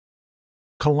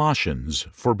Colossians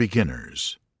for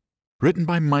Beginners. Written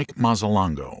by Mike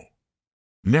Mazzalongo.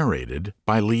 Narrated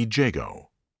by Lee Jago.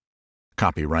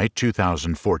 Copyright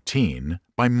 2014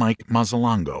 by Mike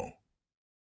Mazzalongo.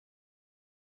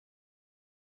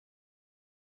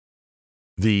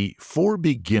 The For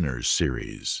Beginners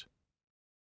series.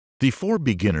 The For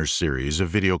Beginners series of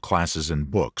video classes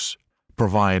and books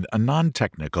provide a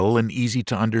non-technical and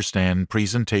easy-to-understand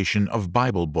presentation of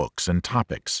Bible books and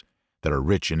topics that are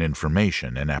rich in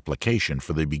information and application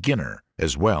for the beginner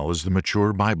as well as the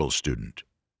mature Bible student.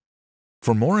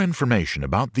 For more information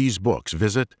about these books,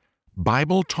 visit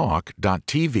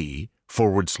BibleTalk.tv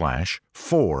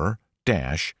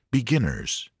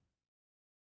 /for-beginners.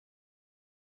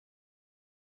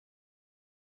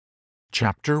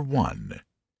 Chapter 1.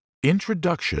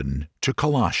 Introduction to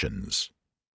Colossians.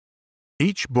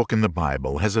 Each book in the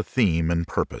Bible has a theme and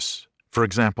purpose. For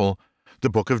example, the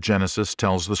book of Genesis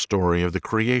tells the story of the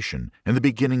creation and the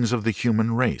beginnings of the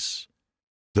human race.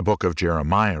 The book of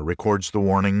Jeremiah records the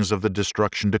warnings of the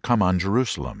destruction to come on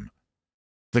Jerusalem.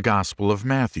 The Gospel of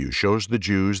Matthew shows the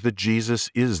Jews that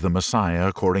Jesus is the Messiah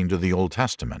according to the Old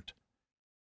Testament.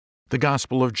 The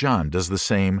Gospel of John does the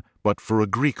same, but for a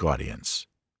Greek audience.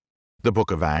 The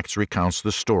book of Acts recounts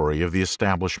the story of the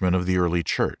establishment of the early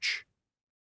church.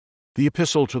 The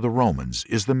epistle to the Romans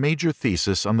is the major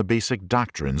thesis on the basic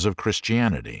doctrines of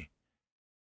Christianity.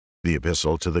 The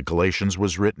epistle to the Galatians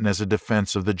was written as a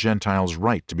defense of the Gentiles'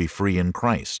 right to be free in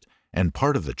Christ and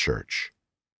part of the church.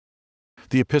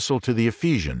 The epistle to the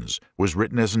Ephesians was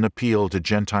written as an appeal to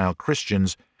Gentile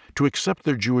Christians to accept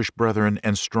their Jewish brethren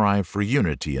and strive for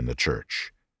unity in the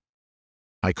church.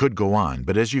 I could go on,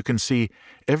 but as you can see,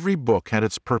 every book had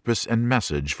its purpose and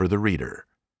message for the reader.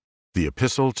 The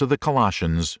epistle to the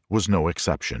Colossians was no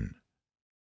exception.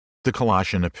 The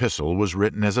Colossian epistle was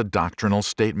written as a doctrinal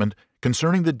statement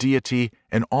concerning the deity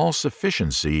and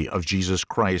all-sufficiency of Jesus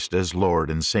Christ as Lord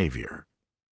and Savior.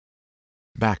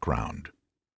 Background.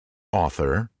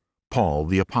 Author, Paul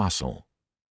the Apostle.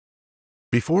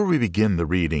 Before we begin the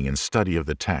reading and study of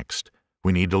the text,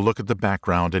 we need to look at the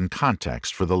background and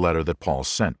context for the letter that Paul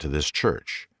sent to this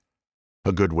church.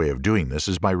 A good way of doing this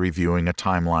is by reviewing a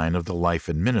timeline of the life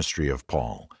and ministry of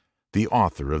Paul, the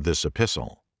author of this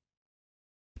epistle.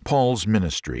 Paul's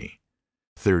ministry,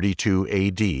 32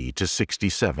 A.D. to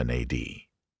 67 A.D.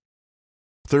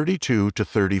 32 to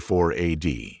 34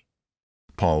 A.D.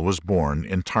 Paul was born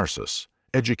in Tarsus,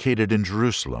 educated in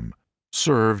Jerusalem,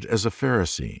 served as a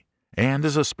Pharisee, and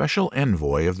as a special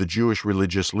envoy of the Jewish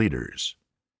religious leaders.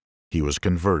 He was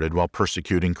converted while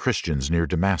persecuting Christians near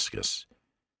Damascus.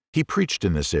 He preached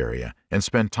in this area and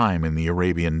spent time in the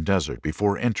Arabian desert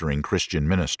before entering Christian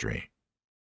ministry.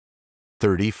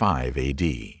 35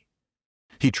 A.D.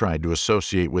 He tried to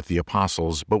associate with the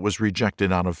apostles but was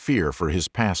rejected out of fear for his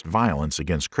past violence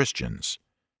against Christians.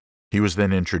 He was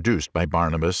then introduced by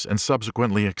Barnabas and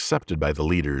subsequently accepted by the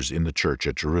leaders in the church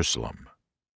at Jerusalem.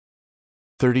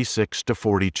 36 to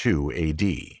 42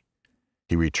 A.D.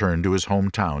 He returned to his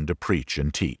hometown to preach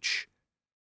and teach.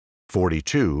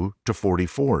 42 to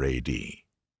 44 A.D.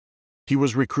 He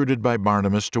was recruited by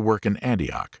Barnabas to work in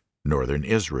Antioch, northern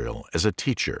Israel, as a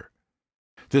teacher.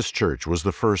 This church was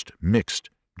the first mixed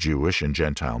Jewish and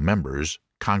Gentile members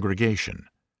congregation.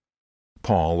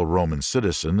 Paul, a Roman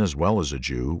citizen as well as a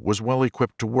Jew, was well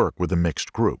equipped to work with a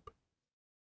mixed group.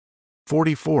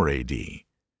 44 A.D.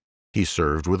 He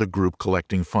served with a group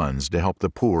collecting funds to help the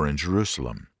poor in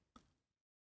Jerusalem.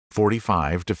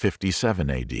 45 to 57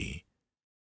 A.D.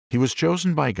 He was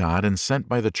chosen by God and sent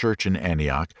by the church in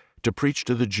Antioch to preach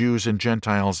to the Jews and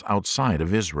Gentiles outside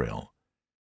of Israel.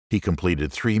 He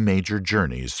completed 3 major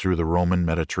journeys through the Roman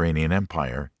Mediterranean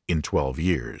Empire in 12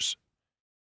 years.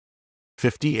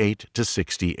 58 to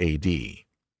 60 A.D.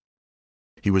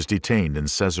 He was detained in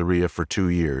Caesarea for 2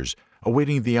 years,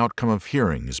 awaiting the outcome of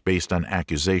hearings based on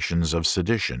accusations of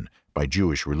sedition by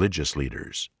Jewish religious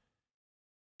leaders.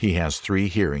 He has 3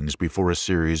 hearings before a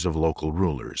series of local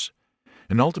rulers,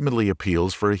 and ultimately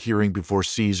appeals for a hearing before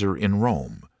Caesar in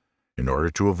Rome, in order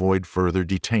to avoid further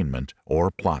detainment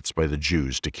or plots by the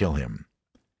Jews to kill him.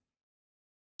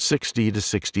 60 to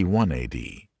 61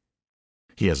 A.D.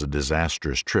 He has a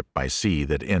disastrous trip by sea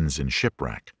that ends in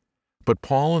shipwreck, but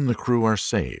Paul and the crew are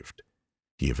saved.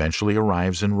 He eventually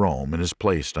arrives in Rome and is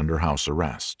placed under house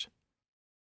arrest.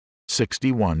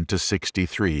 61 to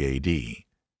 63 A.D.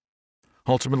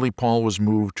 Ultimately, Paul was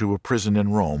moved to a prison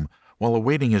in Rome while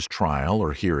awaiting his trial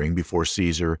or hearing before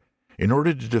Caesar in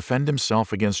order to defend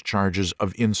himself against charges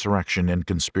of insurrection and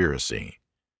conspiracy.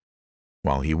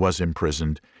 While he was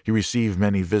imprisoned, he received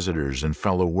many visitors and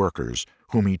fellow workers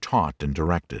whom he taught and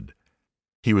directed.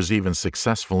 He was even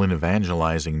successful in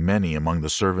evangelizing many among the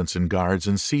servants and guards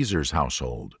in Caesar's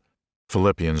household.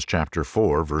 Philippians chapter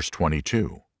 4, verse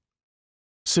 22.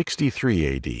 63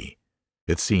 A.D.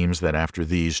 It seems that after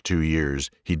these 2 years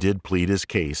he did plead his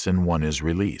case and won his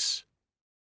release.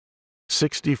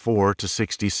 64 to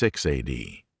 66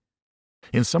 A.D.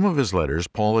 In some of his letters,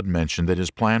 Paul had mentioned that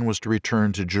his plan was to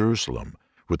return to Jerusalem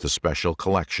with a special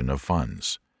collection of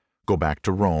funds, go back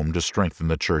to Rome to strengthen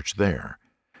the church there,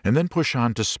 and then push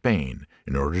on to Spain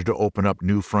in order to open up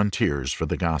new frontiers for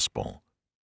the gospel.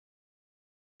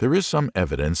 There is some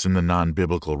evidence in the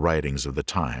non-biblical writings of the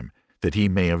time that he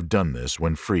may have done this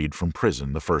when freed from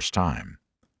prison the first time.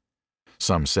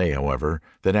 Some say, however,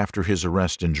 that after his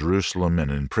arrest in Jerusalem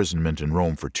and imprisonment in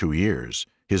Rome for 2 years,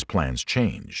 his plans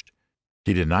changed.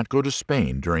 He did not go to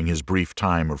Spain during his brief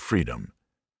time of freedom.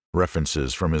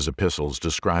 References from his epistles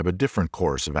describe a different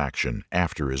course of action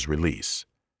after his release.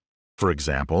 For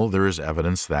example, there is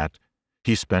evidence that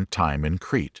he spent time in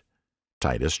Crete,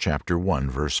 Titus chapter 1,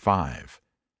 verse 5.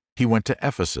 He went to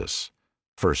Ephesus,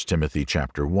 1 Timothy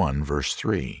chapter 1, verse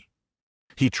 3.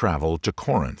 He traveled to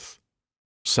Corinth,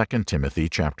 2 Timothy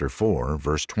chapter 4,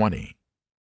 verse 20.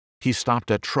 He stopped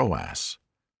at Troas,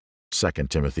 2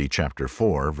 Timothy chapter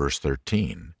 4, verse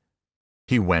 13.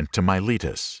 He went to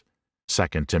Miletus, 2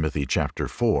 Timothy chapter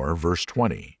 4, verse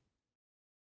 20.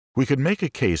 We could make a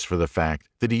case for the fact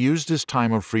that he used his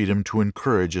time of freedom to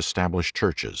encourage established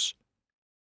churches.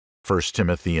 1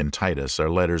 Timothy and Titus are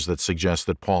letters that suggest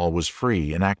that Paul was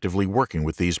free and actively working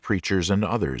with these preachers and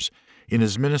others in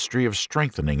his ministry of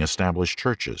strengthening established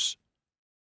churches.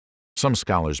 Some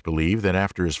scholars believe that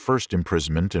after his first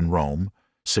imprisonment in Rome,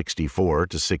 64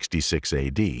 to 66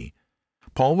 A.D.,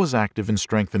 Paul was active in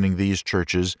strengthening these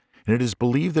churches, and it is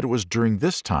believed that it was during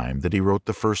this time that he wrote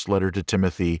the first letter to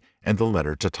Timothy and the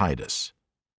letter to Titus.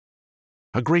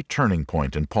 A great turning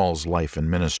point in Paul's life and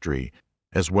ministry,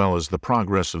 as well as the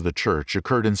progress of the church,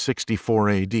 occurred in 64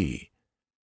 A.D.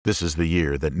 This is the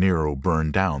year that Nero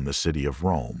burned down the city of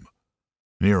Rome.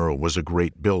 Nero was a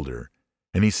great builder,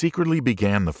 and he secretly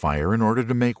began the fire in order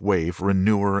to make way for a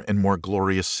newer and more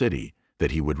glorious city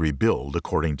that he would rebuild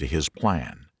according to his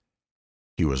plan.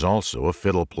 He was also a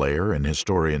fiddle player, and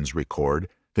historians record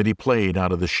that he played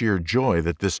out of the sheer joy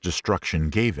that this destruction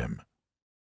gave him.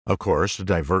 Of course, to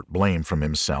divert blame from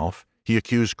himself, he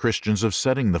accused Christians of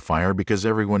setting the fire because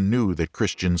everyone knew that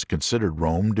Christians considered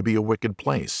Rome to be a wicked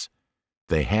place.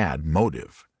 They had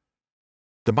motive.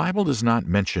 The Bible does not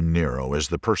mention Nero as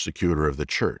the persecutor of the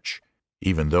church,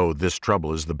 even though this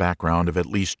trouble is the background of at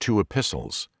least 2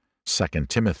 epistles, 2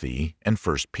 Timothy and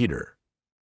 1 Peter.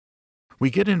 We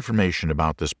get information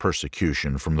about this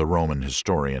persecution from the Roman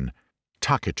historian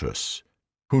Tacitus,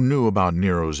 who knew about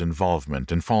Nero's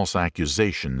involvement in false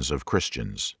accusations of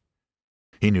Christians.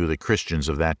 He knew that Christians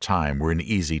of that time were an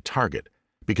easy target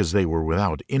because they were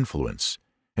without influence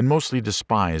and mostly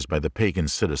despised by the pagan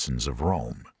citizens of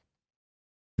Rome.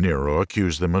 Nero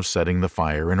accused them of setting the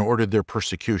fire and ordered their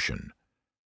persecution.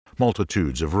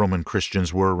 Multitudes of Roman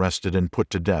Christians were arrested and put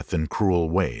to death in cruel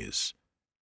ways.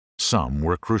 Some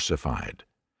were crucified.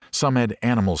 Some had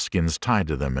animal skins tied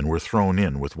to them and were thrown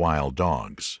in with wild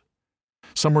dogs.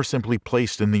 Some were simply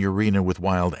placed in the arena with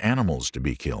wild animals to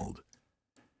be killed.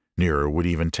 Nero would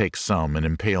even take some and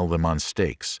impale them on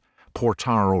stakes, pour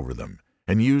tar over them,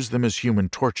 and use them as human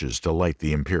torches to light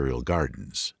the imperial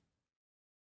gardens.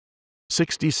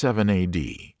 67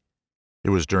 A.D. It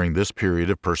was during this period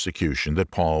of persecution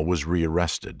that Paul was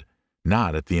rearrested,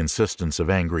 not at the insistence of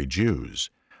angry Jews,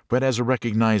 but as a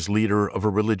recognized leader of a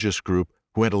religious group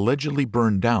who had allegedly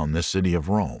burned down the city of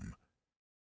Rome.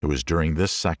 It was during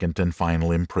this second and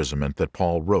final imprisonment that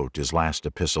Paul wrote his last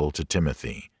epistle to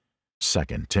Timothy, 2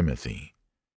 Timothy.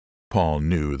 Paul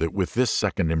knew that with this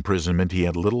second imprisonment he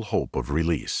had little hope of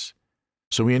release,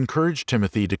 so he encouraged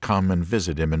Timothy to come and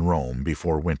visit him in Rome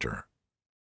before winter.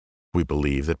 We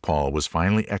believe that Paul was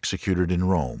finally executed in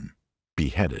Rome,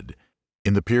 beheaded,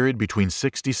 in the period between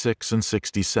 66 and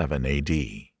 67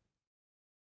 A.D.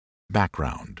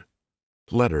 Background: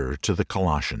 Letter to the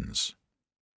Colossians.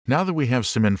 Now that we have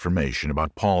some information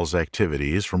about Paul's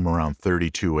activities from around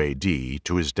 32 A.D.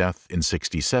 to his death in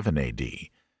 67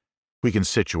 A.D., we can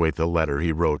situate the letter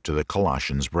he wrote to the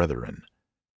Colossians brethren.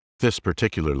 This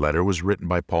particular letter was written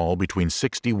by Paul between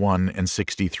 61 and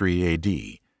 63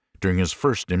 A.D., during his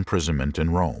first imprisonment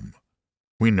in Rome.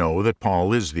 We know that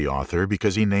Paul is the author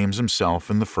because he names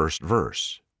himself in the first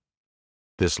verse.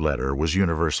 This letter was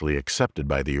universally accepted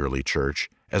by the early church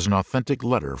as an authentic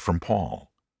letter from Paul.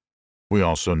 We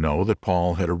also know that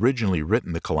Paul had originally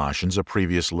written the Colossians a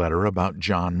previous letter about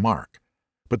John Mark,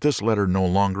 but this letter no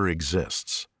longer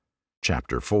exists.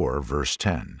 Chapter 4, verse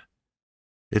 10.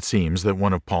 It seems that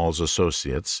one of Paul's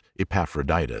associates,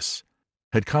 Epaphroditus,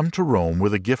 had come to Rome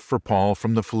with a gift for Paul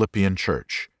from the Philippian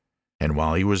church, and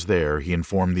while he was there he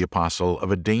informed the apostle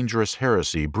of a dangerous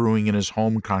heresy brewing in his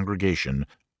home congregation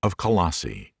of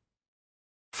Colossae.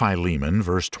 Philemon,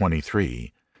 verse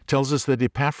 23, tells us that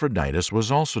Epaphroditus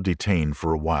was also detained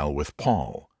for a while with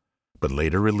Paul, but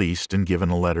later released and given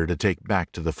a letter to take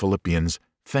back to the Philippians,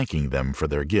 thanking them for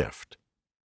their gift.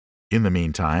 In the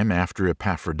meantime, after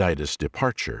Epaphroditus'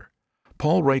 departure,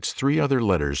 Paul writes 3 other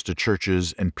letters to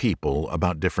churches and people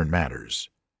about different matters.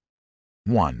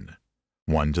 1.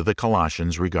 One to the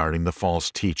Colossians regarding the false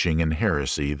teaching and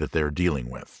heresy that they're dealing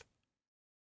with.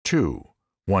 2.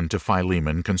 One to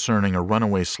Philemon concerning a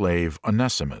runaway slave,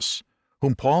 Onesimus,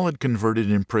 whom Paul had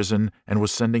converted in prison and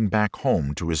was sending back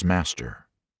home to his master.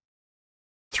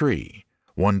 3.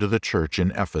 One to the church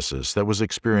in Ephesus that was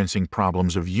experiencing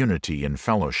problems of unity and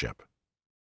fellowship.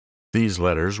 These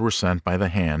letters were sent by the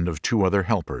hand of 2 other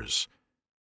helpers,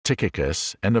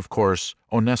 Tychicus and, of course,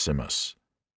 Onesimus,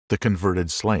 the converted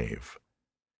slave.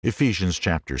 Ephesians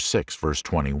chapter 6, verse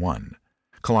 21,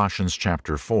 Colossians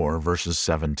chapter 4, verses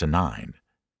 7 to 9.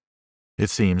 It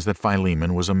seems that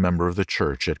Philemon was a member of the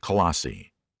church at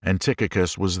Colossae, and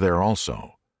Tychicus was there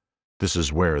also. This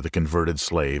is where the converted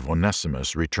slave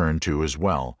Onesimus returned to as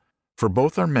well, for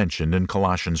both are mentioned in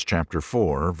Colossians chapter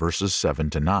 4, verses 7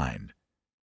 to 9.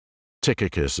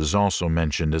 Tychicus is also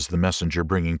mentioned as the messenger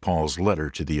bringing Paul's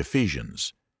letter to the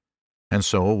Ephesians. And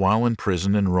so, while in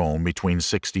prison in Rome between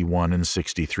 61 and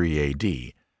 63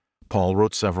 A.D., Paul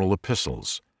wrote several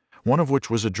epistles, one of which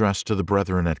was addressed to the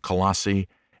brethren at Colossae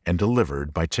and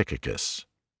delivered by Tychicus.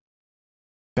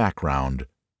 Background: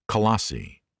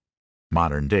 Colossae,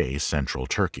 modern-day central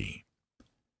Turkey.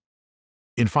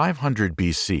 In 500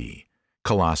 B.C.,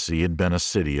 Colossae had been a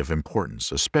city of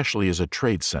importance, especially as a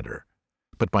trade center,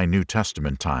 but by New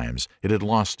Testament times it had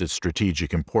lost its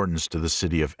strategic importance to the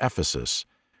city of Ephesus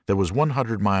that was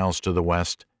 100 miles to the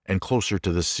west and closer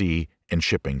to the sea and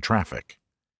shipping traffic.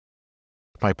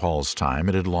 By Paul's time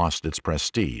it had lost its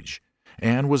prestige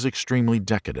and was extremely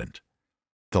decadent.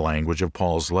 The language of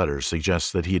Paul's letters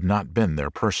suggests that he had not been there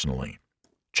personally.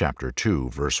 Chapter 2,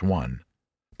 verse 1.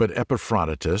 But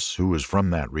Epaphroditus, who was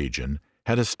from that region,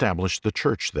 had established the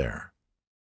church there.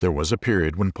 There was a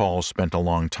period when Paul spent a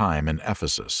long time in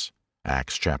Ephesus,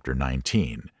 Acts chapter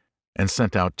 19, and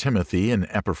sent out Timothy and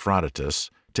Epaphroditus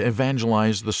to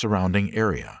evangelize the surrounding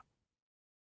area.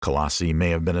 Colossae may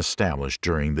have been established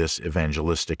during this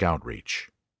evangelistic outreach.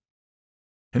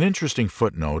 An interesting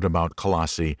footnote about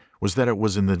Colossae was that it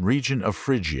was in the region of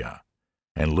Phrygia,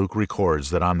 and Luke records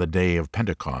that on the day of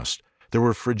Pentecost there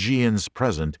were Phrygians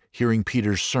present hearing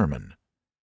Peter's sermon.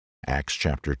 Acts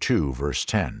chapter 2, verse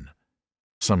 10.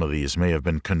 Some of these may have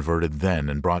been converted then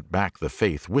and brought back the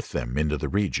faith with them into the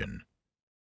region.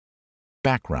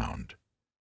 Background: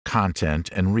 Content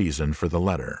and reason for the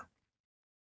letter.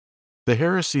 The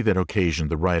heresy that occasioned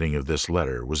the writing of this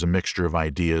letter was a mixture of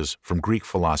ideas from Greek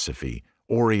philosophy,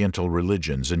 Oriental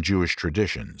religions, and Jewish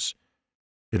traditions.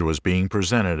 It was being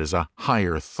presented as a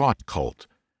higher thought cult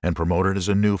and promoted as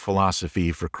a new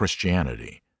philosophy for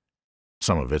Christianity.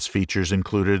 Some of its features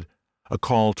included a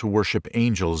call to worship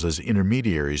angels as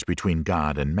intermediaries between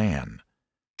God and man,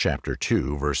 chapter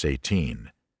 2, verse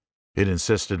 18. It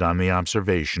insisted on the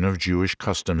observation of Jewish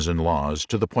customs and laws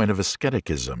to the point of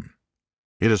asceticism.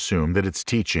 It assumed that its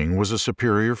teaching was a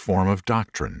superior form of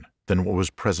doctrine than what was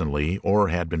presently or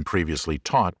had been previously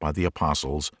taught by the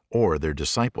apostles or their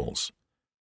disciples.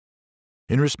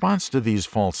 In response to these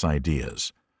false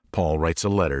ideas, Paul writes a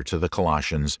letter to the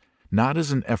Colossians not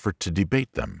as an effort to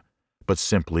debate them, but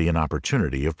simply an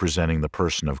opportunity of presenting the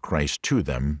person of Christ to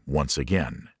them once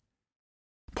again.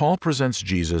 Paul presents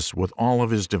Jesus with all of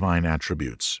his divine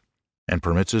attributes and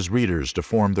permits his readers to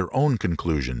form their own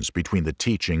conclusions between the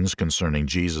teachings concerning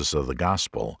Jesus of the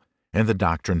gospel and the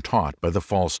doctrine taught by the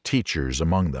false teachers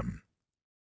among them.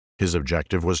 His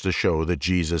objective was to show that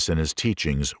Jesus and his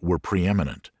teachings were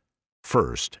preeminent,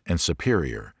 first, and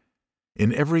superior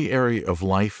in every area of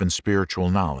life and spiritual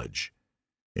knowledge,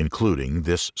 including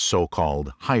this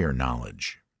so-called higher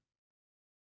knowledge.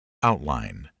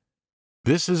 Outline.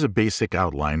 This is a basic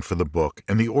outline for the book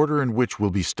and the order in which we'll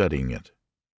be studying it.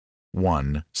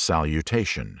 1.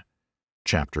 Salutation.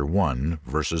 Chapter 1,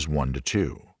 verses 1 to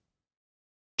 2.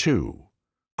 2.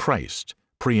 Christ,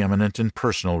 preeminent in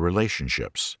personal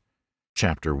relationships.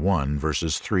 Chapter 1,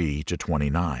 verses 3 to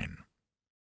 29.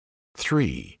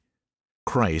 3.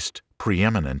 Christ,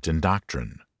 preeminent in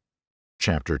doctrine.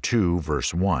 Chapter 2,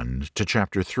 verse 1 to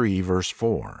chapter 3, verse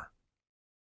 4.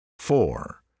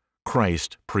 4.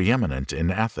 Christ, preeminent in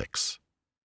ethics.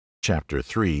 chapter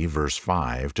 3, verse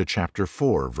 5 to chapter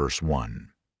 4, verse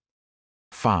 1.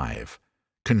 5.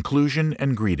 Conclusion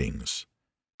and greetings,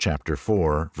 chapter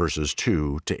 4, verses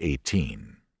 2 to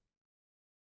 18.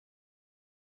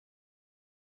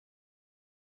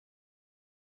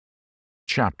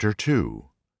 Chapter 2.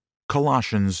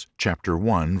 Colossians chapter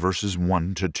 1, verses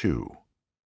 1 to 2.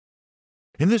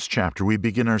 In this chapter we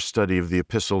begin our study of the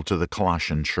epistle to the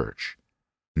Colossian church.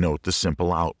 Note the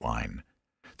simple outline.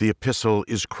 The epistle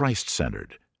is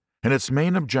Christ-centered, and its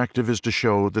main objective is to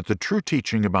show that the true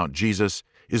teaching about Jesus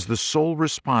is the sole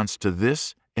response to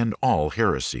this and all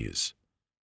heresies.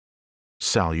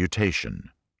 Salutation,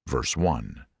 verse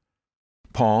 1.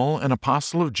 Paul, an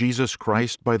apostle of Jesus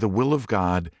Christ by the will of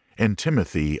God, and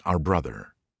Timothy, our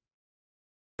brother.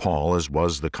 Paul, as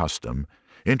was the custom,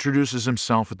 introduces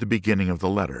himself at the beginning of the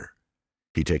letter.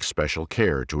 He takes special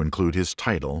care to include his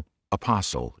title,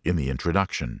 apostle, in the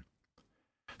introduction.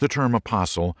 The term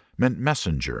apostle meant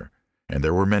messenger, and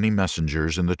there were many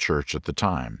messengers in the church at the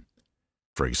time.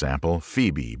 For example,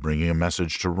 Phoebe bringing a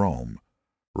message to Rome,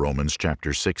 Romans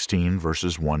chapter 16,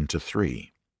 verses 1 to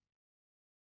 3.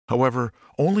 However,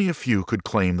 only a few could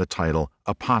claim the title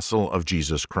Apostle of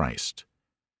Jesus Christ.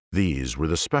 These were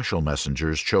the special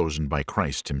messengers chosen by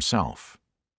Christ himself.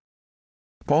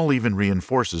 Paul even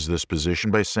reinforces this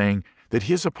position by saying that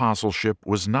his apostleship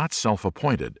was not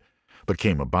self-appointed, but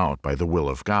came about by the will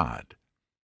of God.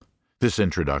 This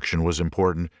introduction was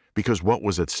important because what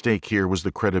was at stake here was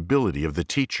the credibility of the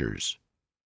teachers.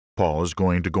 Paul is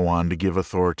going to go on to give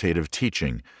authoritative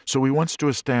teaching, so he wants to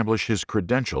establish his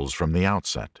credentials from the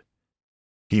outset.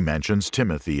 He mentions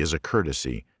Timothy as a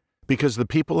courtesy, because the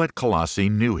people at Colossae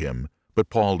knew him, but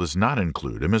Paul does not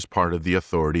include him as part of the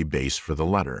authority base for the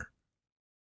letter.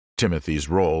 Timothy's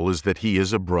role is that he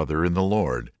is a brother in the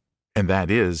Lord, and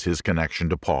that is his connection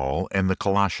to Paul and the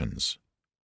Colossians.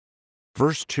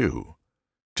 Verse 2.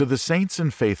 To the saints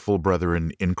and faithful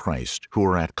brethren in Christ who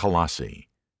are at Colossae,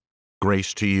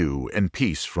 grace to you and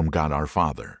peace from God our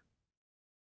Father.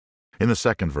 In the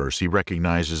second verse, he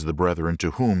recognizes the brethren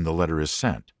to whom the letter is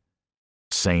sent.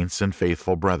 Saints and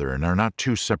faithful brethren are not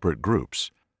two separate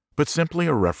groups, but simply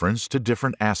a reference to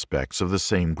different aspects of the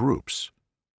same groups.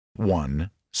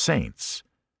 1. Saints.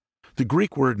 The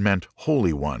Greek word meant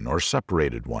holy one or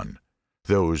separated one,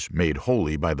 those made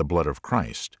holy by the blood of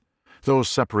Christ, those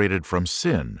separated from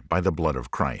sin by the blood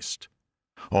of Christ.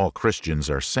 All Christians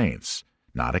are saints,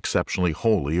 not exceptionally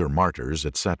holy or martyrs,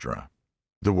 etc.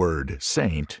 The word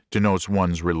saint denotes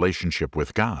one's relationship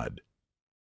with God.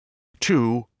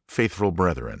 2. Faithful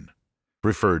brethren,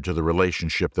 referred to the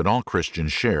relationship that all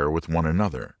Christians share with one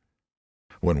another.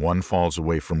 When one falls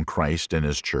away from Christ and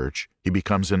his church, he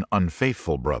becomes an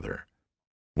unfaithful brother.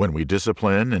 When we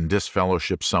discipline and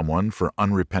disfellowship someone for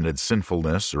unrepented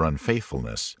sinfulness or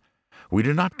unfaithfulness, we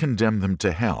do not condemn them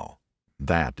to hell.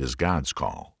 That is God's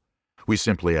call. We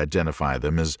simply identify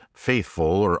them as faithful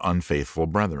or unfaithful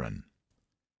brethren.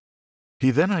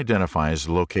 He then identifies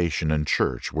the location and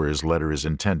church where his letter is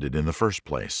intended in the first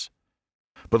place.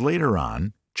 But later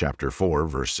on, chapter 4,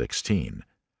 verse 16,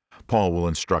 Paul will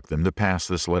instruct them to pass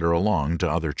this letter along to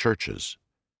other churches.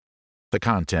 The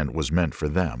content was meant for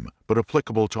them, but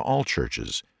applicable to all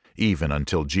churches, even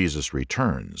until Jesus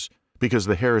returns, because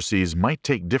the heresies might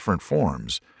take different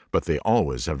forms, but they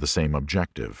always have the same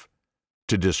objective: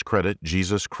 to discredit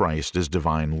Jesus Christ as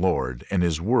divine Lord and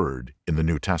His Word in the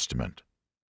New Testament.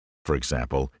 For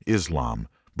example, Islam,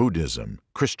 Buddhism,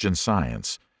 Christian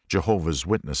Science, Jehovah's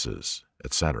Witnesses,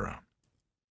 etc.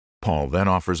 Paul then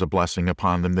offers a blessing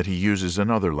upon them that he uses in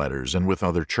other letters and with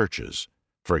other churches.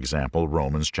 For example,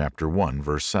 Romans chapter 1,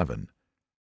 verse 7.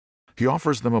 He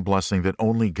offers them a blessing that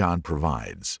only God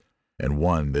provides, and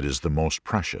one that is the most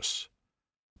precious: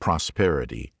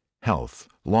 prosperity, health,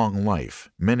 long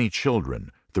life, many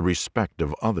children, the respect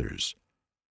of others.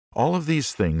 All of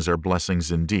these things are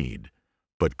blessings indeed,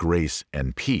 but grace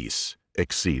and peace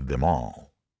exceed them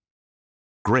all.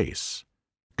 Grace,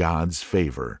 God's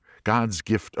favor, God's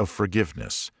gift of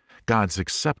forgiveness, God's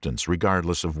acceptance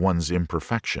regardless of one's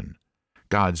imperfection,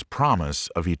 God's promise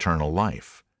of eternal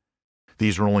life.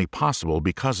 These are only possible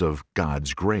because of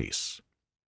God's grace.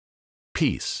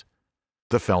 Peace.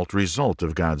 The felt result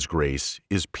of God's grace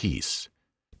is peace.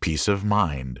 Peace of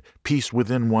mind, peace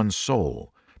within one's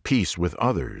soul, peace with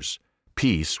others,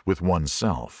 peace with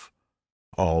oneself.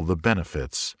 All the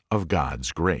benefits of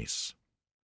God's grace.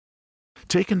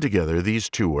 Taken together, these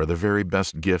two are the very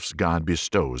best gifts God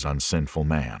bestows on sinful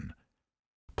man.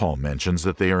 Paul mentions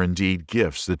that they are indeed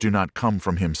gifts that do not come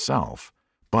from himself,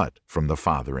 but from the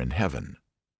Father in heaven.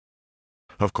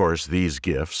 Of course, these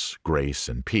gifts, grace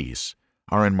and peace,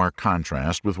 are in marked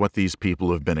contrast with what these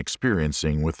people have been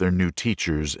experiencing with their new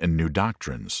teachers and new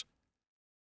doctrines.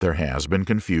 There has been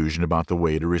confusion about the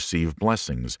way to receive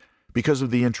blessings because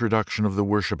of the introduction of the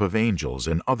worship of angels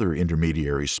and other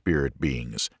intermediary spirit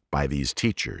beings by these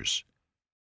teachers.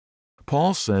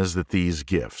 Paul says that these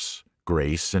gifts,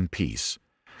 grace and peace,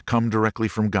 come directly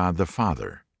from God the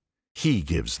Father. He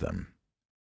gives them.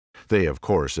 They, of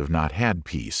course, have not had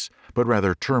peace, but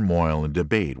rather turmoil and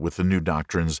debate with the new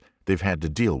doctrines they've had to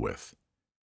deal with.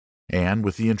 And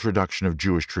with the introduction of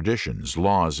Jewish traditions,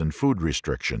 laws, and food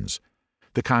restrictions,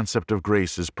 the concept of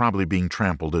grace is probably being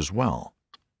trampled as well.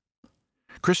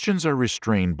 Christians are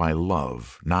restrained by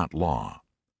love, not law.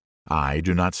 I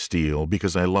do not steal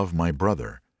because I love my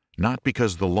brother, not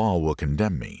because the law will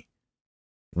condemn me.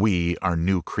 We are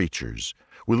new creatures.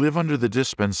 We live under the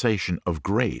dispensation of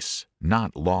grace,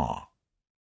 not law.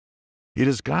 It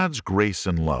is God's grace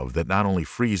and love that not only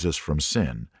frees us from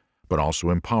sin, but also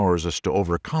empowers us to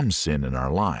overcome sin in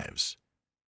our lives.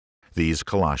 These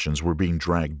Colossians were being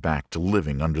dragged back to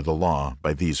living under the law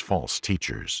by these false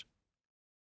teachers.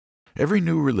 Every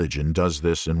new religion does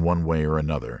this in one way or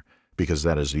another, because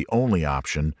that is the only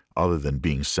option other than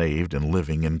being saved and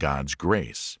living in God's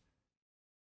grace.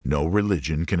 No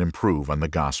religion can improve on the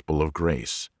gospel of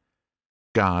grace.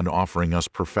 God offering us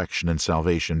perfection and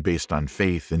salvation based on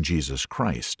faith in Jesus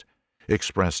Christ,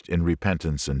 expressed in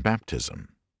repentance and baptism.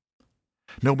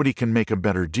 Nobody can make a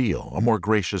better deal, a more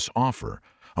gracious offer,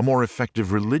 a more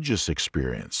effective religious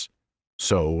experience.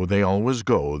 So they always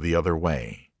go the other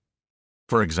way.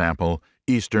 For example,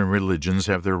 Eastern religions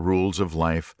have their rules of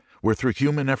life where through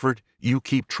human effort you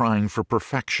keep trying for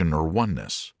perfection or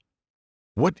oneness.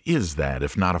 What is that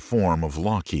if not a form of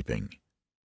law-keeping?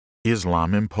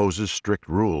 Islam imposes strict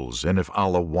rules, and if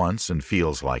Allah wants and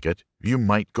feels like it, you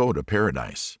might go to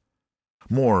paradise.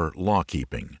 More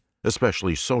law-keeping,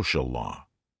 especially social law.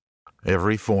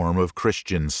 Every form of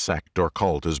Christian sect or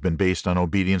cult has been based on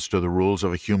obedience to the rules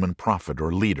of a human prophet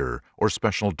or leader or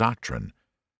special doctrine.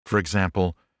 For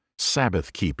example,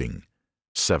 Sabbath-keeping,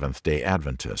 Seventh-day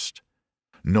Adventist.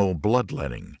 No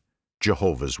bloodletting,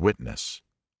 Jehovah's Witness.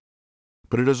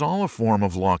 But it is all a form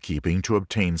of law-keeping to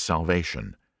obtain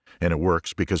salvation, and it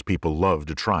works because people love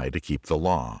to try to keep the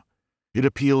law. It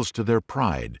appeals to their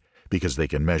pride because they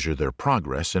can measure their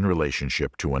progress in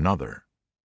relationship to another.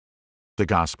 The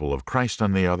gospel of Christ,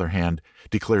 on the other hand,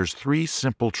 declares three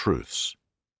simple truths.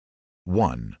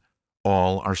 1.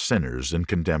 All are sinners and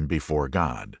condemned before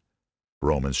God.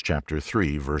 Romans chapter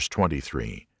 3, verse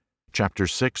 23. Chapter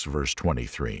 6, verse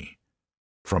 23.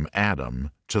 From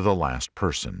Adam to the last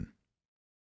person.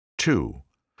 2.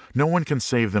 No one can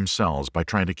save themselves by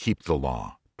trying to keep the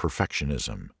law,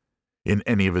 perfectionism, in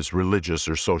any of its religious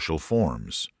or social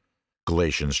forms.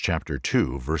 Galatians chapter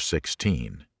 2, verse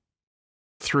 16.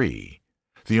 3.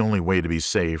 The only way to be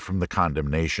saved from the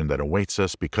condemnation that awaits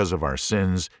us because of our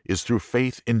sins is through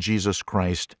faith in Jesus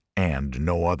Christ and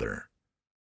no other.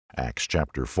 Acts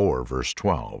chapter 4, verse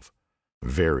 12.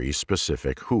 Very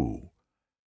specific who.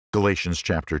 Galatians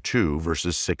chapter 2,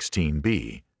 verses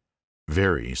 16b.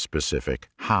 Very specific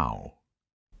how.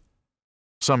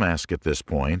 Some ask at this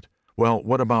point, well,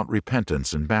 what about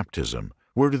repentance and baptism?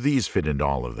 Where do these fit into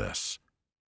all of this?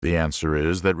 The answer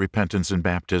is that repentance and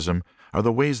baptism are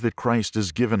the ways that Christ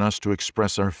has given us to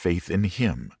express our faith in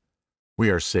Him. We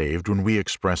are saved when we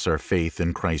express our faith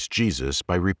in Christ Jesus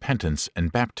by repentance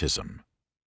and baptism.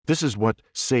 This is what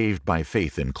saved by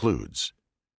faith includes.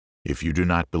 If you do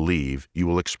not believe, you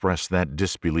will express that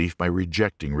disbelief by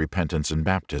rejecting repentance and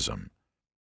baptism.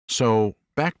 So,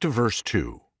 back to verse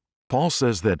 2. Paul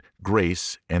says that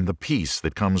grace and the peace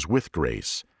that comes with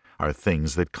grace are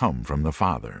things that come from the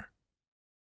Father.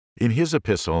 In his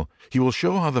epistle, he will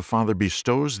show how the Father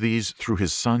bestows these through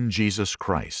his Son Jesus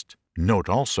Christ. Note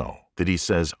also that he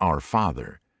says our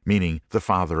Father, meaning the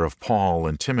Father of Paul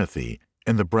and Timothy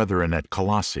and the brethren at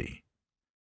Colossae.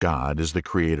 God is the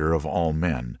creator of all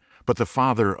men, but the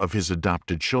Father of his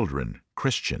adopted children,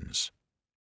 Christians.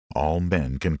 All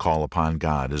men can call upon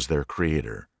God as their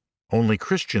creator. Only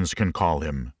Christians can call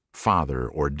him Father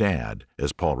or Dad,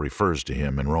 as Paul refers to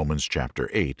him in Romans chapter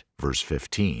 8, verse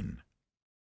 15.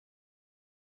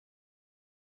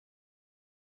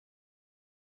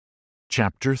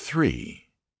 Chapter 3.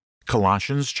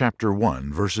 Colossians chapter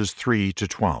 1, verses 3 to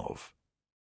 12.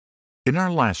 In our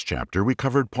last chapter, we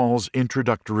covered Paul's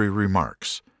introductory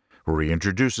remarks, where he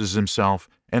introduces himself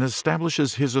and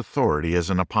establishes his authority as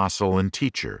an apostle and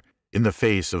teacher in the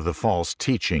face of the false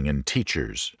teaching and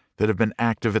teachers that have been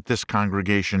active at this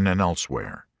congregation and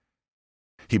elsewhere.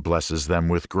 He blesses them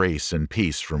with grace and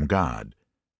peace from God.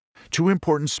 two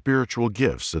important spiritual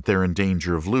gifts that they're in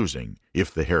danger of losing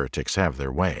if the heretics have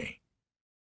their way.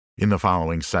 In the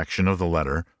following section of the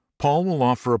letter, Paul will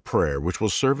offer a prayer which will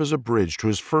serve as a bridge to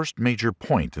his first major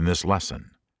point in this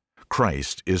lesson.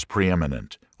 Christ is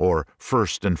preeminent, or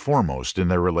first and foremost in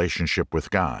their relationship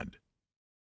with God.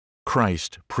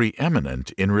 Christ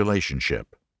preeminent in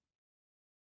relationship.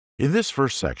 In this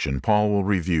first section, Paul will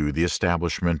review the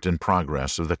establishment and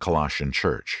progress of the Colossian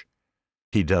church.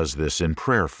 He does this in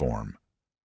prayer form.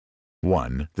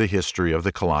 1. The history of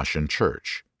the Colossian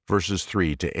church, verses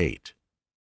 3 to 8.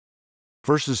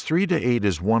 Verses 3 to 8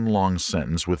 is one long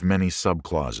sentence with many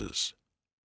subclauses.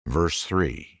 Verse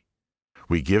 3.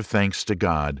 We give thanks to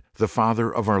God, the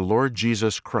Father of our Lord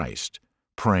Jesus Christ,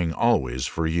 praying always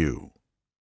for you.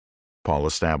 Paul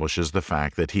establishes the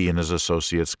fact that he and his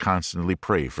associates constantly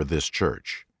pray for this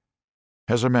church.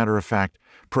 As a matter of fact,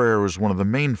 prayer is one of the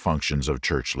main functions of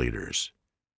church leaders.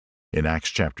 In Acts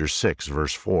chapter 6,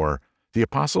 verse 4, the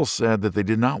apostles said that they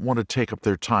did not want to take up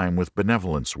their time with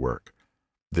benevolence work.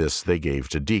 This they gave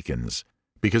to deacons,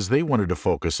 because they wanted to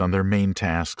focus on their main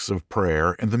tasks of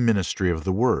prayer and the ministry of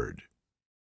the Word.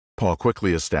 Paul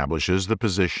quickly establishes the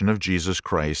position of Jesus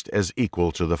Christ as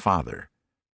equal to the Father.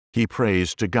 He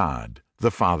prays to God,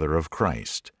 the Father of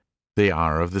Christ. They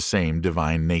are of the same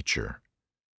divine nature.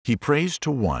 He prays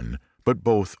to one, but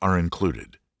both are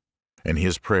included. And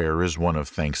his prayer is one of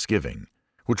thanksgiving,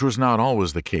 which was not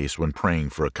always the case when praying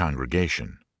for a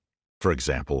congregation. For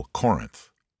example, Corinth.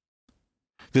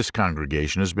 This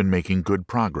congregation has been making good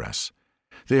progress.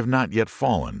 They have not yet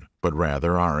fallen, but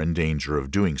rather are in danger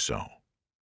of doing so.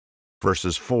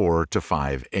 Verses 4 to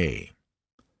 5a.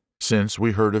 Since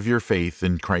we heard of your faith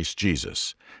in Christ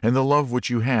Jesus, and the love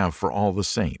which you have for all the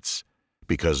saints,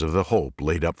 because of the hope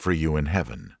laid up for you in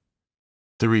heaven.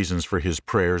 The reasons for his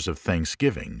prayers of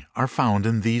thanksgiving are found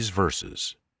in these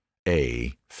verses.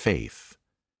 A. Faith.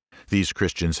 These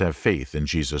Christians have faith in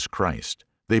Jesus Christ.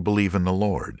 They believe in the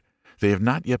Lord. They have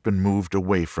not yet been moved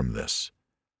away from this.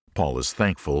 Paul is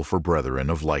thankful for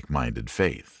brethren of like-minded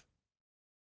faith.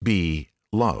 B.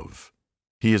 Love.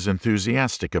 He is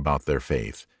enthusiastic about their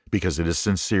faith, because it is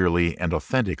sincerely and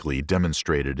authentically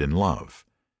demonstrated in love.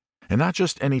 And not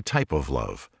just any type of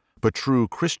love, but true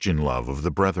Christian love of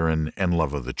the brethren and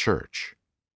love of the church.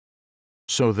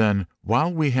 So then,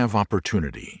 while we have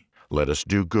opportunity, let us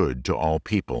do good to all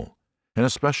people, and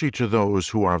especially to those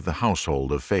who are of the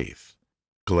household of faith.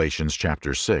 Galatians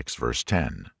chapter 6, verse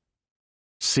 10.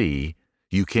 C.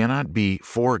 You cannot be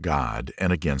for God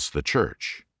and against the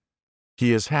church.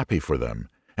 He is happy for them,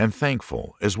 and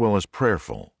thankful as well as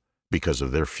prayerful, because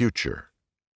of their future.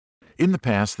 In the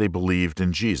past they believed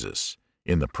in Jesus.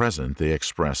 In the present they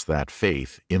express that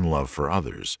faith in love for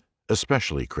others,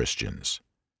 especially Christians.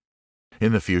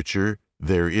 In the future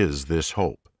there is this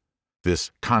hope,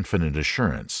 this confident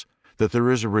assurance that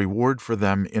there is a reward for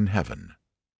them in heaven.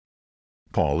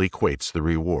 Paul equates the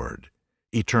reward,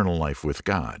 eternal life with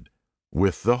God,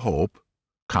 with the hope,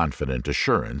 confident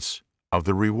assurance, of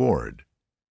the reward.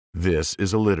 This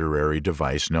is a literary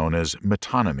device known as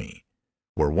metonymy,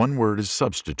 where one word is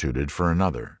substituted for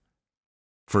another.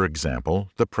 For example,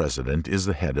 the president is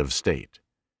the head of state.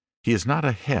 He is not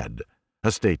a head.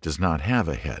 A state does not have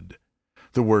a head.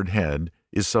 The word head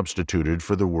is substituted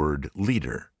for the word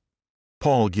leader.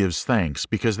 Paul gives thanks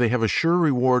because they have a sure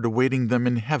reward awaiting them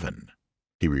in heaven.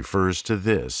 He refers to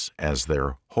this as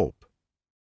their hope.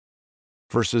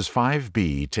 Verses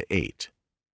 5b to 8.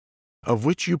 Of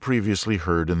which you previously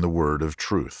heard in the word of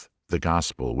truth, the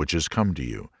gospel which has come to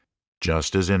you,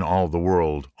 just as in all the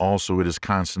world also it is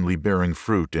constantly bearing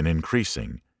fruit and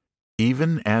increasing,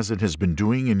 even as it has been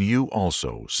doing in you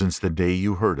also since the day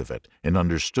you heard of it and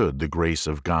understood the grace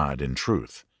of God in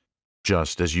truth,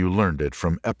 just as you learned it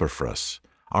from Epaphras,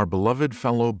 our beloved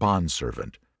fellow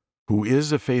bondservant, who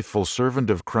is a faithful servant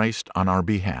of Christ on our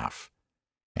behalf,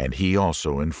 and he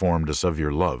also informed us of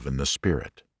your love in the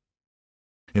Spirit.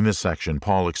 In this section,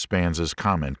 Paul expands his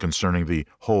comment concerning the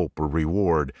hope or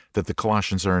reward that the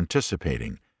Colossians are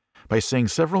anticipating by saying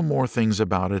several more things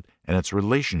about it and its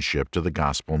relationship to the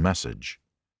gospel message.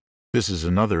 This is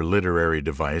another literary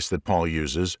device that Paul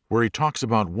uses where he talks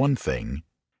about one thing,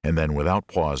 and then without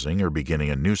pausing or beginning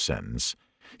a new sentence,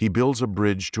 he builds a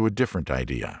bridge to a different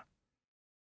idea.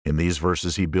 In these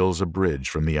verses, he builds a bridge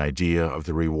from the idea of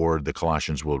the reward the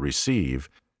Colossians will receive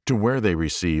to where they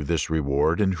receive this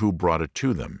reward and who brought it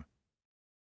to them.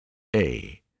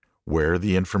 A. Where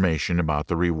the information about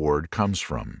the reward comes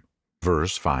from.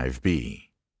 Verse 5b.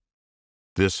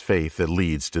 This faith that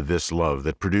leads to this love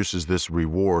that produces this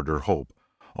reward or hope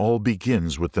all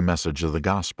begins with the message of the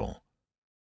gospel.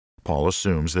 Paul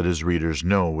assumes that his readers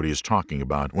know what he is talking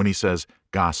about when he says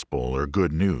gospel or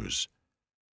good news,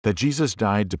 that Jesus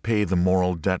died to pay the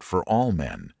moral debt for all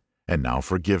men, and now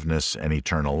forgiveness and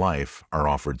eternal life are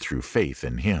offered through faith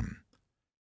in him.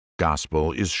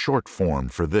 Gospel is short form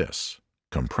for this,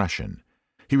 compression.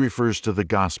 He refers to the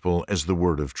gospel as the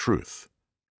word of truth.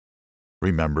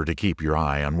 Remember to keep your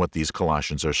eye on what these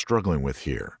Colossians are struggling with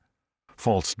here.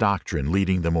 False doctrine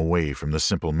leading them away from the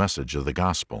simple message of the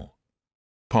gospel.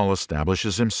 Paul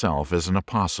establishes himself as an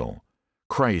apostle,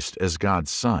 Christ as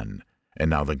God's Son, and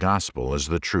now the gospel as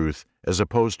the truth as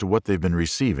opposed to what they've been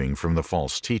receiving from the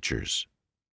false teachers.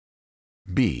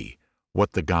 B.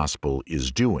 What the gospel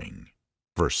is doing.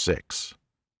 Verse 6.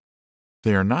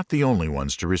 They are not the only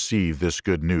ones to receive this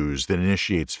good news that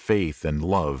initiates faith and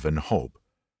love and hope.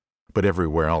 But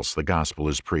everywhere else the gospel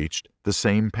is preached, the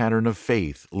same pattern of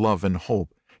faith, love, and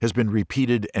hope has been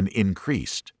repeated and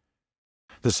increased.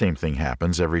 The same thing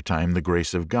happens every time the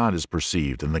grace of God is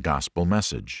perceived in the gospel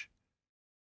message.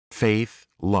 Faith,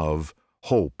 love,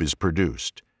 hope is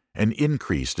produced and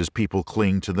increased as people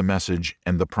cling to the message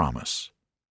and the promise.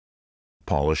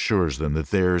 Paul assures them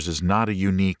that theirs is not a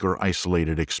unique or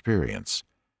isolated experience,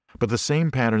 but the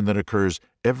same pattern that occurs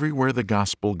everywhere the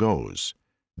gospel goes.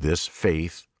 This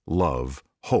faith, love,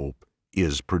 hope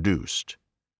is produced.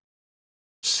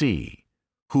 C.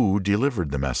 Who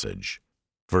delivered the message?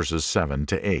 Verses 7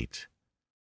 to 8.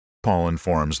 Paul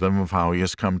informs them of how he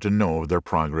has come to know their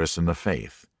progress in the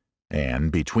faith,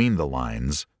 and, between the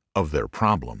lines, of their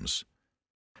problems.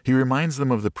 He reminds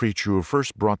them of the preacher who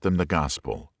first brought them the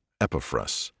gospel,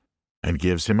 Epaphras, and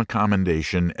gives him a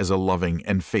commendation as a loving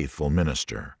and faithful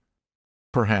minister.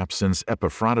 Perhaps since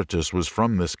Epaphroditus was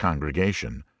from this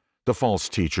congregation, the false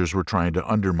teachers were trying to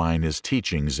undermine his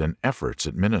teachings and efforts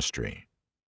at ministry.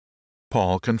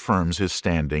 Paul confirms his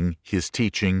standing, his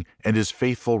teaching, and his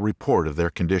faithful report of their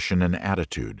condition and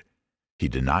attitude. He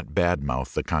did not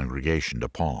badmouth the congregation to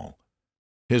Paul.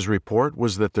 His report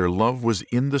was that their love was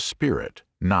in the Spirit,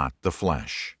 not the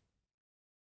flesh.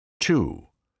 2.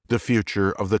 The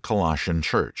future of the Colossian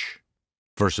church.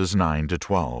 Verses 9 to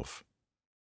 12.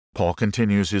 Paul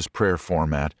continues his prayer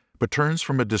format, but turns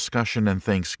from a discussion and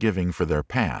thanksgiving for their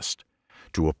past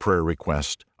to a prayer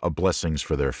request of blessings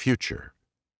for their future.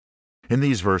 In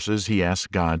these verses, he asks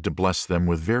God to bless them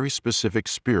with very specific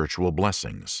spiritual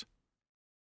blessings.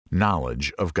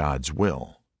 Knowledge of God's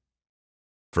will.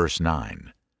 Verse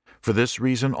 9. For this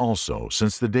reason also,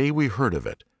 since the day we heard of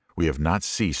it, we have not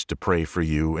ceased to pray for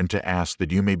you and to ask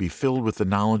that you may be filled with the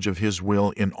knowledge of His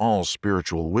will in all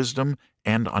spiritual wisdom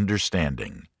and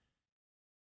understanding.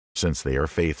 Since they are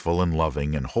faithful and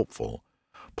loving and hopeful,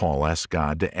 Paul asks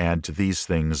God to add to these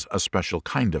things a special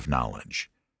kind of knowledge.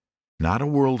 Not a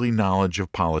worldly knowledge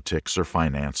of politics or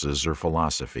finances or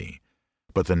philosophy,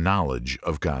 but the knowledge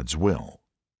of God's will.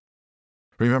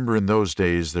 Remember, in those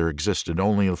days there existed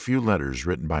only a few letters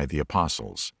written by the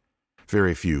apostles,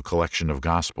 very few collection of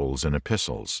gospels and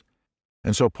epistles,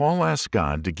 and so Paul asks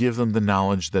God to give them the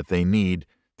knowledge that they need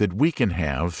that we can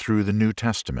have through the New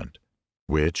Testament,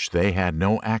 which they had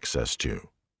no access to.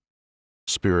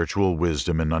 Spiritual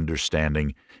wisdom and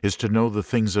understanding is to know the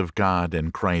things of God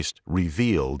and Christ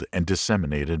revealed and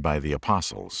disseminated by the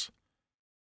apostles.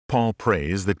 Paul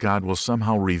prays that God will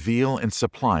somehow reveal and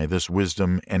supply this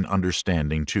wisdom and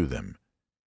understanding to them.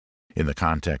 In the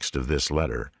context of this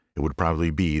letter, it would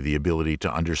probably be the ability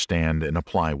to understand and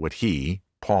apply what he,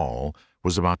 Paul,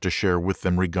 was about to share with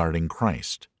them regarding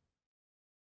Christ.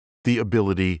 The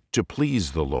ability to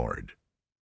please the Lord.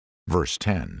 Verse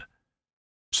 10.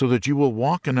 So that you will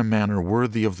walk in a manner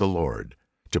worthy of the Lord,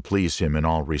 to please Him in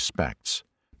all respects,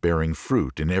 bearing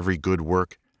fruit in every good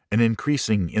work, and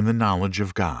increasing in the knowledge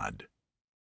of God.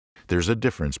 There's a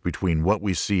difference between what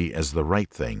we see as the right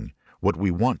thing, what we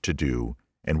want to do,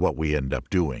 and what we end up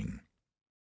doing.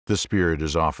 The spirit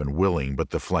is often willing, but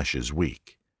the flesh is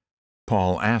weak.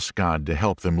 Paul asks God to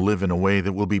help them live in a way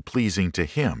that will be pleasing to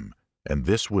Him, and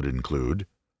this would include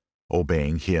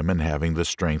obeying Him and having the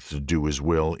strength to do His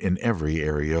will in every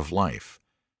area of life,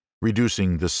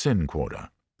 reducing the sin quota,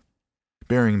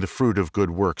 bearing the fruit of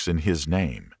good works in His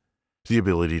name, the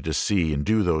ability to see and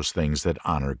do those things that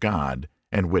honor God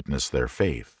and witness their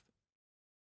faith.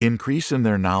 Increase in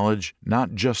their knowledge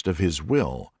not just of His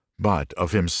will, but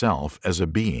of Himself as a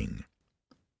being.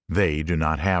 They do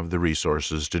not have the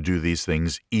resources to do these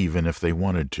things even if they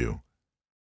wanted to.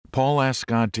 Paul asks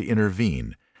God to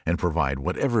intervene and provide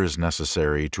whatever is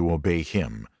necessary to obey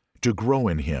Him, to grow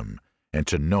in Him, and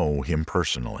to know Him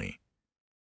personally.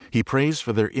 He prays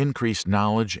for their increased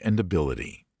knowledge and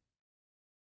ability.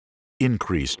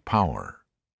 Increased power.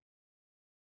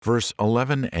 Verse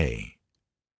 11a.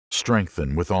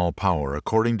 strengthen with all power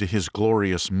according to His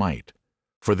glorious might,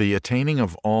 for the attaining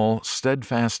of all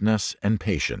steadfastness and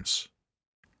patience.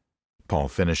 Paul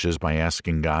finishes by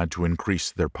asking God to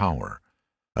increase their power.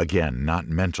 Again, not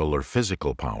mental or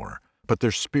physical power, but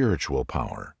their spiritual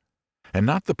power. And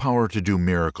not the power to do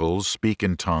miracles, speak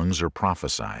in tongues, or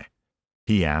prophesy.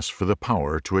 He asks for the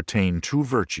power to attain two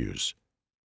virtues.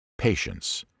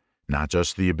 Patience, not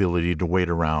just the ability to wait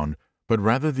around, but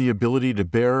rather the ability to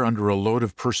bear under a load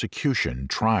of persecution,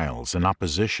 trials, and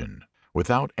opposition,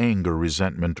 without anger,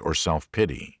 resentment, or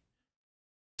self-pity.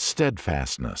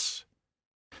 Steadfastness,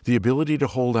 the ability to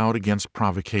hold out against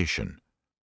provocation,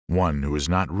 one who is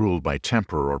not ruled by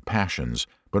temper or passions,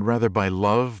 but rather by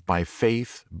love, by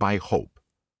faith, by hope.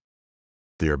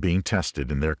 They are being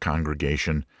tested in their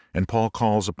congregation, and Paul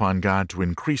calls upon God to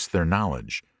increase their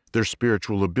knowledge, their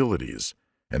spiritual abilities,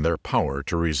 and their power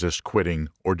to resist quitting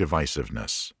or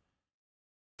divisiveness.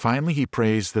 Finally, he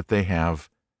prays that they have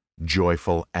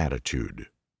joyful attitude.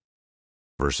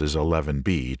 Verses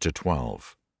 11b to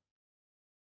 12.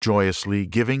 Joyously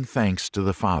giving thanks to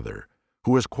the Father,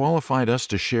 who has qualified us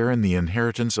to share in the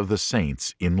inheritance of the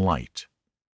saints in light.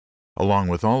 Along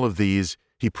with all of these,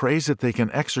 he prays that they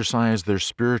can exercise their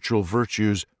spiritual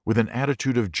virtues with an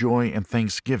attitude of joy and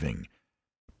thanksgiving,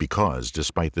 because,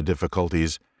 despite the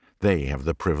difficulties, they have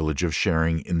the privilege of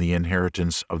sharing in the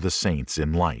inheritance of the saints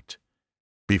in light.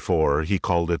 Before, he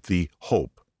called it the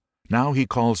hope. Now he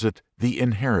calls it the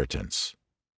inheritance.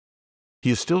 He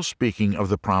is still speaking of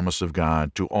the promise of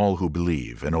God to all who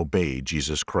believe and obey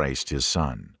Jesus Christ, His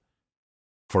Son.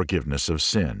 Forgiveness of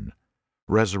sin,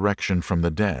 resurrection from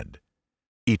the dead,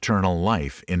 eternal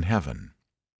life in heaven.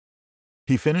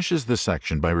 He finishes the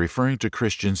section by referring to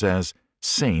Christians as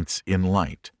saints in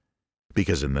light,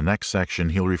 because in the next section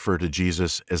he'll refer to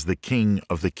Jesus as the King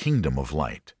of the Kingdom of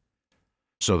Light.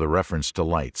 So the reference to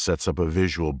light sets up a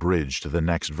visual bridge to the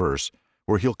next verse,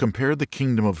 where he'll compare the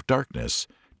kingdom of darkness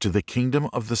to the kingdom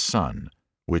of the Son,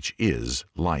 which is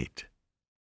light.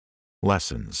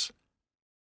 Lessons.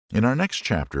 In our next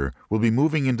chapter, we'll be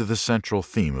moving into the central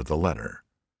theme of the letter,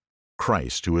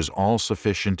 Christ, who is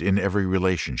all-sufficient in every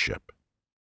relationship.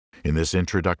 In this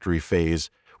introductory phase,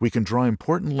 we can draw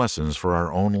important lessons for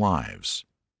our own lives.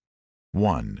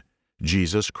 1.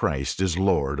 Jesus Christ is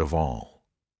Lord of all.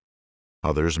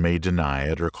 Others may deny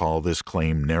it or call this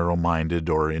claim narrow-minded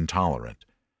or intolerant,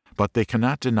 but they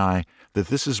cannot deny that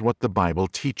this is what the Bible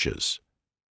teaches.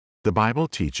 The Bible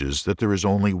teaches that there is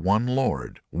only one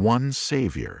Lord, one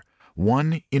Savior,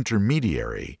 one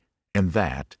intermediary, and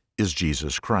that is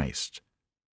Jesus Christ.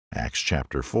 Acts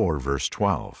chapter 4, verse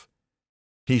 12.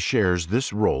 He shares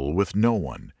this role with no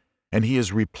one, and he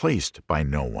is replaced by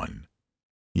no one.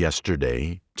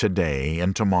 Yesterday, today,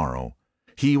 and tomorrow,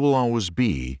 he will always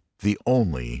be the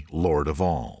only Lord of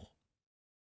all.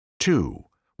 2.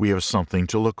 We have something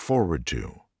to look forward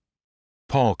to.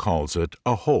 Paul calls it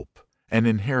a hope, an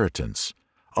inheritance,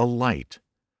 a light,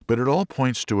 but it all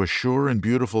points to a sure and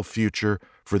beautiful future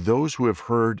for those who have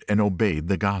heard and obeyed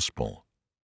the gospel.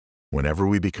 Whenever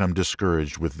we become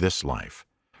discouraged with this life,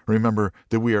 remember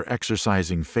that we are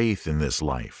exercising faith in this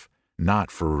life,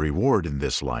 not for a reward in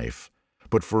this life,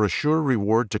 but for a sure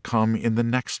reward to come in the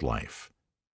next life.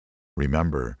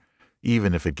 Remember,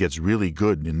 even if it gets really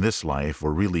good in this life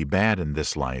or really bad in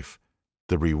this life,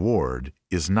 the reward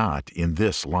is not in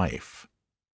this life.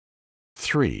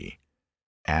 3.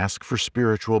 Ask for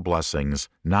spiritual blessings,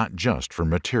 not just for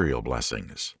material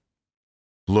blessings.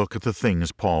 Look at the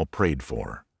things Paul prayed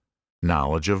for: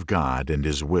 knowledge of God and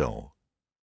His will,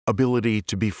 ability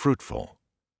to be fruitful,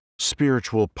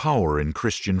 spiritual power in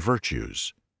Christian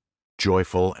virtues,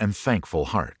 joyful and thankful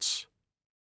hearts.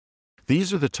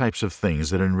 These are the types of things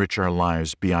that enrich our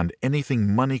lives beyond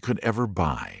anything money could ever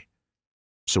buy.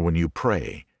 So when you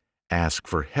pray, ask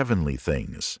for heavenly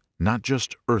things, not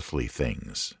just earthly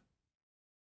things.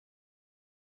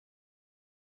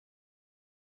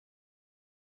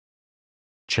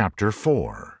 Chapter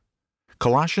 4.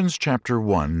 Colossians chapter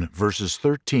 1, verses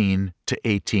 13 to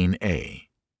 18a.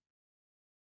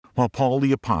 While Paul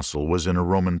the Apostle was in a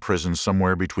Roman prison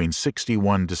somewhere between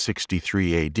 61 to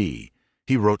 63 A.D.,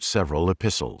 he wrote several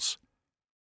epistles.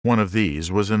 One of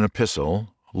these was an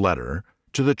letter,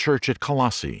 to the church at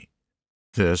Colossae.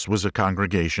 This was a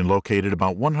congregation located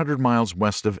about 100 miles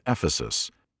west of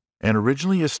Ephesus, and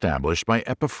originally established by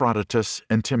Epaphroditus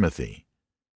and Timothy.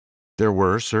 There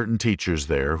were certain teachers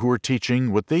there who were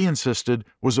teaching what they insisted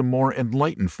was a more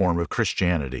enlightened form of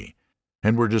Christianity,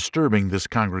 and were disturbing this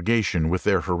congregation with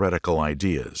their heretical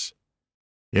ideas.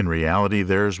 In reality,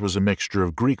 theirs was a mixture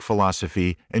of Greek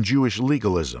philosophy and Jewish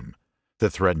legalism that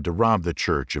threatened to rob the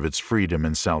church of its freedom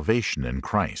and salvation in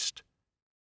Christ.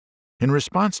 In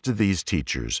response to these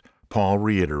teachers, Paul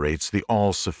reiterates the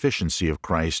all-sufficiency of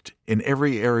Christ in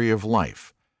every area of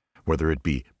life, whether it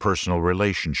be personal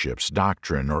relationships,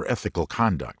 doctrine, or ethical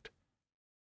conduct.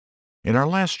 In our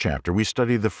last chapter, we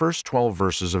studied the first 12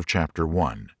 verses of chapter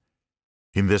 1.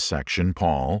 In this section,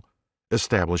 Paul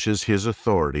establishes his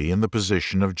authority in the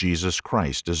position of Jesus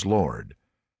Christ as Lord,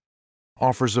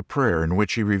 offers a prayer in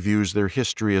which he reviews their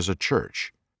history as a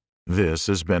church. This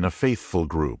has been a faithful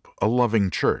group, a loving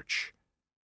church.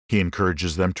 He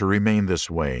encourages them to remain this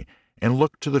way and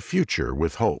look to the future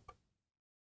with hope.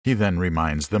 He then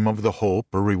reminds them of the hope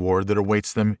or reward that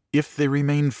awaits them if they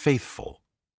remain faithful.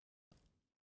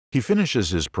 He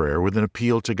finishes his prayer with an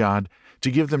appeal to God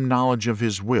to give them knowledge of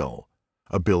His will,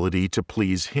 ability to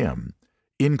please Him,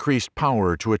 increased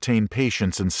power to attain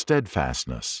patience and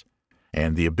steadfastness,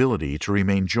 and the ability to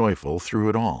remain joyful through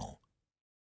it all.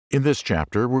 In this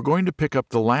chapter, we're going to pick up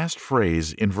the last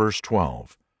phrase in verse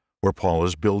 12, where Paul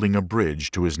is building a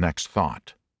bridge to his next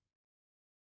thought.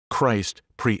 Christ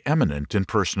preeminent in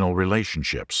personal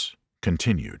relationships,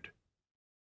 continued.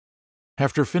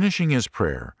 After finishing his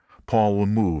prayer, Paul will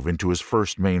move into his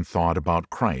first main thought about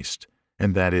Christ,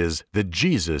 and that is that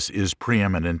Jesus is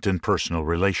preeminent in personal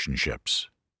relationships.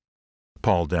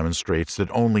 Paul demonstrates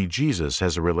that only Jesus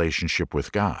has a relationship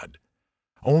with God.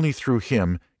 Only through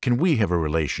Him can we have a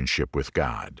relationship with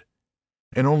God.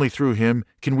 And only through Him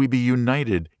can we be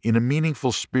united in a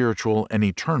meaningful spiritual and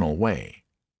eternal way.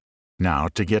 Now,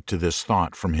 to get to this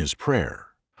thought from his prayer,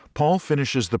 Paul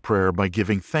finishes the prayer by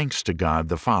giving thanks to God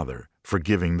the Father for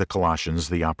giving the Colossians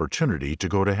the opportunity to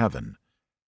go to heaven.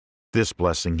 This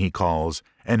blessing he calls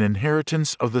an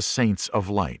inheritance of the saints of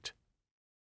light.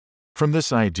 From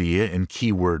this idea and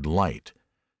keyword light,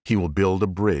 he will build a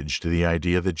bridge to the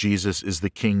idea that Jesus is the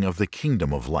King of the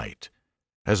kingdom of light,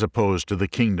 as opposed to the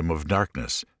kingdom of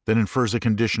darkness that infers a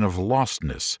condition of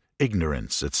lostness,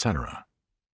 ignorance, etc.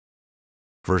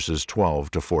 Verses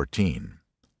 12 to 14.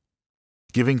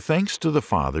 Giving thanks to the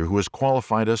Father who has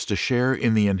qualified us to share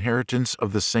in the inheritance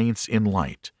of the saints in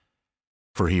light,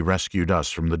 for He rescued us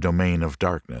from the domain of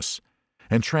darkness,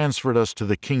 and transferred us to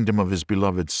the kingdom of His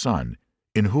beloved Son,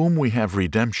 in whom we have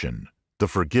redemption, the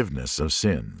forgiveness of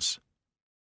sins.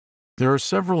 There are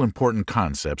several important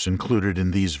concepts included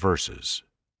in these verses.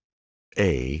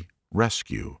 A.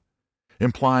 Rescue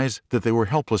implies that they were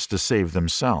helpless to save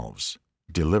themselves,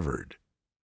 delivered.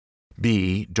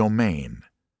 B. Domain,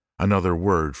 another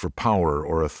word for power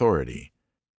or authority.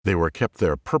 They were kept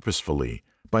there purposefully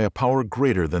by a power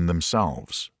greater than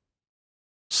themselves.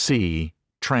 C.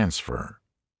 Transfer.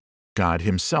 God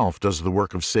Himself does the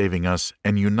work of saving us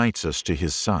and unites us to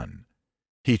His Son.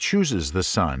 He chooses the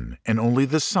Son, and only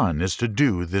the Son is to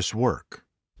do this work.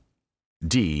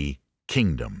 D.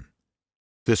 Kingdom.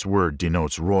 This word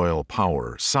denotes royal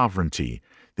power, sovereignty,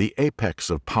 the apex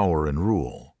of power and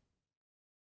rule.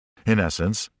 In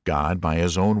essence, God, by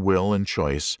His own will and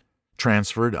choice,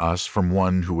 transferred us from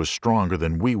one who was stronger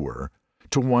than we were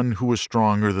to one who was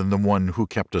stronger than the one who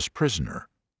kept us prisoner.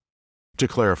 To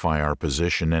clarify our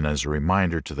position and as a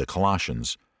reminder to the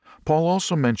Colossians, Paul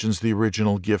also mentions the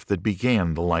original gift that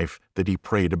began the life that he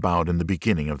prayed about in the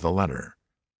beginning of the letter.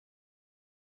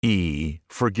 E.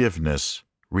 Forgiveness,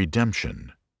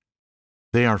 redemption.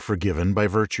 They are forgiven by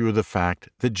virtue of the fact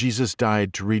that Jesus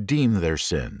died to redeem their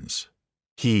sins.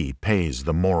 He pays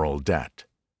the moral debt.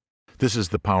 This is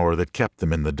the power that kept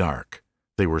them in the dark.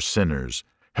 They were sinners,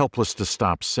 helpless to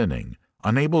stop sinning,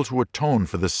 unable to atone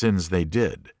for the sins they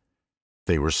did.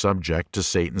 They were subject to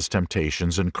Satan's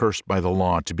temptations and cursed by the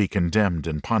law to be condemned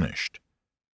and punished.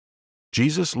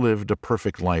 Jesus lived a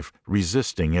perfect life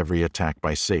resisting every attack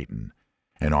by Satan,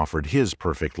 and offered His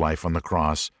perfect life on the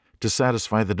cross to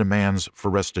satisfy the demands for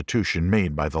restitution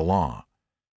made by the law.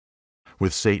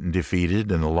 With Satan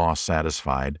defeated and the law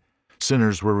satisfied,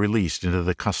 sinners were released into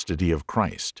the custody of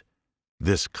Christ.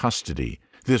 This custody,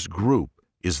 this group,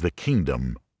 is the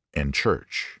kingdom and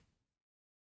church.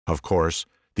 Of course,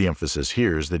 the emphasis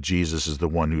here is that Jesus is the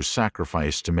one who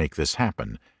sacrificed to make this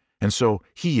happen, and so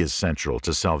He is central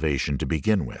to salvation to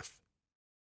begin with.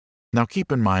 Now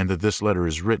keep in mind that this letter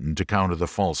is written to counter the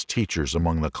false teachers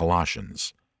among the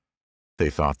Colossians. They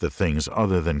thought that things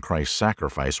other than Christ's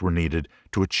sacrifice were needed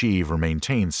to achieve or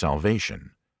maintain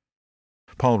salvation.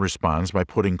 Paul responds by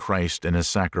putting Christ and His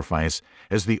sacrifice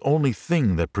as the only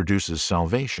thing that produces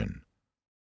salvation.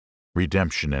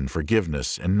 Redemption and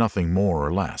forgiveness, and nothing more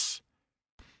or less.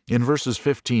 In verses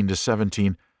 15 to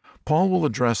 17, Paul will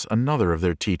address another of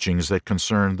their teachings that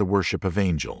concern the worship of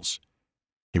angels.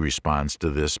 He responds to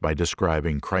this by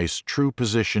describing Christ's true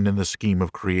position in the scheme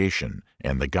of creation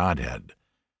and the Godhead,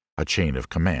 a chain of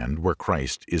command where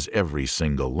Christ is every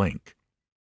single link.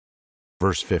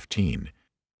 Verse 15,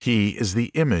 He is the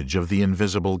image of the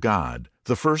invisible God,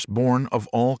 the firstborn of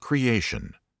all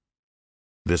creation.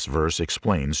 This verse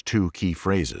explains two key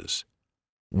phrases.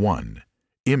 1.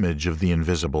 Image of the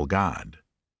invisible God.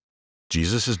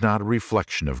 Jesus is not a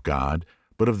reflection of God,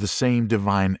 but of the same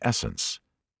divine essence.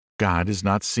 God is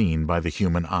not seen by the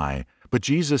human eye, but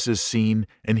Jesus is seen,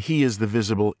 and He is the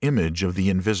visible image of the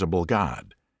invisible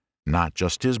God, not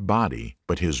just His body,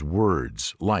 but His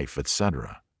words, life,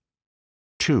 etc.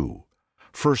 2.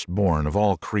 Firstborn of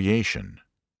all creation.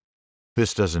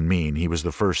 This doesn't mean He was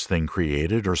the first thing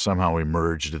created or somehow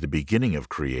emerged at the beginning of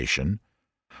creation.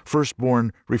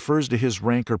 Firstborn refers to His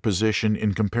rank or position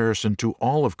in comparison to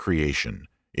all of creation,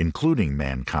 including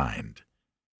mankind.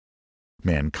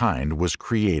 Mankind was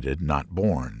created, not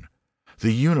born.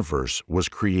 The universe was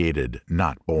created,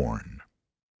 not born.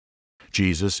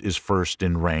 Jesus is first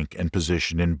in rank and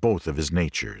position in both of His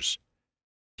natures.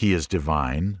 He is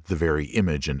divine, the very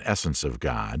image and essence of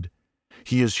God.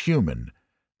 He is human,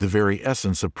 the very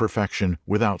essence of perfection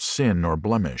without sin or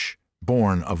blemish,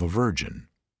 born of a virgin.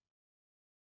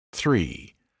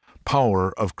 3.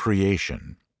 Power of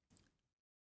creation.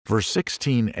 Verse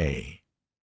 16a,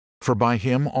 For by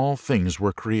Him all things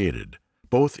were created,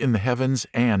 both in the heavens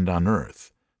and on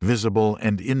earth, visible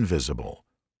and invisible,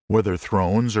 whether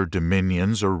thrones or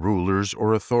dominions or rulers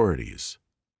or authorities.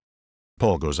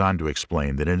 Paul goes on to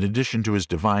explain that in addition to His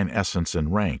divine essence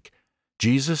and rank,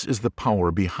 Jesus is the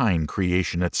power behind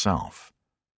creation itself.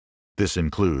 This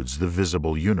includes the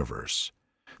visible universe.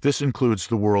 This includes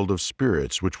the world of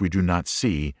spirits which we do not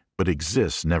see, but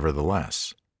exists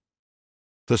nevertheless.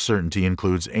 The certainty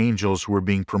includes angels who are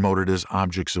being promoted as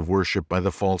objects of worship by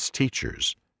the false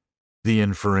teachers. The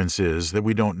inference is that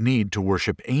we don't need to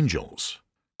worship angels.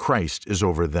 Christ is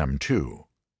over them too.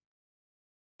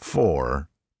 4.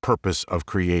 Purpose of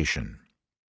creation.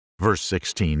 Verse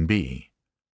 16b,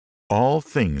 All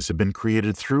things have been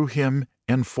created through Him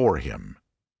and for Him.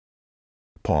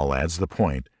 Paul adds the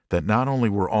point that not only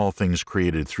were all things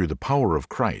created through the power of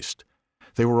Christ,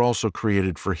 they were also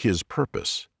created for His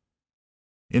purpose.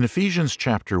 In Ephesians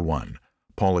chapter 1,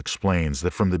 Paul explains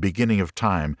that from the beginning of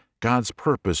time, God's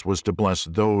purpose was to bless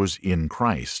those in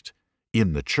Christ,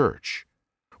 in the church,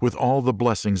 with all the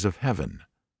blessings of heaven: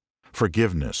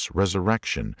 forgiveness,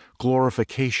 resurrection,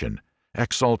 glorification,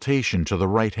 exaltation to the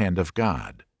right hand of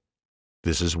God.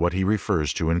 This is what he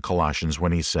refers to in Colossians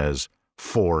when he says,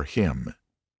 "For Him."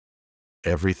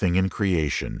 Everything in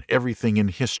creation, everything in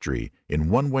history, in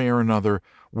one way or another,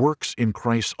 works in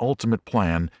Christ's ultimate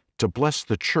plan to bless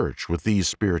the church with these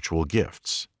spiritual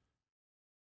gifts.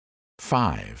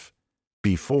 5.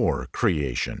 Before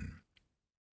creation.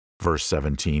 Verse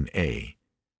 17a,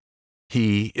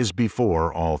 He is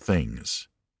before all things.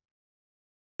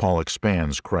 Paul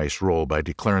expands Christ's role by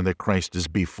declaring that Christ is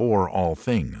before all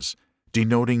things,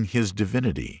 denoting His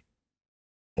divinity.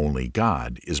 Only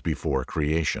God is before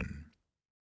creation.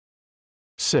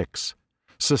 6.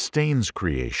 Sustains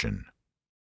creation.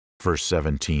 Verse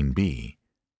 17b,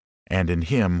 And in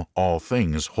Him all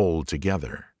things hold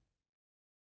together.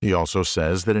 He also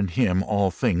says that in Him all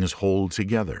things hold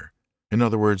together. In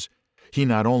other words, He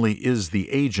not only is the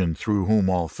agent through whom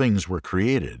all things were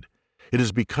created, it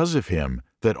is because of Him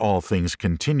that all things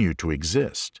continue to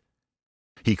exist.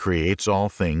 He creates all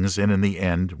things, and in the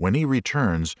end, when He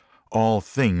returns, all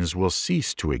things will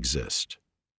cease to exist.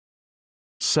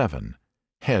 7.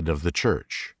 Head of the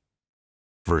church.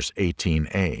 Verse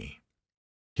 18a,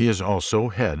 He is also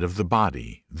head of the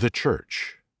body, the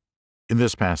church. In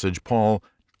this passage, Paul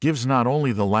gives not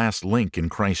only the last link in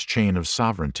Christ's chain of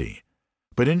sovereignty,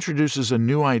 but introduces a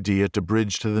new idea to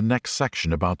bridge to the next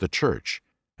section about the church,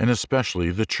 and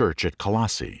especially the church at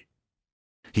Colossae.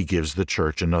 He gives the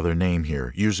church another name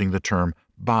here, using the term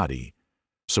body,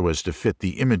 so as to fit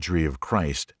the imagery of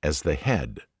Christ as the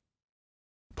head.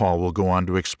 Paul will go on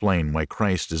to explain why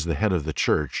Christ is the head of the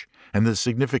church and the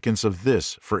significance of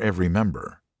this for every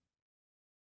member.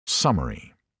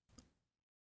 Summary.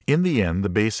 In the end, the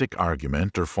basic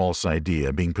argument or false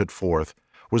idea being put forth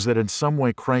was that in some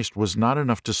way Christ was not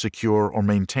enough to secure or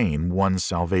maintain one's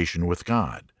salvation with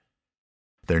God.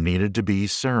 There needed to be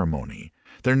ceremony.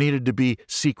 There needed to be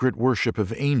secret worship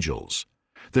of angels.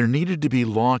 There needed to be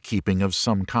law-keeping of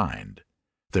some kind.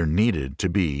 There needed to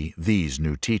be these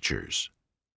new teachers.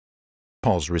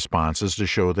 Paul's response is to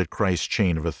show that Christ's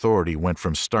chain of authority went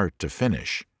from start to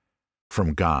finish,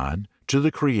 from God to the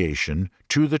creation,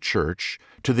 to the church,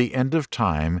 to the end of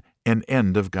time and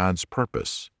end of God's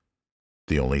purpose.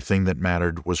 The only thing that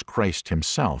mattered was Christ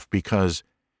Himself, because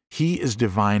He is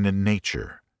divine in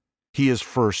nature. He is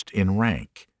first in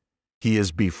rank. He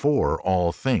is before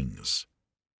all things.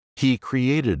 He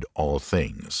created all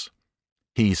things.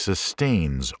 He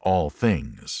sustains all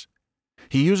things.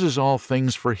 He uses all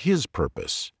things for His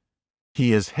purpose.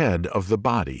 He is head of the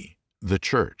body, the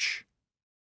church.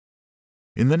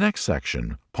 In the next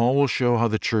section, Paul will show how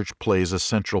the church plays a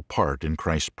central part in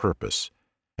Christ's purpose,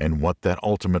 and what that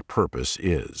ultimate purpose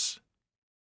is.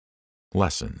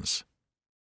 Lessons.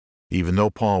 Even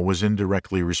though Paul was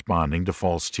indirectly responding to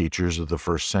false teachers of the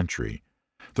first century,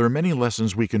 there are many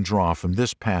lessons we can draw from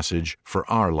this passage for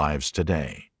our lives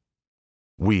today.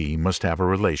 We must have a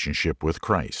relationship with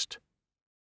Christ.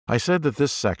 I said that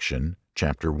this section,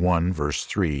 chapter 1, verse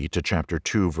 3 to chapter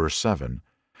 2, verse 7,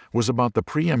 was about the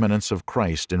preeminence of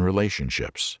Christ in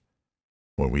relationships.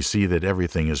 When we see that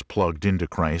everything is plugged into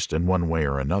Christ in one way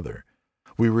or another,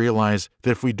 we realize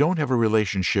that if we don't have a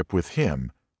relationship with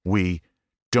Him, we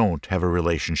don't have a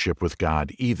relationship with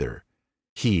God either.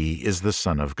 He is the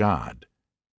Son of God.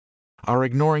 Our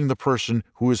ignoring the person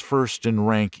who is first in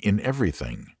rank in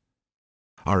everything.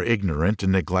 Are ignorant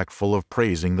and neglectful of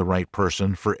praising the right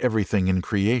person for everything in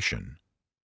creation.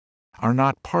 Are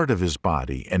not part of His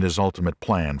body and His ultimate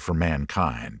plan for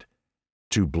mankind,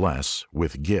 to bless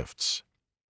with gifts.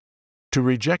 To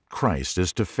reject Christ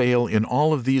is to fail in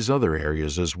all of these other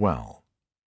areas as well.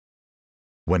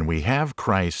 When we have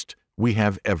Christ, we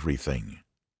have everything.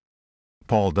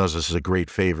 Paul does us a great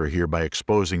favor here by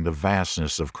exposing the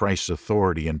vastness of Christ's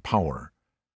authority and power.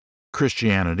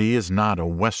 Christianity is not a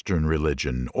Western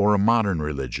religion or a modern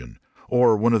religion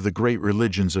or one of the great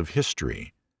religions of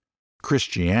history.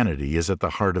 Christianity is at the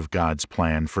heart of God's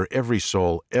plan for every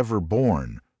soul ever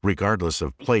born, regardless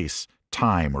of place,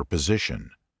 time, or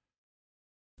position.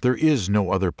 There is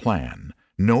no other plan,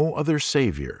 no other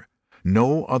Savior,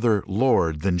 no other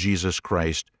Lord than Jesus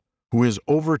Christ, who is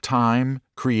over time,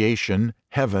 creation,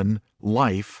 heaven,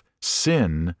 life,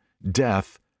 sin,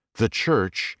 death, the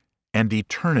church, and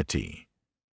eternity.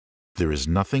 There is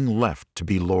nothing left to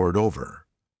be Lord over.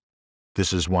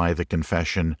 This is why the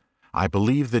confession, "I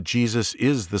believe that Jesus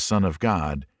is the Son of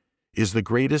God," is the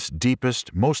greatest,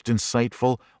 deepest, most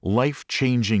insightful,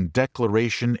 life-changing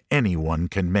declaration anyone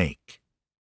can make.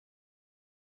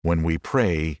 When we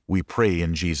pray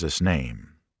in Jesus' name.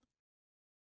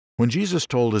 When Jesus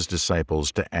told His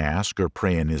disciples to ask or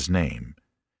pray in His name,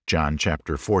 John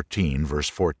chapter 14, verse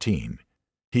 14,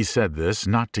 He said this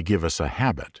not to give us a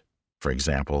habit. For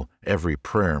example, every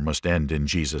prayer must end in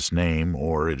Jesus' name,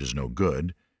 or it is no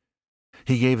good.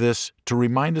 He gave this to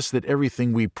remind us that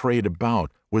everything we prayed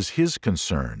about was His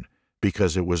concern,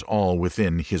 because it was all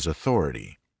within His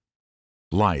authority.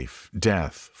 Life,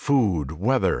 death, food,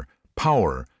 weather,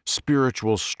 power,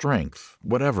 spiritual strength,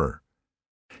 whatever.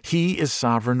 He is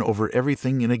sovereign over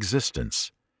everything in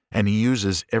existence, and He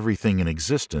uses everything in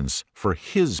existence for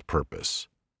His purpose.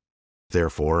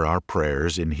 Therefore, our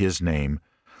prayers in His name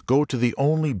go to the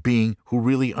only being who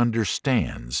really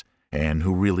understands and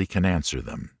who really can answer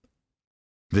them.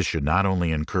 This should not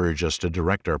only encourage us to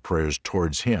direct our prayers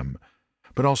towards Him,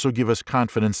 but also give us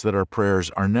confidence that our prayers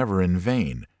are never in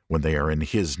vain when they are in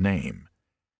His name,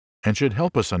 and should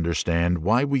help us understand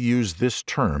why we use this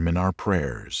term in our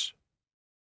prayers.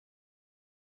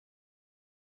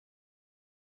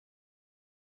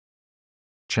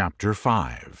 Chapter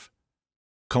 5.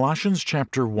 Colossians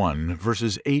chapter 1,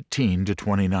 verses 18 to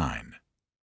 29.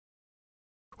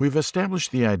 We've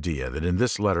established the idea that in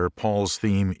this letter Paul's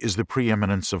theme is the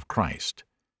preeminence of Christ.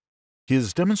 He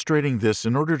is demonstrating this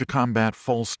in order to combat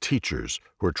false teachers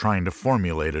who are trying to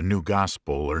formulate a new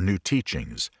gospel or new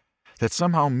teachings that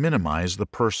somehow minimize the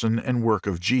person and work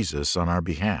of Jesus on our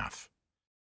behalf.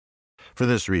 For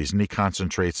this reason, he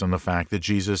concentrates on the fact that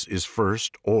Jesus is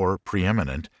first or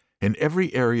preeminent in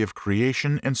every area of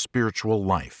creation and spiritual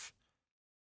life.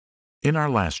 In our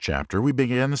last chapter, we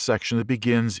began the section that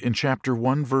begins in chapter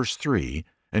 1, verse 3,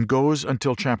 and goes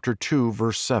until chapter 2,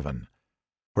 verse 7,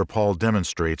 where Paul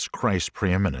demonstrates Christ's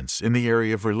preeminence in the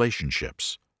area of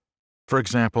relationships. For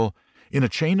example, in a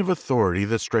chain of authority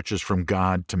that stretches from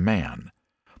God to man,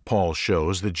 Paul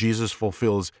shows that Jesus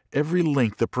fulfills every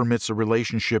link that permits a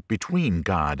relationship between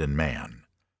God and man.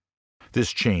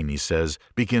 This chain, he says,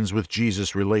 begins with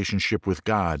Jesus' relationship with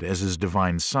God as His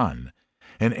divine Son,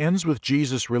 and ends with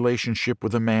Jesus' relationship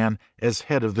with a man as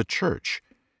head of the church,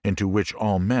 into which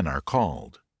all men are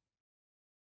called.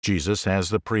 Jesus has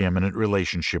the preeminent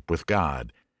relationship with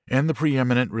God, and the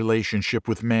preeminent relationship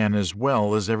with man as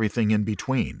well as everything in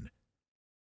between.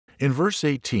 In verse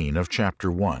 18 of chapter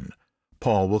 1,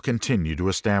 Paul will continue to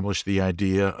establish the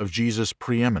idea of Jesus'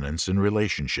 preeminence in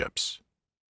relationships.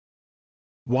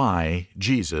 Why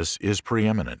Jesus is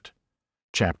preeminent.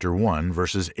 Chapter 1,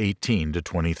 verses 18 to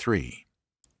 23.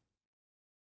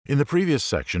 In the previous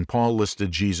section, Paul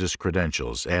listed Jesus'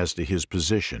 credentials as to his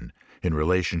position in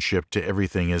relationship to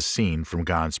everything as seen from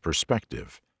God's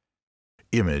perspective: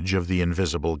 image of the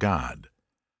invisible God,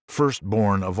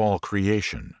 firstborn of all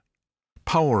creation,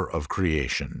 power of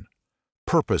creation,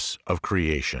 purpose of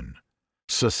creation,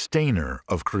 sustainer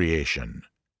of creation,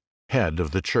 head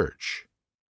of the church.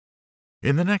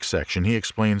 In the next section, he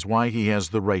explains why he has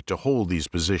the right to hold these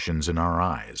positions in our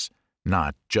eyes,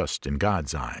 not just in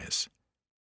God's eyes.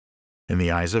 In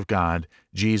the eyes of God,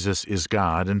 Jesus is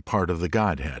God and part of the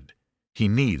Godhead. He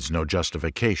needs no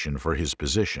justification for his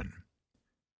position.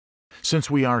 Since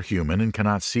we are human and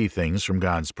cannot see things from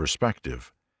God's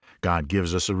perspective, God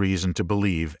gives us a reason to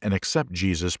believe and accept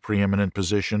Jesus' preeminent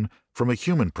position from a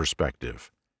human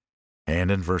perspective. And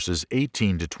in verses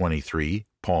 18 to 23,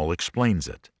 Paul explains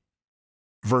it.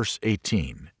 Verse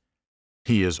 18,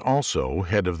 "He is also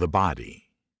head of the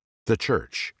body, the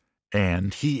church,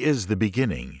 and he is the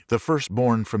beginning, the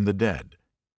firstborn from the dead,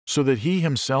 so that he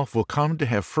himself will come to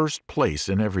have first place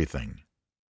in everything."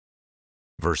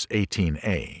 Verse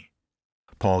 18a,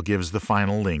 Paul gives the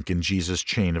final link in Jesus'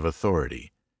 chain of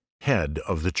authority: head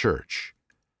of the church.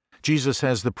 Jesus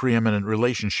has the preeminent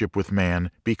relationship with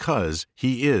man because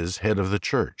he is head of the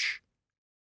church.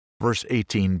 Verse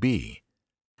 18b,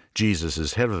 Jesus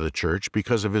is head of the church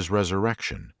because of his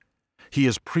resurrection. He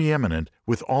is preeminent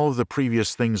with all of the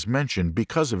previous things mentioned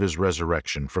because of his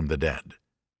resurrection from the dead.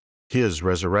 His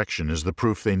resurrection is the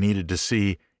proof they needed to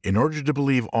see in order to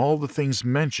believe all the things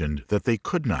mentioned that they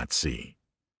could not see.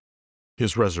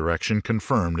 His resurrection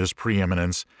confirmed his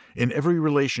preeminence in every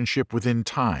relationship within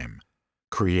time,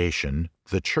 creation,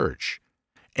 the church,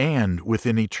 and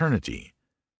within eternity,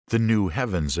 the new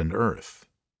heavens and earth.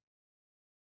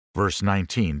 Verse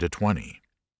 19 to 20.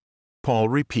 Paul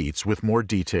repeats with more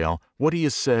detail what he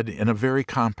has said in a very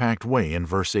compact way in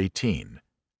verse 18.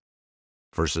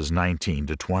 Verses 19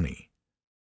 to 20.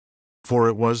 "For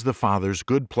it was the Father's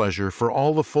good pleasure for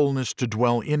all the fullness to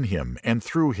dwell in him and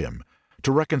through him,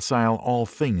 to reconcile all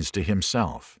things to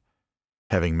himself,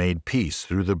 having made peace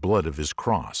through the blood of his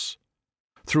cross.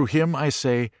 Through him, I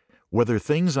say, whether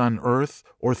things on earth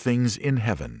or things in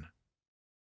heaven."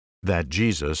 That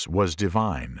Jesus was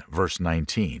divine, verse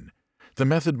 19. The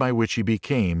method by which he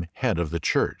became head of the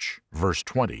church, verse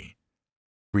 20.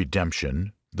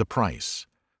 Redemption, the price.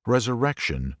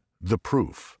 Resurrection, the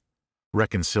proof.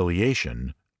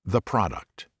 Reconciliation, the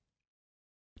product.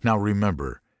 Now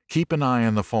remember, keep an eye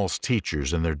on the false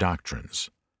teachers and their doctrines.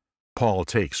 Paul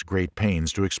takes great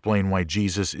pains to explain why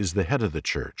Jesus is the head of the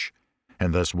church,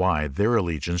 and thus why their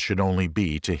allegiance should only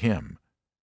be to him.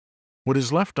 What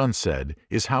is left unsaid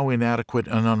is how inadequate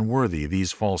and unworthy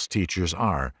these false teachers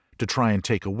are to try and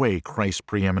take away Christ's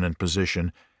preeminent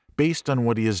position based on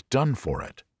what he has done for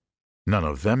it. None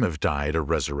of them have died or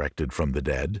resurrected from the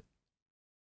dead.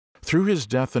 Through his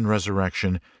death and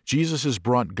resurrection, Jesus has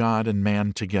brought God and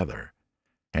man together,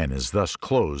 and has thus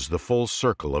closed the full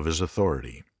circle of his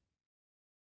authority.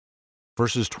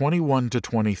 Verses 21 to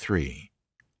 23.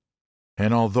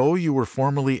 "And although you were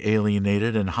formerly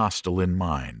alienated and hostile in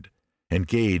mind,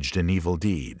 engaged in evil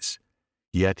deeds,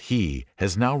 yet he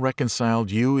has now reconciled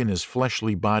you in his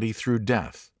fleshly body through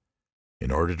death,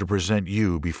 in order to present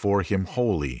you before him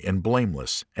holy and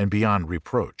blameless and beyond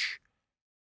reproach.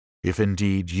 If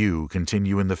indeed you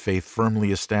continue in the faith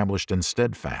firmly established and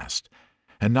steadfast,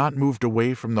 and not moved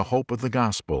away from the hope of the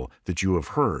gospel that you have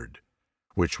heard,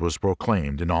 which was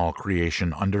proclaimed in all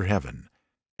creation under heaven,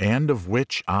 and of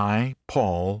which I,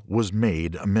 Paul, was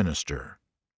made a minister."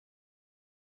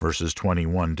 Verses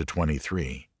 21 to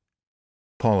 23.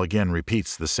 Paul again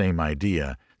repeats the same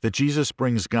idea that Jesus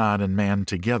brings God and man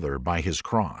together by his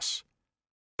cross,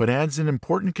 but adds an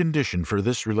important condition for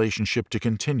this relationship to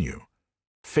continue: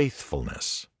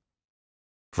 faithfulness.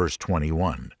 Verse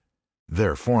 21.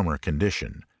 Their former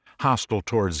condition, hostile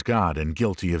towards God and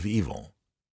guilty of evil.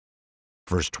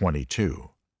 Verse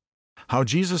 22. How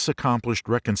Jesus accomplished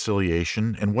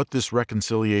reconciliation and what this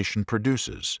reconciliation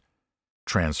produces: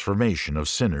 transformation of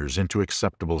sinners into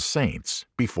acceptable saints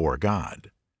before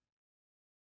God.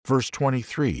 Verse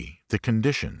 23, the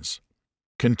conditions.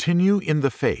 Continue in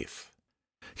the faith.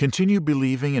 Continue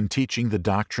believing and teaching the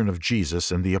doctrine of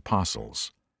Jesus and the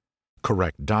apostles.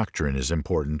 Correct doctrine is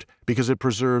important because it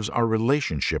preserves our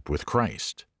relationship with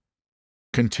Christ.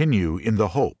 Continue in the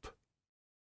hope.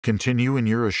 Continue in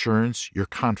your assurance, your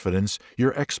confidence,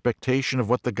 your expectation of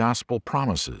what the gospel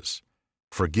promises: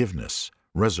 forgiveness,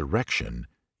 resurrection,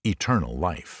 eternal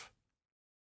life.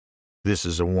 This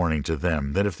is a warning to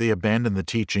them that if they abandon the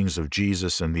teachings of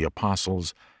Jesus and the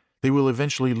apostles, they will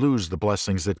eventually lose the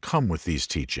blessings that come with these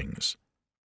teachings.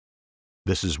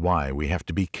 This is why we have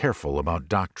to be careful about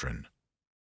doctrine.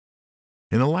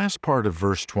 In the last part of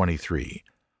verse 23,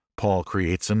 Paul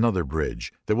creates another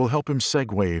bridge that will help him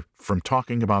segue from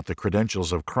talking about the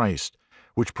credentials of Christ,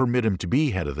 which permit him to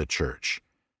be head of the church,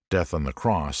 death on the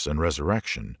cross and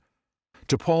resurrection,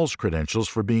 to Paul's credentials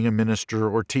for being a minister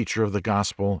or teacher of the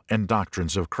gospel and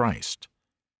doctrines of Christ.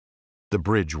 The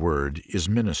bridge word is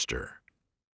minister.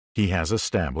 He has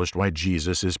established why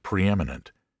Jesus is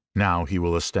preeminent. Now he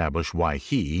will establish why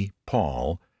he,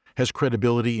 Paul, has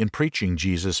credibility in preaching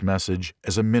Jesus' message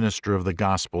as a minister of the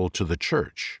gospel to the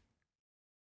church.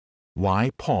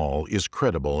 Why Paul is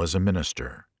credible as a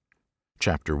minister.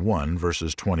 Chapter 1,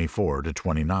 verses 24 to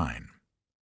 29.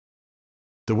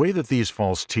 The way that these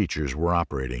false teachers were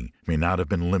operating may not have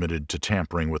been limited to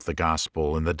tampering with the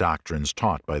gospel and the doctrines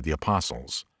taught by the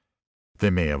apostles. They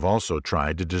may have also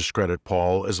tried to discredit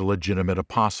Paul as a legitimate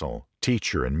apostle,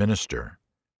 teacher, and minister.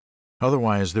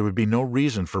 Otherwise, there would be no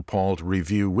reason for Paul to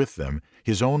review with them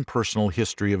his own personal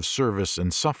history of service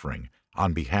and suffering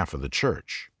on behalf of the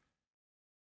church.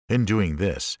 In doing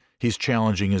this, he's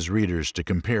challenging his readers to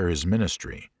compare his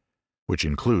ministry, which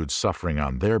includes suffering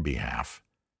on their behalf,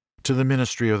 to the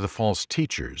ministry of the false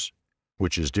teachers,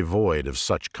 which is devoid of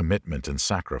such commitment and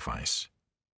sacrifice.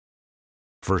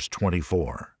 Verse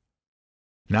 24.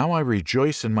 Now I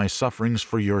rejoice in my sufferings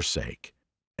for your sake,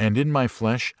 and in my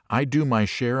flesh I do my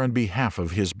share on behalf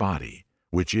of his body,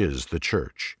 which is the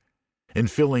church, in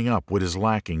filling up what is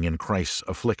lacking in Christ's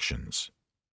afflictions.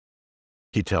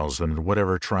 He tells them that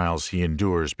whatever trials he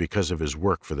endures because of his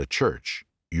work for the church,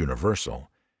 universal,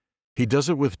 he does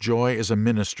it with joy as a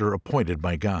minister appointed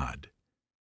by God.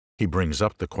 He brings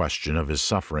up the question of his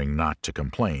suffering not to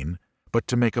complain, but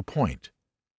to make a point.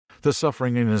 The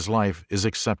suffering in his life is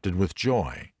accepted with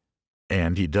joy,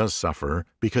 and he does suffer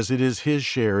because it is his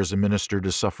share as a minister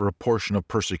to suffer a portion of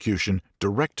persecution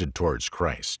directed towards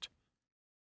Christ.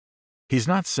 He's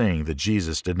not saying that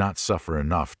Jesus did not suffer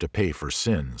enough to pay for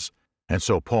sins, and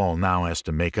so Paul now has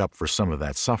to make up for some of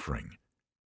that suffering.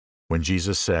 When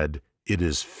Jesus said, "It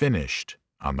is finished,"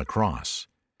 on the cross,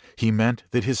 he meant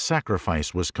that his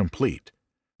sacrifice was complete,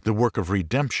 the work of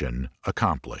redemption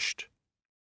accomplished.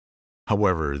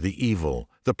 However, the evil,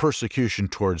 the persecution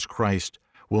towards Christ,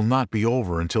 will not be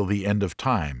over until the end of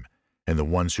time, and the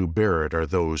ones who bear it are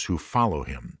those who follow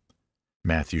him.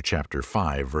 Matthew chapter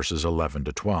 5, verses 11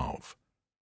 to 12.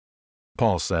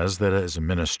 Paul says that as a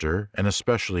minister, and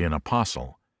especially an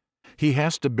apostle, he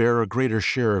has to bear a greater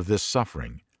share of this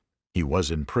suffering. He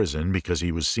was in prison because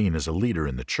he was seen as a leader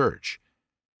in the church,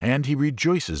 and he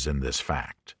rejoices in this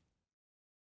fact.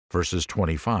 Verses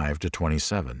 25 to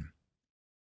 27.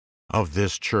 Of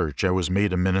this church I was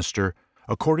made a minister,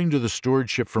 according to the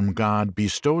stewardship from God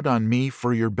bestowed on me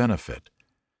for your benefit,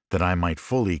 that I might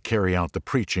fully carry out the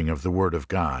preaching of the Word of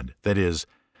God, that is,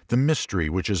 the mystery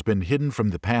which has been hidden from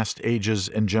the past ages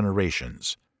and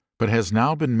generations, but has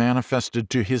now been manifested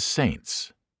to his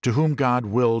saints, to whom God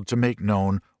willed to make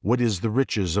known what is the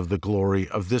riches of the glory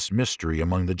of this mystery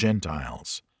among the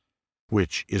Gentiles,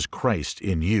 which is Christ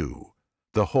in you,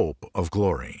 the hope of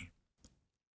glory.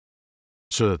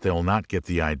 So that they'll not get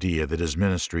the idea that his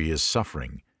ministry is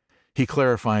suffering, he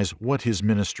clarifies what his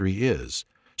ministry is,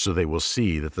 so they will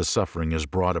see that the suffering is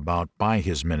brought about by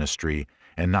his ministry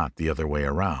and not the other way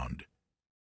around.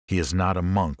 He is not a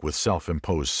monk with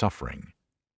self-imposed suffering.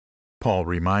 Paul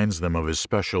reminds them of his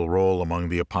special role among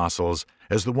the apostles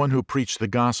as the one who preached the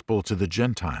gospel to the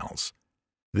Gentiles.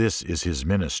 This is his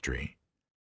ministry.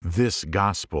 This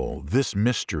gospel, this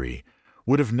mystery,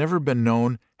 would have never been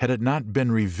known had it not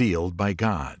been revealed by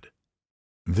God.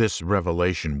 This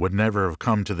revelation would never have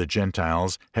come to the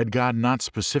Gentiles had God not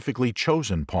specifically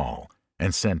chosen Paul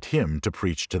and sent him to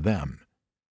preach to them.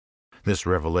 This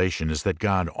revelation is that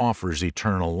God offers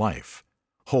eternal life,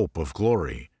 hope of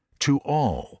glory, to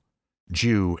all,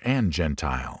 Jew and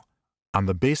Gentile, on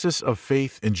the basis of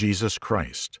faith in Jesus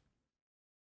Christ.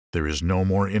 There is no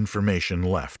more information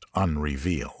left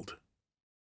unrevealed.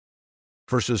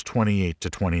 Verses 28 to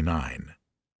 29.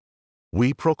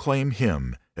 We proclaim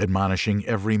him, admonishing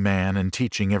every man and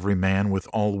teaching every man with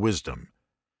all wisdom,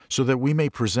 so that we may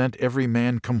present every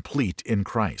man complete in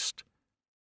Christ.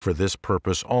 For this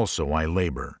purpose also I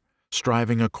labor,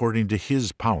 striving according to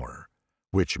his power,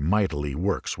 which mightily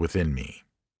works within me.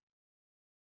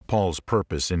 Paul's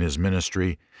purpose in his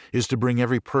ministry is to bring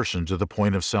every person to the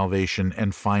point of salvation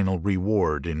and final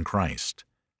reward in Christ.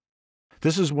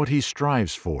 This is what he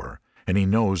strives for, and he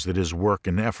knows that his work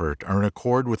and effort are in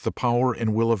accord with the power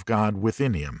and will of God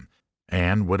within him,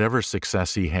 and whatever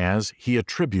success he has, he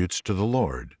attributes to the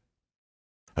Lord.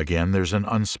 Again, there's an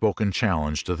unspoken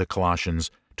challenge to the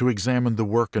Colossians to examine the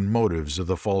work and motives of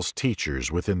the false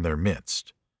teachers within their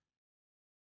midst.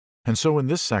 And so in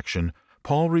this section,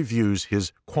 Paul reviews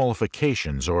his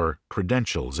qualifications or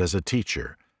credentials as a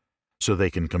teacher, so they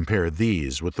can compare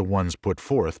these with the ones put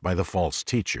forth by the false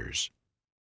teachers.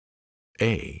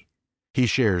 A. He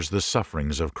shares the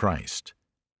sufferings of Christ.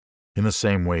 In the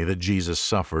same way that Jesus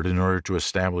suffered in order to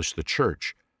establish the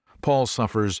church, Paul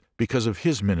suffers because of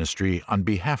his ministry on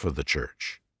behalf of the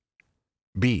church.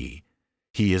 B.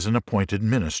 He is an appointed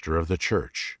minister of the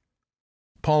church.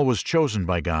 Paul was chosen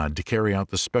by God to carry out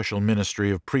the special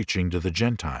ministry of preaching to the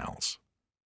Gentiles.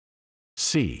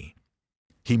 C.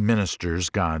 He ministers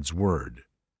God's Word.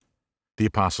 The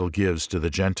apostle gives to the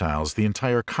Gentiles the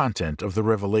entire content of the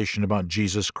revelation about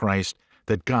Jesus Christ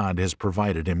that God has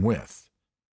provided him with.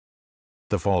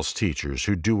 The false teachers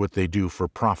who do what they do for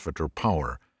profit or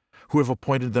power, who have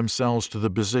appointed themselves to the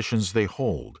positions they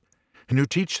hold, and who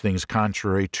teach things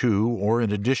contrary to or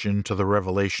in addition to the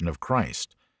revelation of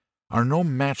Christ, are no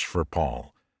match for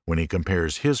Paul when he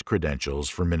compares his credentials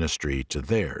for ministry to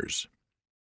theirs.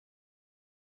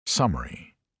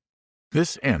 Summary.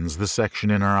 This ends the section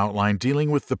in our outline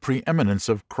dealing with the preeminence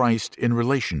of Christ in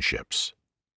relationships.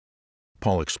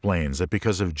 Paul explains that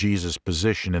because of Jesus'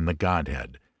 position in the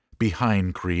Godhead,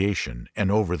 behind creation and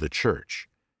over the church,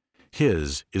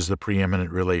 his is the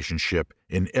preeminent relationship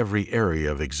in every area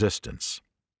of existence.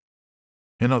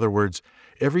 In other words,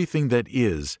 everything that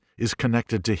is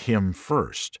connected to him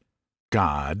first: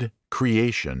 God,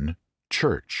 creation,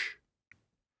 church.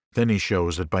 Then he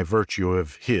shows that by virtue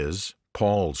of his,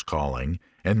 Paul's calling,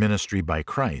 and ministry by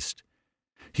Christ,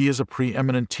 he is a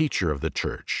preeminent teacher of the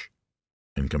church,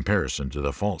 in comparison to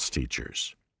the false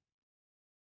teachers.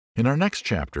 In our next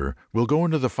chapter, we'll go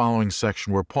into the following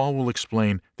section where Paul will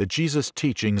explain that Jesus'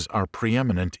 teachings are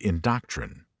preeminent in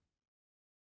doctrine.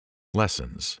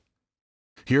 Lessons.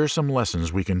 Here are some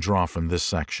lessons we can draw from this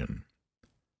section.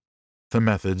 The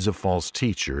methods of false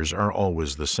teachers are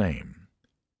always the same.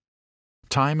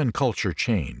 Time and culture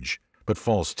change, but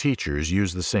false teachers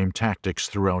use the same tactics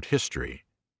throughout history.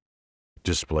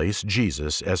 Displace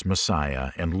Jesus as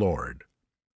Messiah and Lord.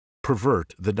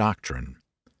 Pervert the doctrine.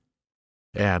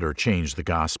 Add or change the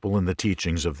gospel and the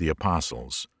teachings of the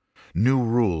apostles. New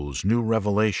rules, new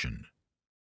revelation.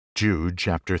 Jude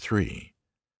chapter 3.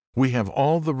 We have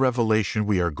all the revelation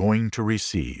we are going to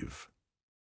receive.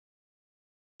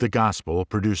 The gospel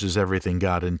produces everything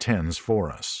God intends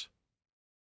for us.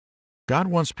 God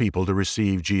wants people to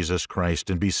receive Jesus Christ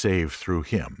and be saved through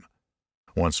him.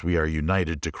 Once we are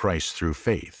united to Christ through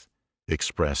faith,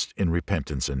 expressed in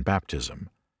repentance and baptism,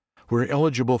 we're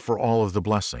eligible for all of the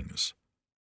blessings.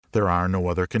 There are no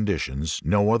other conditions,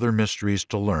 no other mysteries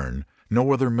to learn,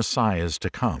 no other messiahs to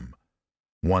come.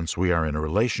 Once we are in a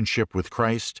relationship with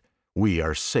Christ, we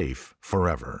are safe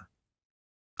forever.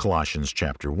 Colossians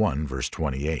chapter 1, verse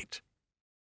 28.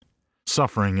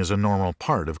 Suffering is a normal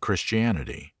part of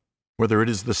Christianity. Whether it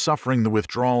is the suffering, the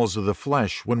withdrawals of the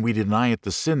flesh when we deny it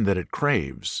the sin that it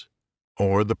craves,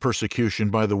 or the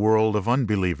persecution by the world of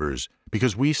unbelievers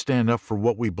because we stand up for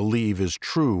what we believe is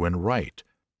true and right,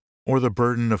 or the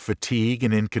burden of fatigue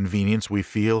and inconvenience we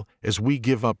feel as we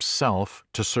give up self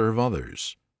to serve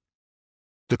others.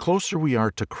 The closer we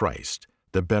are to Christ,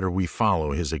 the better we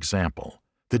follow his example,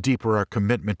 the deeper our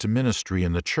commitment to ministry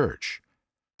in the church,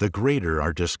 the greater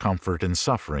our discomfort and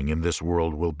suffering in this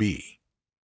world will be.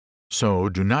 So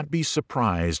do not be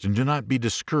surprised and do not be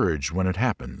discouraged when it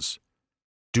happens.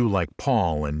 Do like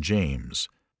Paul and James.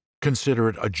 Consider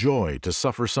it a joy to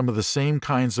suffer some of the same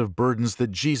kinds of burdens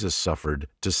that Jesus suffered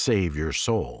to save your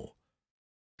soul.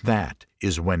 That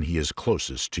is when he is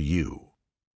closest to you.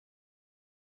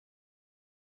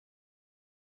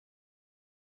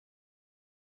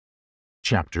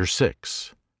 Chapter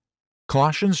 6.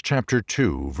 Colossians chapter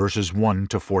 2, verses 1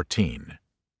 to 14.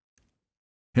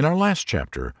 In our last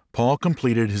chapter, Paul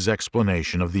completed his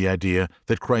explanation of the idea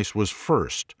that Christ was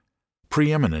first,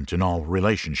 preeminent in all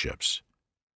relationships.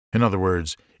 In other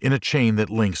words, in a chain that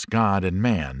links God and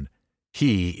man,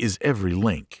 he is every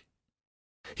link.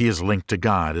 He is linked to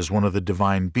God as one of the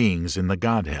divine beings in the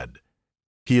Godhead.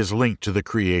 He is linked to the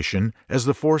creation as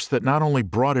the force that not only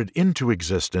brought it into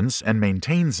existence and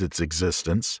maintains its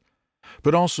existence,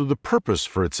 but also the purpose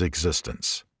for its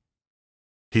existence.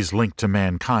 He's linked to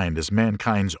mankind as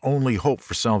mankind's only hope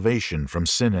for salvation from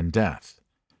sin and death.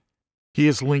 He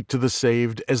is linked to the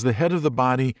saved as the head of the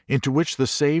body into which the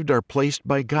saved are placed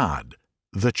by God,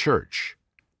 the church.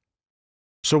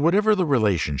 So whatever the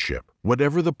relationship,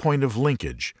 whatever the point of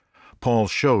linkage, Paul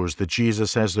shows that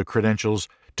Jesus has the credentials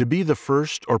to be the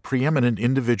first or preeminent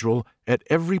individual at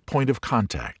every point of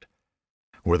contact,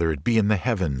 whether it be in the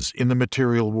heavens, in the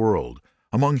material world,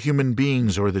 among human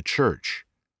beings or the church.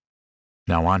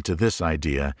 Now onto this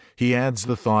idea, he adds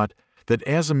the thought that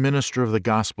as a minister of the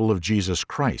gospel of Jesus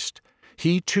Christ,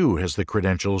 he too has the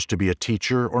credentials to be a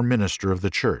teacher or minister of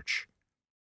the church.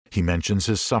 He mentions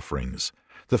his sufferings,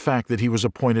 the fact that he was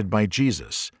appointed by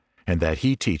Jesus, and that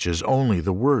he teaches only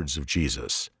the words of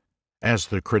Jesus, as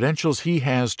the credentials he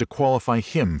has to qualify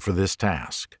him for this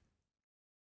task.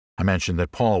 I mentioned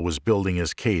that Paul was building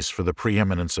his case for the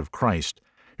preeminence of Christ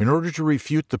in order to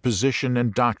refute the position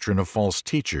and doctrine of false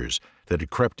teachers that had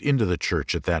crept into the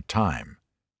church at that time.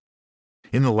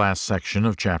 In the last section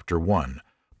of chapter 1,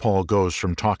 Paul goes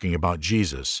from talking about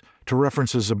Jesus to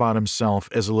references about himself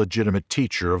as a legitimate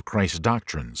teacher of Christ's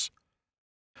doctrines.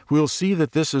 We'll see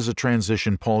that this is a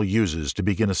transition Paul uses to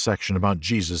begin a section about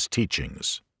Jesus'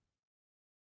 teachings.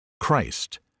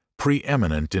 Christ,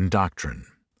 preeminent in doctrine.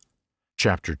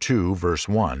 Chapter 2, verse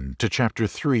 1 to chapter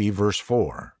 3, verse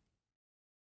 4.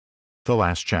 The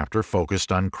last chapter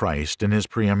focused on Christ and his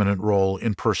preeminent role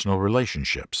in personal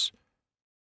relationships.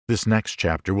 This next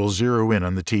chapter will zero in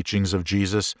on the teachings of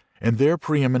Jesus and their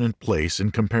preeminent place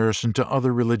in comparison to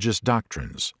other religious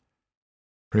doctrines.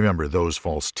 Remember those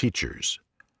false teachers.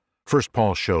 First,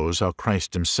 Paul shows how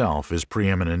Christ himself is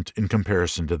preeminent in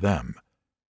comparison to them.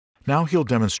 Now he'll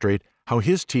demonstrate how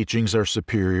his teachings are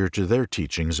superior to their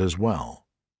teachings as well.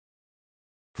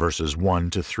 Verses 1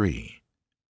 to 3.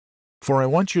 For I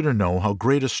want you to know how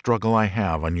great a struggle I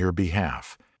have on your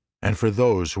behalf, and for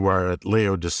those who are at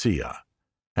Laodicea,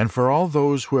 and for all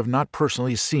those who have not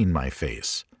personally seen my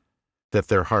face, that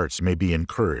their hearts may be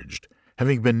encouraged,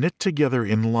 having been knit together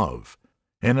in love,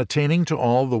 and attaining to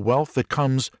all the wealth that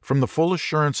comes from the full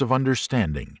assurance of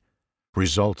understanding,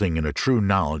 resulting in a true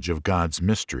knowledge of God's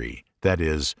mystery, that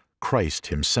is, Christ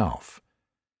himself,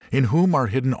 in whom are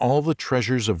hidden all the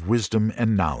treasures of wisdom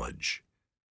and knowledge.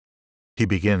 He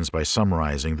begins by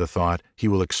summarizing the thought he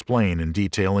will explain in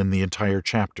detail in the entire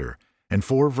chapter and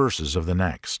 4 verses of the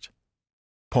next.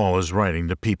 Paul is writing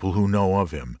to people who know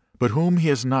of him, but whom he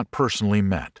has not personally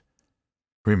met.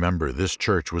 Remember, this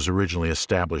church was originally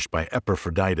established by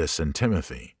Epaphroditus and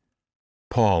Timothy.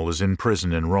 Paul is in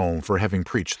prison in Rome for having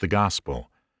preached the gospel,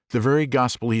 the very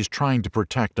gospel he's trying to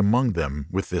protect among them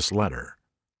with this letter.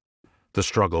 The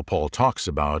struggle Paul talks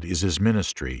about is his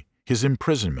ministry, his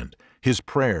imprisonment, his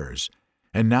prayers,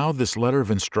 and now this letter of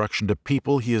instruction to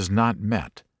people he has not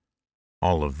met.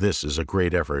 All of this is a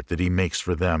great effort that he makes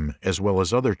for them as well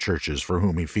as other churches for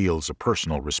whom he feels a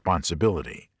personal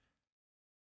responsibility.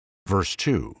 Verse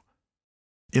 2.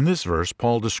 In this verse,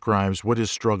 Paul describes what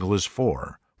his struggle is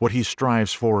for, what he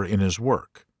strives for in his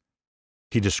work.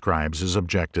 He describes his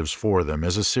objectives for them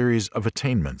as a series of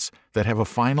attainments that have a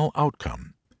final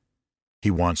outcome.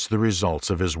 He wants the results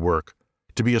of his work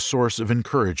to be a source of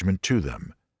encouragement to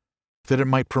them, that it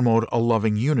might promote a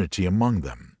loving unity among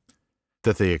them,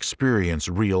 that they experience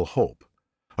real hope,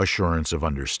 assurance of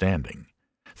understanding,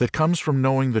 that comes from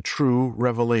knowing the true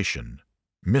revelation,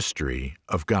 mystery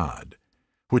of God,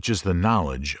 which is the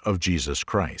knowledge of Jesus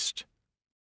Christ.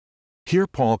 Here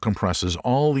Paul compresses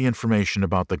all the information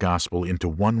about the gospel into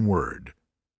one word,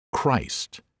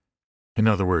 Christ. In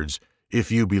other words,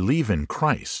 if you believe in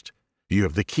Christ, you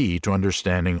have the key to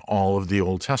understanding all of the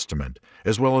Old Testament,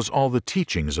 as well as all the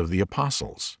teachings of the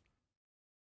apostles.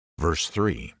 Verse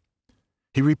 3.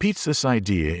 He repeats this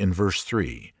idea in verse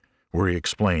 3, where he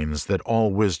explains that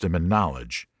all wisdom and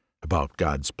knowledge about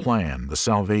God's plan, the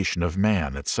salvation of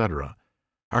man, etc.,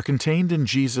 are contained in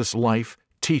Jesus' life,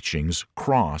 teachings,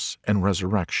 cross, and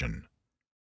resurrection.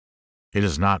 It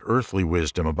is not earthly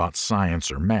wisdom about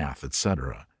science or math,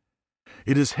 etc.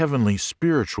 It is heavenly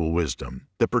spiritual wisdom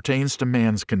that pertains to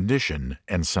man's condition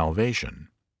and salvation.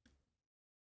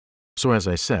 So as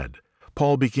I said,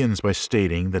 Paul begins by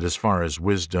stating that as far as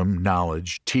wisdom,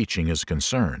 knowledge, teaching is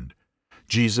concerned,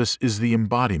 Jesus is the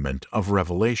embodiment of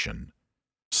revelation,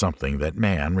 something that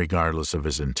man, regardless of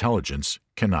his intelligence,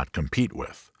 cannot compete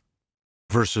with.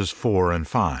 Verses 4 and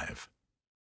 5.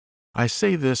 I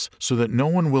say this so that no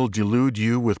one will delude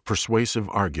you with persuasive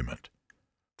argument.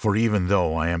 For even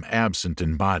though I am absent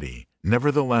in body,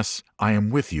 nevertheless I am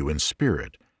with you in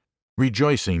spirit,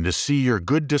 rejoicing to see your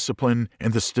good discipline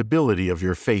and the stability of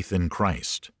your faith in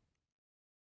Christ.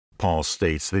 Paul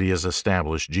states that he has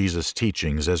established Jesus'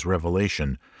 teachings as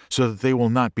revelation so that they will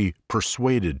not be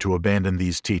persuaded to abandon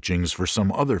these teachings for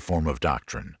some other form of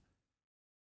doctrine.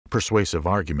 Persuasive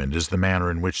argument is the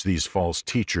manner in which these false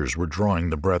teachers were drawing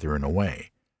the brethren away.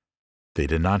 They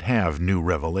did not have new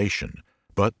revelation,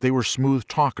 but they were smooth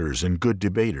talkers and good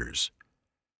debaters.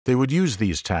 They would use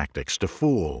these tactics to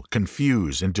fool,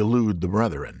 confuse, and delude the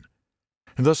brethren,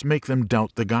 and thus make them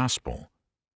doubt the gospel.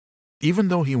 Even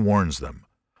though he warns them,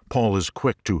 Paul is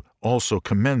quick to also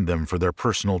commend them for their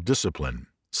personal discipline,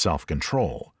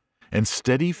 self-control, and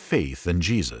steady faith in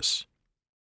Jesus.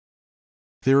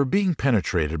 They were being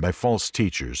penetrated by false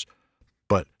teachers,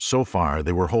 but so far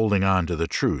they were holding on to the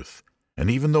truth, and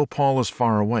even though Paul is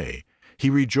far away, he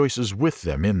rejoices with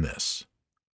them in this.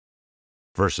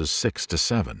 Verses 6 to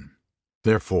 7.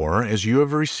 Therefore, as you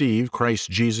have received Christ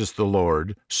Jesus the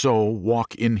Lord, so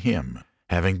walk in him,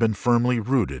 having been firmly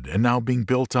rooted and now being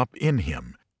built up in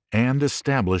him, and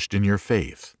established in your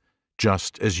faith,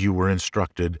 just as you were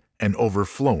instructed, and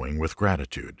overflowing with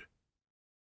gratitude.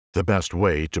 The best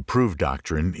way to prove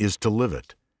doctrine is to live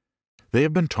it. They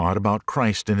have been taught about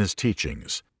Christ and his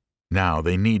teachings. Now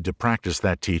they need to practice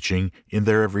that teaching in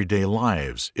their everyday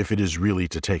lives if it is really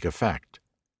to take effect.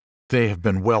 They have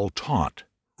been well taught,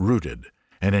 rooted,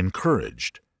 and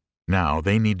encouraged. Now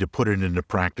they need to put it into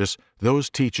practice those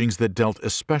teachings that dealt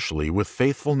especially with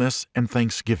faithfulness and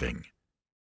thanksgiving.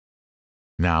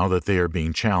 Now that they are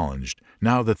being challenged,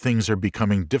 now that things are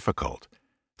becoming difficult,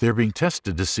 they are being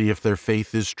tested to see if their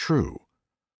faith is true.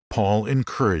 Paul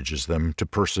encourages them to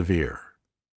persevere.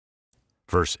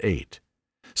 Verse 8.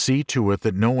 See to it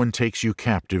that no one takes you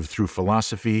captive through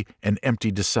philosophy and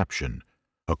empty deception,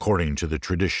 according to the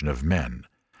tradition of men,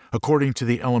 according to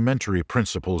the elementary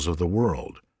principles of the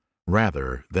world,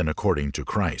 rather than according to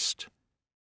Christ.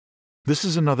 This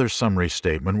is another summary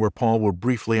statement where Paul will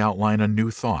briefly outline a new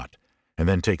thought, and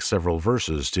then take several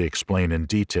verses to explain in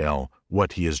detail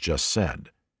what he has just said.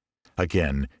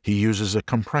 Again, he uses a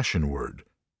compression word,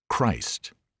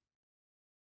 Christ.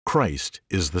 Christ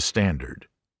is the standard.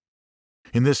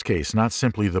 In this case, not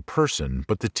simply the person,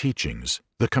 but the teachings,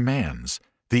 the commands,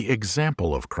 the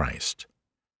example of Christ.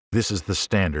 This is the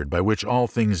standard by which all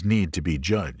things need to be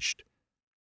judged.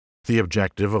 The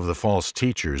objective of the false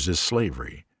teachers is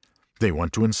slavery. They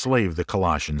want to enslave the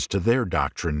Colossians to their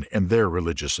doctrine and their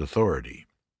religious authority.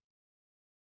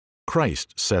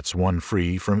 Christ sets one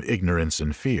free from ignorance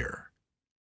and fear.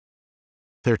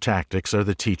 Their tactics are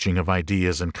the teaching of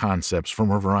ideas and concepts from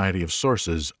a variety of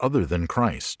sources other than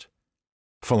Christ.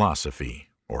 Philosophy,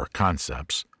 or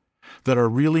concepts, that are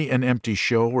really an empty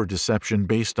show or deception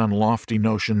based on lofty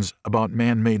notions about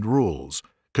man-made rules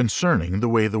concerning the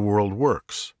way the world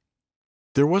works.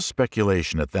 There was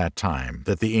speculation at that time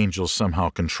that the angels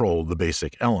somehow controlled the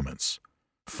basic elements,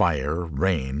 fire,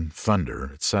 rain,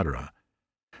 thunder, etc.,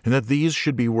 and that these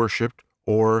should be worshipped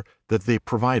or that they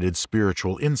provided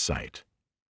spiritual insight.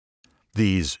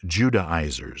 These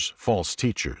Judaizers, false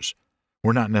teachers,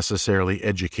 were not necessarily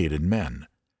educated men,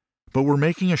 but were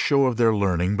making a show of their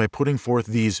learning by putting forth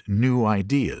these new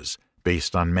ideas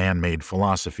based on man-made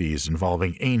philosophies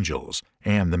involving angels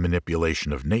and the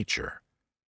manipulation of nature.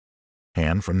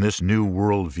 And from this new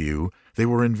worldview, they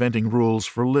were inventing rules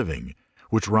for living,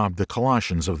 which robbed the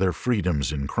Colossians of their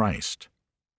freedoms in Christ.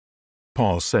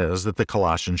 Paul says that the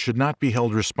Colossians should not be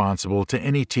held responsible to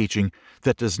any teaching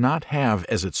that does not have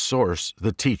as its source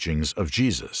the teachings of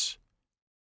Jesus.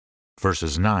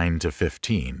 Verses 9 to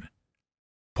 15.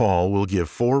 Paul will give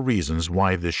 4 reasons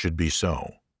why this should be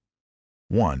so.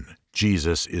 1.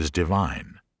 Jesus is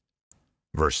divine.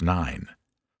 Verse 9.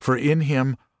 For in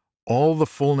him all the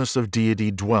fullness of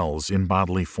deity dwells in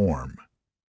bodily form.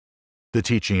 The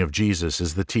teaching of Jesus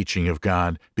is the teaching of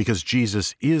God because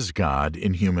Jesus is God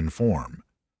in human form.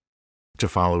 To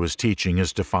follow his teaching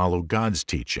is to follow God's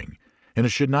teaching, and it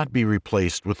should not be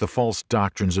replaced with the false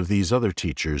doctrines of these other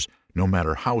teachers, no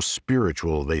matter how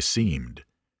spiritual they seemed.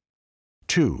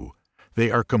 2.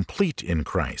 They are complete in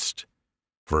Christ.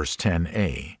 Verse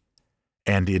 10a.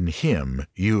 And in him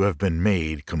you have been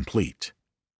made complete.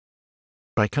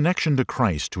 By connection to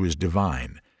Christ, who is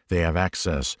divine, they have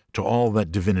access to all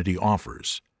that divinity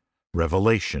offers: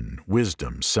 revelation,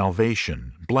 wisdom,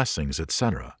 salvation, blessings,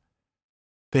 etc.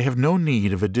 They have no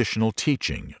need of additional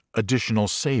teaching, additional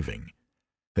saving.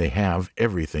 They have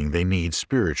everything they need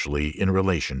spiritually in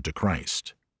relation to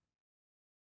Christ.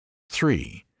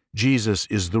 3. Jesus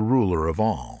is the ruler of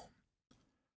all.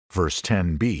 Verse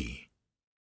 10b.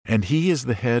 And he is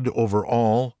the head over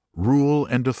all rule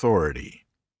and authority.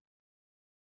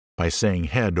 By saying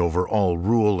head over all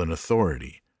rule and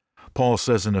authority, Paul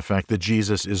says in effect that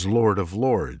Jesus is Lord of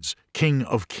lords, King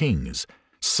of kings,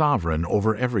 sovereign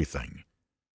over everything.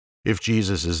 If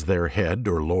Jesus is their head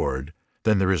or Lord,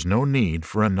 then there is no need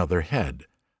for another head,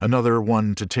 another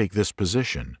one to take this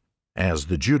position, as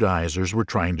the Judaizers were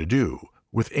trying to do,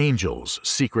 with angels,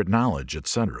 secret knowledge,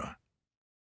 etc.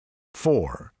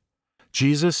 4.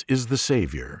 Jesus is the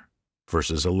Savior,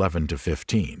 verses 11 to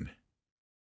 15.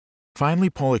 Finally,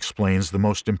 Paul explains the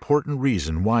most important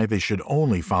reason why they should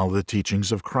only follow the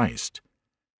teachings of Christ.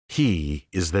 He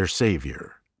is their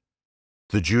Savior.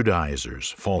 The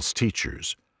Judaizers, false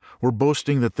teachers, were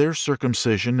boasting that their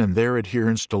circumcision and their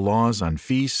adherence to laws on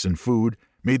feasts and food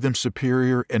made them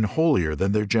superior and holier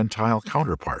than their Gentile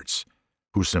counterparts,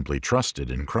 who simply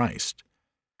trusted in Christ,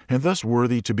 and thus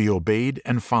worthy to be obeyed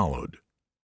and followed.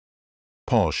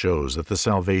 Paul shows that the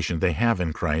salvation they have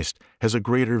in Christ has a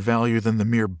greater value than the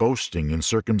mere boasting in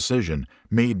circumcision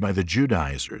made by the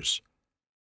Judaizers.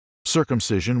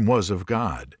 Circumcision was of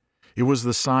God. It was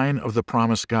the sign of the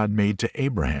promise God made to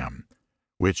Abraham,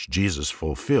 which Jesus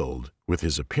fulfilled with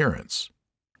his appearance.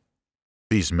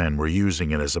 These men were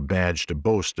using it as a badge to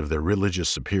boast of their religious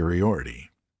superiority.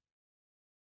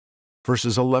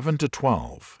 Verses 11 to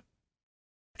 12.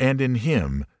 And in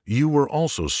him you were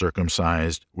also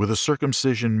circumcised with a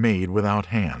circumcision made without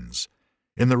hands,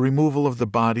 in the removal of the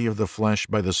body of the flesh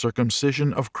by the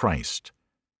circumcision of Christ,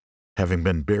 having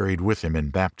been buried with him in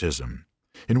baptism,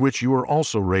 in which you were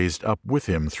also raised up with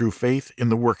him through faith in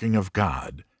the working of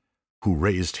God, who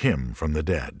raised him from the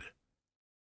dead.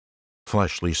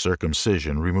 Fleshly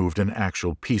circumcision removed an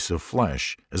actual piece of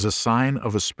flesh as a sign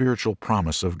of a spiritual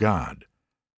promise of God.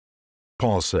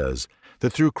 Paul says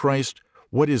that through Christ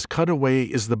what is cut away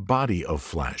is the body of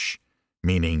flesh,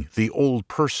 meaning the old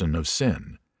person of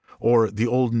sin, or the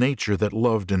old nature that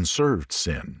loved and served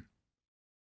sin.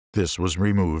 This was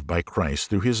removed by Christ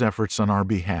through his efforts on our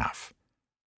behalf.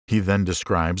 He then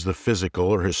describes the physical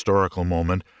or historical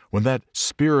moment when that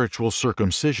spiritual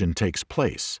circumcision takes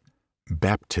place,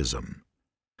 baptism.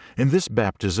 And this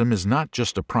baptism is not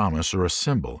just a promise or a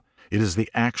symbol, it is the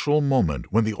actual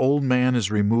moment when the old man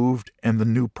is removed and the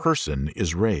new person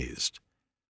is raised.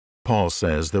 Paul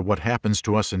says that what happens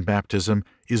to us in baptism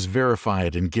is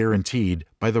verified and guaranteed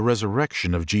by the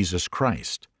resurrection of Jesus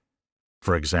Christ.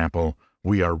 For example,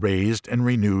 we are raised and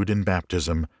renewed in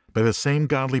baptism by the same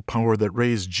godly power that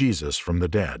raised Jesus from the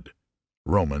dead.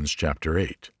 Romans chapter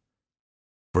 8.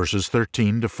 Verses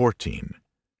 13 to 14.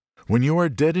 When you are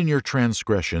dead in your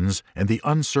transgressions and the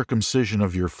uncircumcision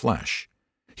of your flesh,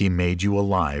 he made you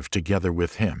alive together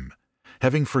with him,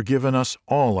 having forgiven us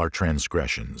all our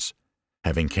transgressions,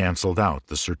 having canceled out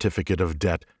the certificate of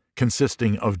debt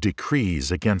consisting of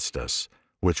decrees against us,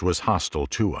 which was hostile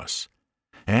to us,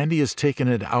 and he has taken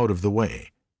it out of the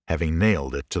way, having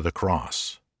nailed it to the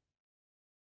cross.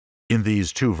 In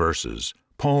these two verses,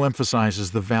 Paul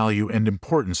emphasizes the value and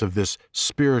importance of this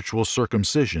spiritual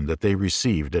circumcision that they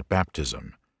received at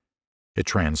baptism. It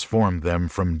transformed them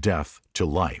from death to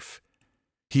life.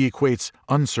 He equates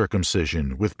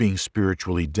uncircumcision with being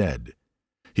spiritually dead.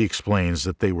 He explains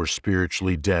that they were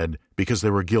spiritually dead because they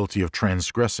were guilty of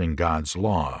transgressing God's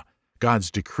law, God's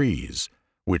decrees,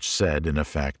 which said, in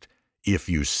effect, if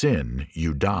you sin,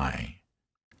 you die.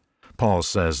 Paul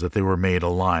says that they were made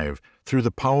alive through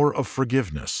the power of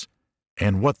forgiveness,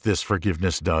 and what this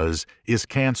forgiveness does is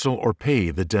cancel or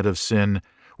pay the debt of sin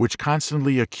which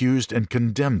constantly accused and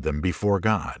condemned them before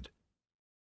God.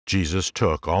 Jesus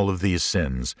took all of these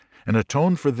sins and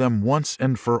atoned for them once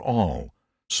and for all,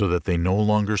 so that they no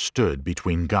longer stood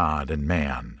between God and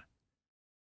man.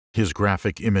 His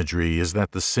graphic imagery is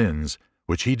that the sins,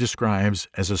 which he describes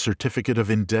as a certificate of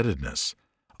indebtedness,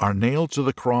 are nailed to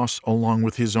the cross along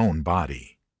with his own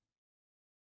body.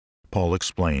 Paul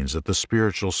explains that the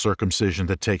spiritual circumcision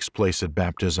that takes place at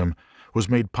baptism was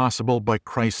made possible by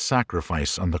Christ's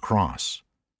sacrifice on the cross.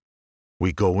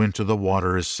 We go into the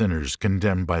water as sinners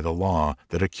condemned by the law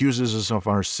that accuses us of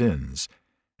our sins,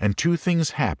 and two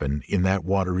things happen in that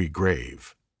watery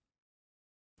grave.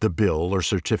 The bill or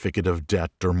certificate of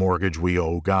debt or mortgage we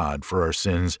owe God for our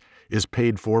sins is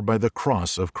paid for by the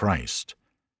cross of Christ.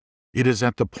 It is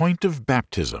at the point of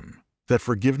baptism that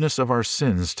forgiveness of our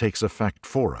sins takes effect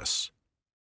for us.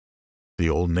 The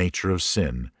old nature of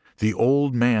sin, the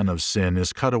old man of sin,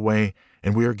 is cut away,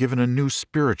 and we are given a new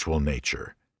spiritual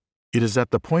nature. It is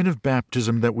at the point of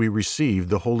baptism that we receive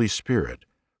the Holy Spirit,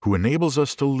 who enables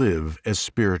us to live as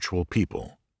spiritual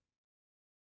people.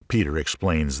 Peter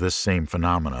explains this same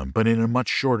phenomenon, but in a much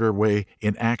shorter way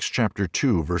in Acts chapter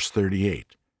 2, verse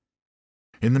 38.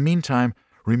 In the meantime,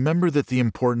 remember that the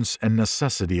importance and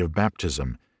necessity of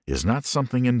baptism is not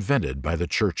something invented by the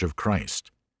Church of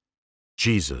Christ.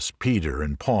 Jesus, Peter,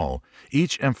 and Paul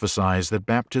each emphasize that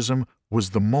baptism was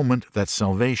the moment that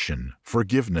salvation,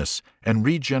 forgiveness, and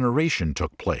regeneration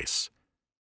took place.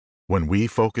 When we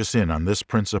focus in on this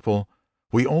principle,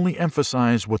 we only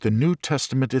emphasize what the New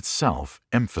Testament itself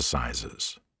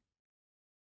emphasizes.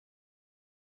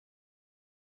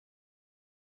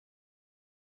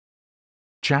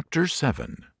 Chapter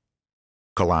 7.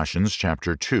 Colossians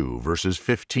chapter 2, verses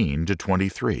 15 to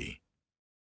 23.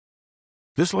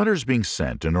 This letter is being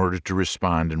sent in order to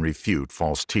respond and refute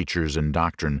false teachers and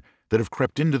doctrine that have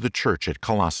crept into the church at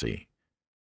Colossae.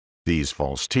 These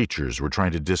false teachers were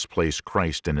trying to displace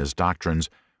Christ and his doctrines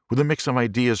with a mix of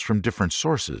ideas from different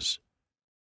sources.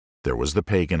 There was the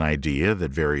pagan idea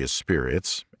that various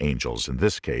spirits, angels in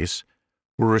this case,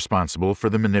 were responsible for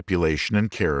the manipulation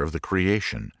and care of the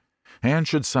creation, and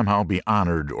should somehow be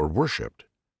honored or worshipped.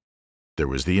 There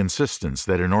was the insistence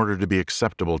that in order to be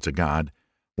acceptable to God,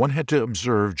 one had to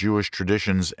observe Jewish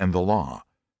traditions and the law,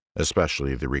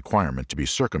 especially the requirement to be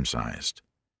circumcised.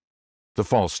 The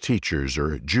false teachers,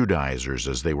 or Judaizers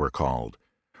as they were called,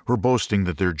 were boasting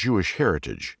that their Jewish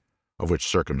heritage, of which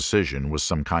circumcision was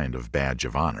some kind of badge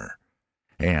of honor,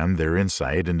 and their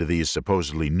insight into these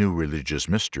supposedly new religious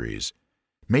mysteries,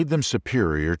 made them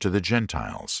superior to the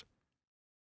Gentiles.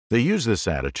 They used this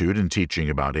attitude in teaching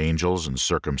about angels and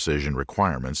circumcision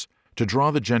requirements to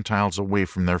draw the Gentiles away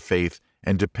from their faith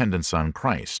and dependence on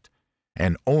Christ,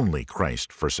 and only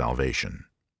Christ for salvation.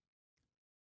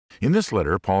 In this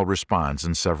letter, Paul responds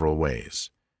in several ways.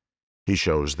 He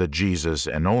shows that Jesus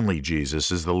and only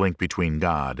Jesus is the link between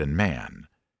God and man.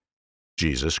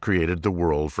 Jesus created the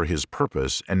world for his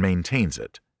purpose and maintains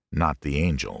it, not the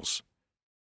angels.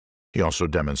 He also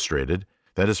demonstrated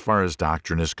that as far as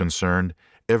doctrine is concerned,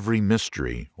 every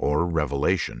mystery, or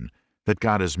revelation, that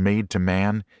God has made to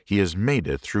man, he has made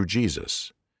it through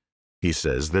Jesus. He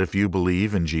says that if you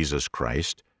believe in Jesus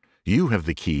Christ, you have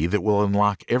the key that will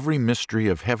unlock every mystery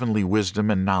of heavenly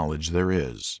wisdom and knowledge there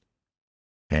is.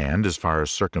 And as far as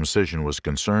circumcision was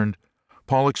concerned,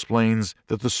 Paul explains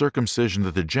that the circumcision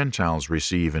that the Gentiles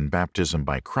receive in baptism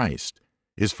by Christ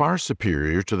is far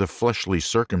superior to the fleshly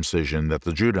circumcision that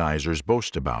the Judaizers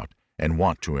boast about and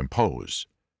want to impose.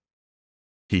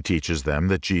 He teaches them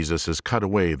that Jesus has cut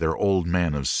away their old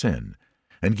man of sin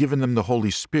and given them the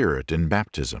Holy Spirit in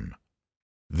baptism.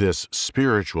 This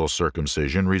spiritual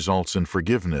circumcision results in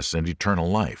forgiveness and eternal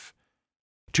life,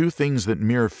 two things that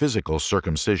mere physical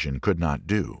circumcision could not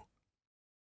do.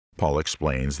 Paul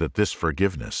explains that this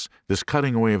forgiveness, this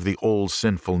cutting away of the old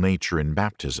sinful nature in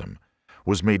baptism,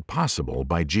 was made possible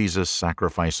by Jesus'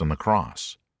 sacrifice on the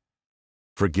cross.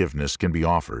 Forgiveness can be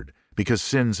offered because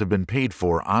sins have been paid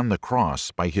for on the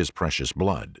cross by his precious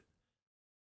blood.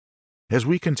 As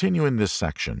we continue in this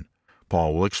section,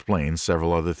 Paul will explain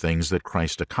several other things that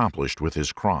Christ accomplished with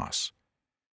his cross,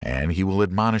 and he will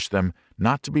admonish them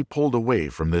not to be pulled away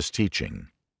from this teaching.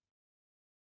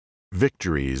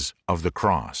 Victories of the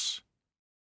cross.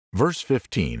 Verse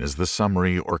 15 is the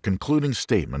summary or concluding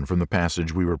statement from the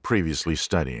passage we were previously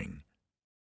studying.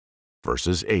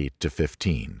 Verses 8 to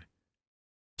 15.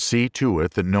 See to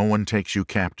it that no one takes you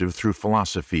captive through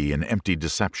philosophy and empty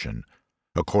deception,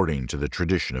 according to the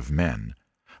tradition of men,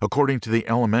 according to the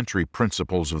elementary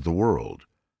principles of the world,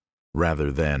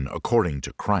 rather than according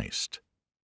to Christ.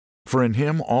 For in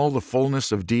him all the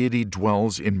fullness of deity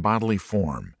dwells in bodily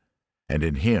form, and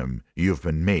in him you have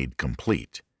been made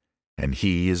complete, and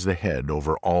he is the head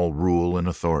over all rule and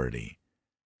authority.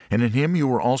 And in him you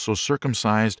were also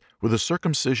circumcised with a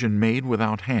circumcision made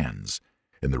without hands,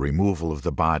 in the removal of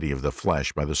the body of the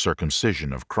flesh by the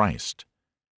circumcision of Christ,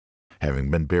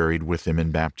 having been buried with him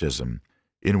in baptism,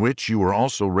 in which you were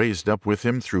also raised up with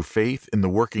him through faith in the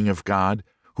working of God,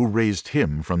 who raised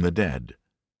him from the dead.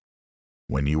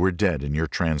 When you were dead in your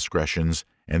transgressions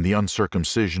and the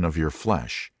uncircumcision of your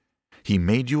flesh, he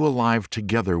made you alive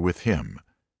together with him,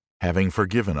 having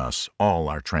forgiven us all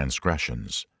our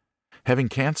transgressions, having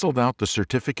canceled out the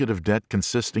certificate of debt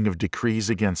consisting of decrees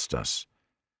against us,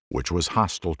 which was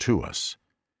hostile to us,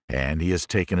 and he has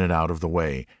taken it out of the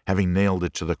way, having nailed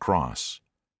it to the cross.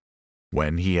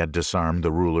 When he had disarmed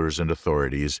the rulers and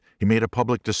authorities, he made a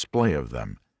public display of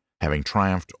them, having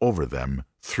triumphed over them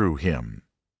through him.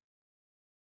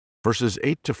 Verses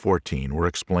 8 to 14 were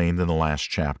explained in the last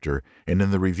chapter and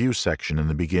in the review section in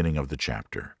the beginning of the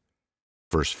chapter.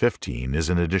 Verse 15 is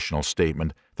an additional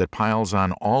statement that piles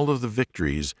on all of the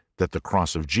victories that the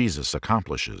cross of Jesus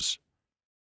accomplishes.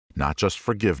 Not just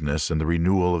forgiveness and the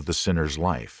renewal of the sinner's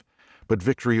life, but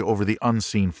victory over the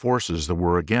unseen forces that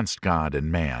were against God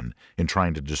and man in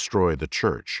trying to destroy the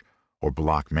church or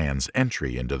block man's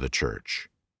entry into the church.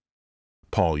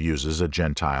 Paul uses a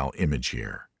Gentile image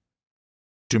here.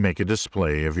 To make a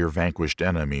display of your vanquished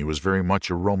enemy was very much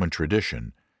a Roman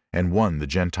tradition, and one the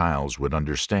Gentiles would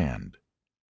understand.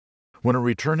 When a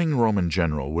returning Roman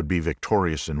general would be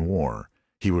victorious in war,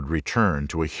 he would return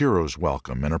to a hero's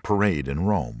welcome and a parade in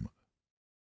Rome.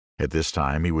 At this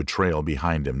time he would trail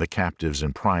behind him the captives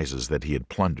and prizes that he had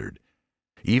plundered,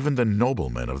 even the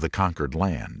noblemen of the conquered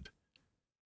land.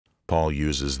 Paul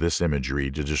uses this imagery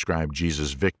to describe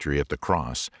Jesus' victory at the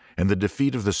cross and the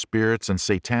defeat of the spirits and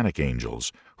satanic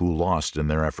angels who lost in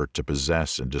their effort to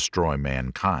possess and destroy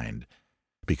mankind,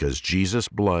 because Jesus'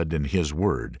 blood and His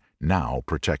Word now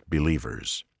protect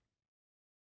believers.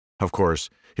 Of course,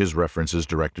 his reference is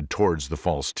directed towards the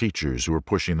false teachers who are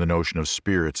pushing the notion of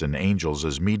spirits and angels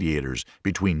as mediators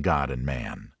between God and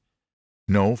man.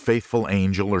 No faithful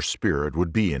angel or spirit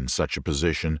would be in such a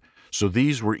position, so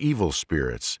these were evil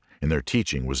spirits, and their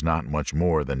teaching was not much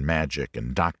more than magic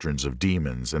and doctrines of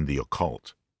demons and the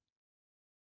occult.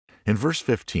 In verse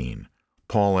 15,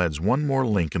 Paul adds one more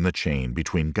link in the chain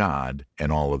between God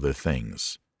and all other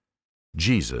things.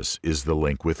 Jesus is the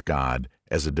link with God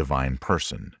as a divine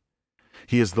person.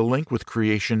 He is the link with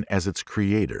creation as its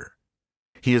creator.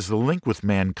 He is the link with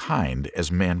mankind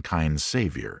as mankind's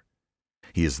Savior.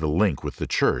 He is the link with the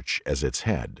church as its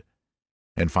head.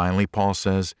 And finally, Paul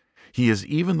says, He is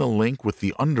even the link with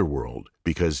the underworld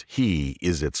because He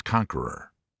is its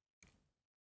conqueror.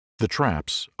 The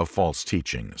traps of false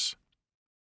teachings.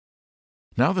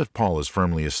 Now that Paul has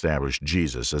firmly established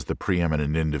Jesus as the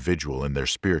preeminent individual in their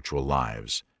spiritual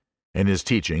lives, and his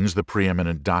teachings the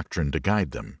preeminent doctrine to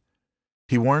guide them,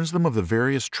 he warns them of the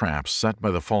various traps set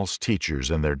by the false teachers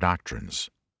and their doctrines.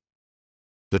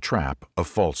 The trap of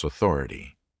false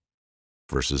authority.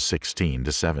 Verses 16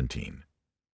 to 17.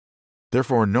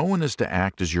 Therefore no one is to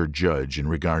act as your judge in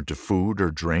regard to food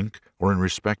or drink, or in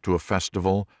respect to a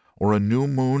festival, or a new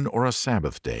moon, or a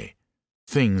Sabbath day,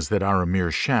 things that are a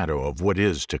mere shadow of what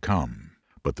is to come,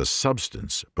 but the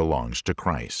substance belongs to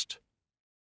Christ.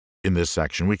 In this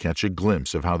section we catch a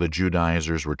glimpse of how the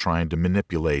Judaizers were trying to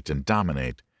manipulate and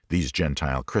dominate these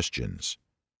Gentile Christians.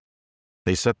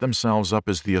 They set themselves up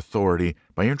as the authority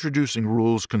by introducing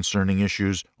rules concerning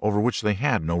issues over which they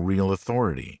had no real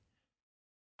authority.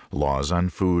 Laws on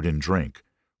food and drink,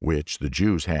 which the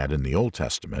Jews had in the Old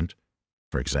Testament,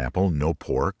 for example, no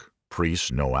pork,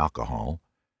 priests no alcohol,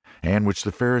 and which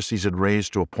the Pharisees had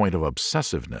raised to a point of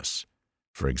obsessiveness,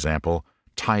 for example,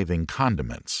 tithing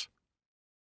condiments.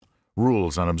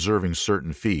 Rules on observing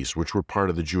certain feasts which were part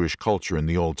of the Jewish culture in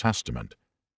the Old Testament,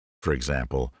 for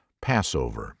example,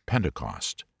 Passover,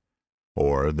 Pentecost,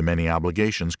 or the many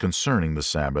obligations concerning the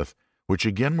Sabbath, which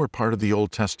again were part of the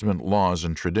Old Testament laws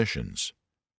and traditions.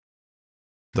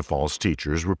 The false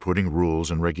teachers were putting rules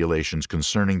and regulations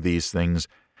concerning these things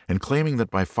and claiming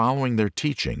that by following their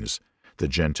teachings, the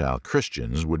Gentile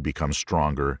Christians would become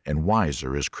stronger and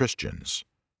wiser as Christians.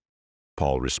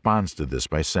 Paul responds to this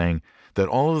by saying that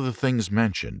all of the things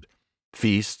mentioned,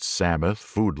 feasts, Sabbath,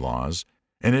 food laws,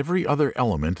 and every other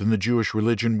element in the Jewish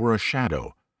religion were a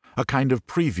shadow, a kind of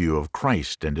preview of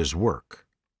Christ and His work.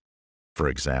 For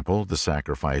example, the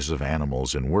sacrifice of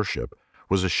animals in worship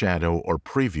was a shadow or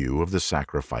preview of the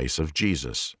sacrifice of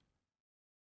Jesus.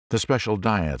 The special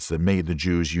diets that made the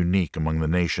Jews unique among the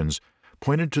nations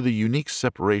pointed to the unique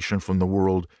separation from the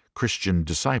world Christian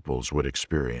disciples would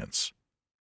experience.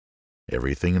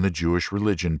 Everything in the Jewish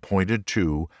religion pointed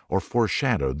to or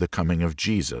foreshadowed the coming of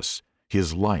Jesus,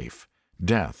 His life,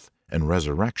 death, and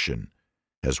resurrection,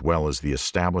 as well as the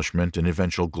establishment and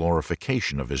eventual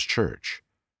glorification of His church.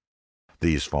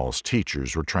 These false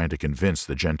teachers were trying to convince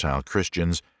the Gentile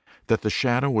Christians that the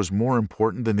shadow was more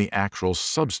important than the actual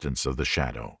substance of the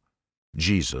shadow,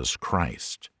 Jesus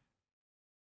Christ.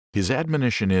 His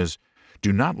admonition is,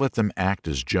 do not let them act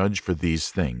as judge for these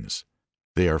things.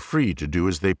 They are free to do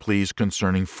as they please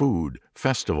concerning food,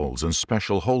 festivals, and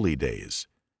special holy days.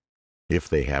 If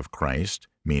they have Christ,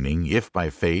 meaning if by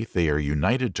faith they are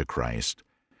united to Christ,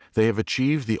 they have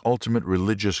achieved the ultimate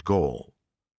religious goal.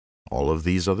 All of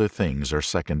these other things are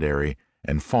secondary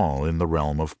and fall in the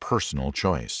realm of personal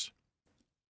choice.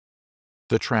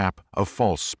 The trap of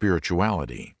false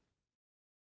spirituality.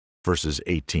 Verses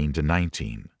 18 to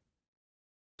 19.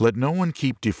 Let no one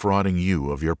keep defrauding you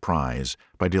of your prize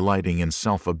by delighting in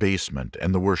self-abasement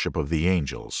and the worship of the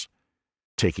angels,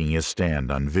 taking his stand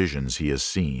on visions he has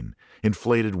seen,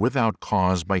 inflated without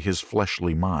cause by his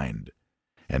fleshly mind,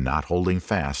 and not holding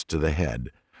fast to the head,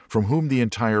 from whom the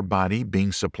entire body,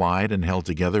 being supplied and held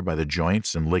together by the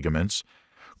joints and ligaments,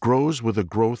 grows with a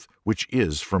growth which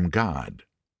is from God.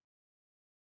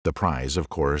 The prize, of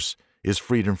course, is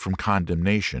freedom from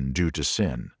condemnation due to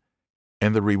sin,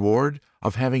 and the reward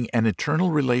of having an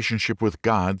eternal relationship with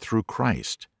God through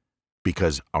Christ,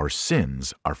 because our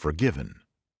sins are forgiven.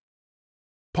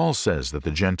 Paul says that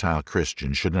the Gentile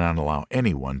Christians should not allow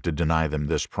anyone to deny them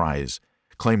this prize,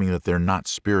 claiming that they're not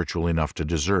spiritual enough to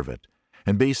deserve it,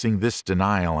 and basing this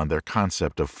denial on their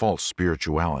concept of false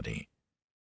spirituality.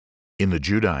 In the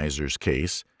Judaizers'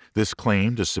 case, This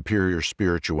claim to superior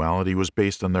spirituality was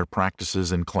based on their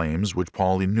practices and claims which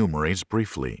Paul enumerates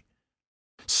briefly.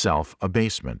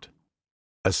 Self-abasement,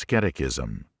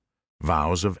 asceticism,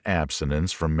 vows of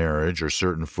abstinence from marriage or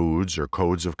certain foods or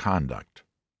codes of conduct.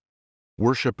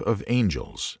 Worship of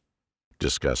angels.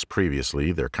 Discussed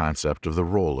previously their concept of the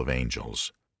role of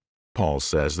angels. Paul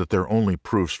says that their only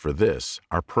proofs for this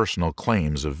are personal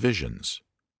claims of visions.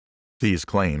 These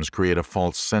claims create a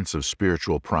false sense of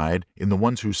spiritual pride in the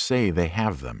ones who say they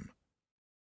have them.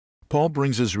 Paul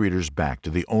brings his readers back to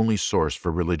the only source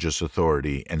for religious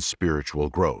authority and spiritual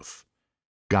growth: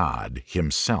 God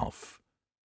Himself.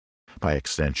 By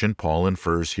extension, Paul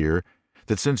infers here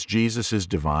that since Jesus is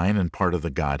divine and part of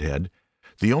the Godhead,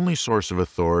 the only source of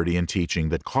authority and teaching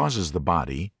that causes the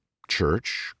body,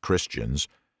 church, Christians,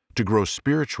 to grow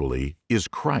spiritually is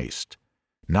Christ,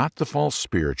 not the false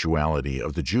spirituality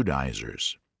of the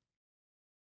Judaizers.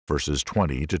 Verses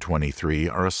 20 to 23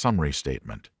 are a summary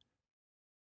statement.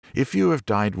 If you have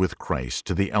died with Christ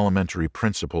to the elementary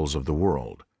principles of the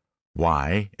world,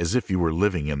 why, as if you were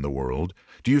living in the world,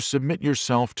 do you submit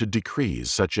yourself to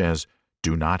decrees such as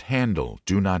do not handle,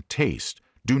 do not taste,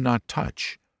 do not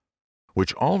touch,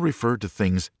 which all refer to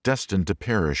things destined to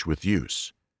perish with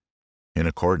use, in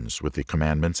accordance with the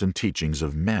commandments and teachings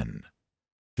of men?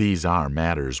 These are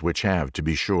matters which have, to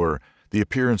be sure, the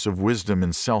appearance of wisdom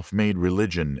in self-made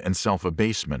religion and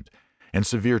self-abasement and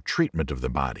severe treatment of the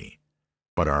body,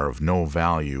 but are of no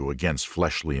value against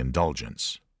fleshly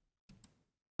indulgence.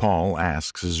 Paul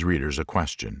asks his readers a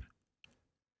question.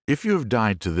 If you have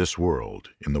died to this world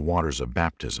in the waters of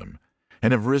baptism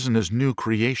and have risen as new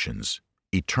creations,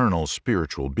 eternal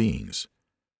spiritual beings,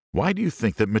 why do you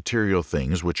think that material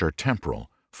things which are temporal,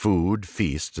 food,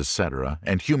 feasts, etc.,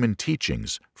 and human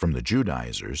teachings from the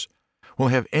Judaizers, will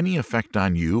have any effect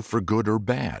on you for good or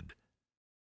bad?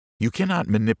 You cannot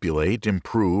manipulate,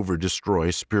 improve, or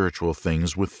destroy spiritual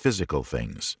things with physical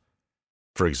things.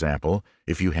 For example,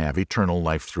 if you have eternal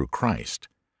life through Christ,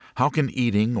 how can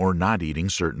eating or not eating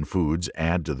certain foods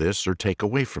add to this or take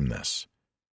away from this?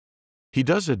 He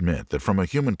does admit that from a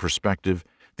human perspective,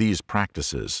 these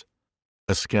practices,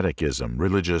 asceticism,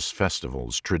 religious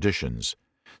festivals, traditions,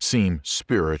 seem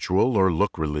spiritual or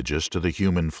look religious to the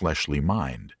human fleshly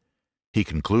mind. He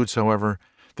concludes, however,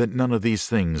 that none of these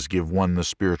things give one the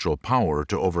spiritual power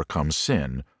to overcome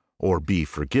sin or be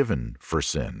forgiven for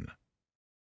sin.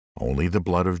 Only the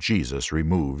blood of Jesus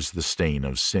removes the stain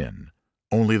of sin.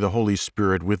 Only the Holy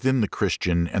Spirit within the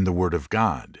Christian and the Word of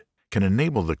God can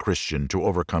enable the Christian to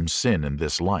overcome sin in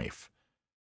this life.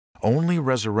 Only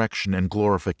resurrection and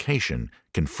glorification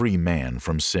can free man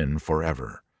from sin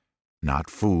forever. Not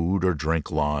food or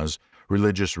drink laws,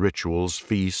 religious rituals,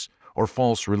 feasts, or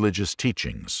false religious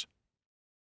teachings.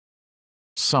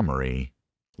 Summary,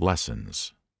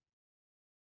 lessons.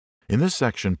 In this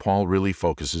section, Paul really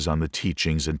focuses on the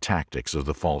teachings and tactics of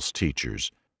the false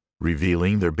teachers,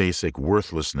 revealing their basic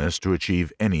worthlessness to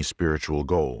achieve any spiritual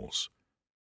goals.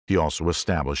 He also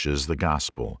establishes the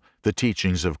gospel, the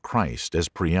teachings of Christ as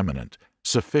preeminent,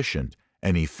 sufficient,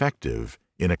 and effective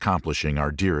in accomplishing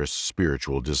our dearest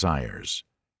spiritual desires.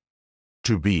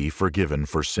 To be forgiven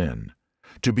for sin,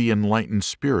 to be enlightened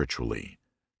spiritually,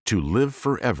 to live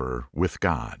forever with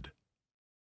God.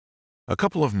 A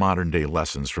couple of modern-day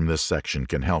lessons from this section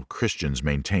can help Christians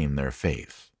maintain their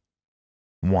faith.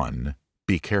 1.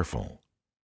 Be careful.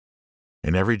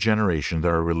 In every generation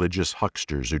there are religious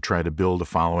hucksters who try to build a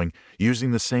following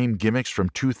using the same gimmicks from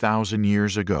 2,000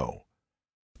 years ago.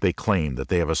 They claim that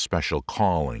they have a special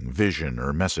calling, vision,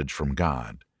 or message from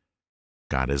God.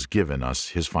 God has given us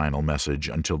His final message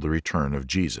until the return of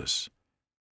Jesus.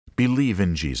 Believe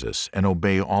in Jesus and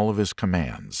obey all of His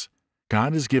commands.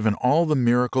 God has given all the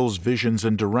miracles, visions,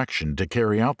 and direction to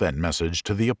carry out that message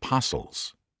to the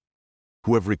apostles,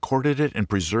 who have recorded it and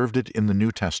preserved it in the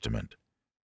New Testament.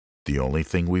 The only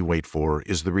thing we wait for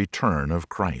is the return of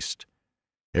Christ.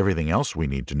 Everything else we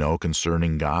need to know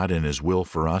concerning God and His will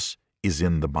for us is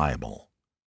in the Bible.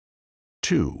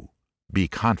 2. Be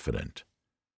confident.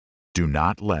 Do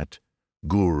not let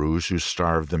gurus who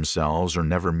starve themselves or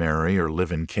never marry or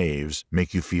live in caves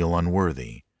make you feel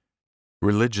unworthy.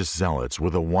 Religious zealots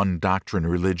with a one-doctrine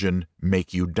religion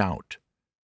make you doubt.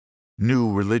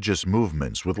 New religious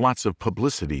movements with lots of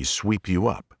publicity sweep you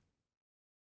up.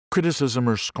 Criticism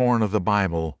or scorn of the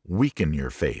Bible weaken your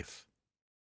faith.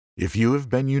 If you have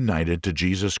been united to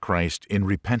Jesus Christ in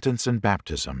repentance and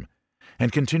baptism,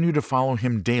 and continue to follow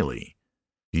Him daily,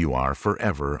 you are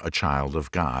forever a child of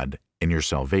God, and your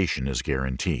salvation is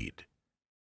guaranteed.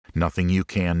 Nothing you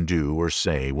can do or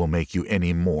say will make you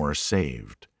any more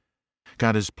saved.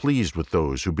 God is pleased with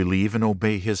those who believe and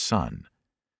obey His Son.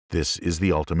 This is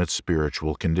the ultimate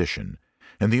spiritual condition,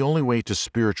 and the only way to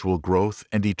spiritual growth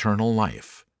and eternal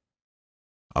life.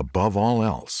 Above all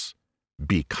else,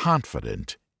 be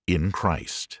confident in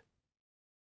Christ.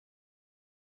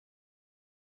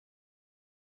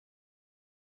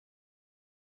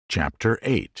 Chapter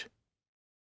 8.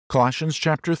 Colossians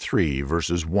chapter 3,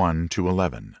 verses 1 to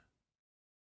 11.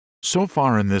 So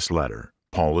far in this letter,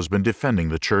 Paul has been defending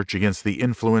the church against the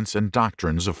influence and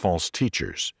doctrines of false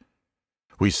teachers.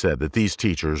 We said that these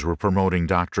teachers were promoting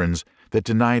doctrines that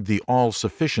denied the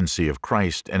all-sufficiency of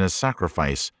Christ and His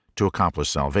sacrifice to accomplish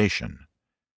salvation.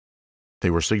 They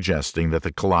were suggesting that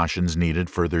the Colossians needed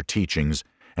further teachings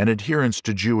and adherence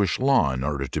to Jewish law in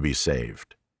order to be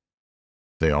saved.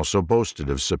 They also boasted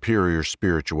of superior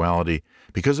spirituality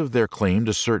because of their claim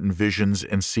to certain visions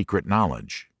and secret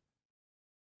knowledge.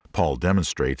 Paul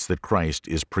demonstrates that Christ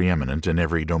is preeminent in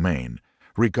every domain,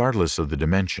 regardless of the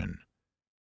dimension.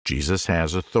 Jesus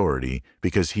has authority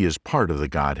because He is part of the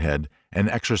Godhead and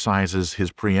exercises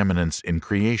His preeminence in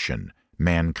creation,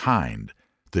 mankind,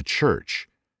 the church,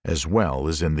 as well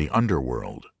as in the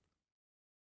underworld.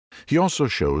 He also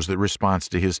shows that response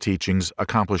to His teachings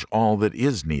accomplish all that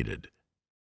is needed.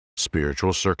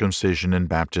 Spiritual circumcision and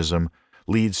baptism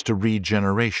leads to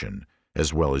regeneration,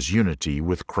 as well as unity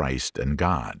with Christ and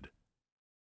God.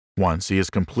 Once he has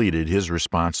completed his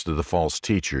response to the false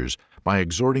teachers by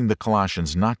exhorting the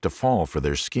Colossians not to fall for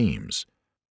their schemes,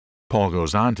 Paul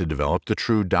goes on to develop the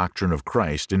true doctrine of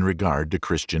Christ in regard to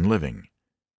Christian living.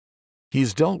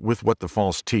 He's dealt with what the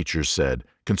false teachers said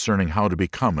concerning how to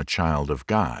become a child of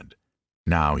God.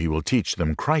 Now he will teach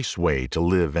them Christ's way to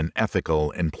live an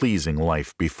ethical and pleasing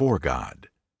life before God.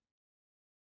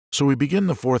 So we begin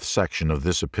the fourth section of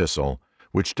this epistle,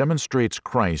 which demonstrates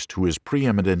Christ who is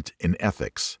preeminent in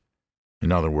ethics.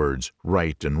 In other words,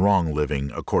 right and wrong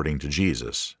living according to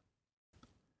Jesus.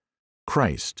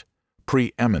 Christ,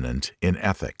 preeminent in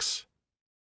ethics.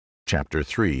 Chapter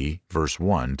 3, verse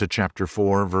 1 to chapter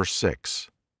 4, verse 6.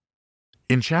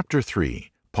 In chapter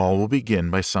 3, Paul will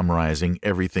begin by summarizing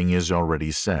everything he has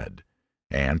already said,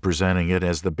 and presenting it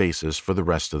as the basis for the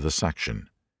rest of the section.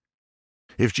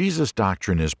 If Jesus'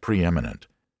 doctrine is preeminent,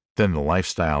 then the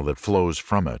lifestyle that flows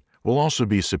from it will also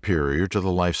be superior to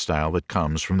the lifestyle that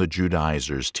comes from the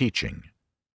Judaizers' teaching.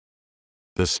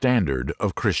 The standard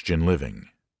of Christian living.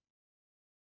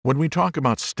 When we talk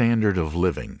about standard of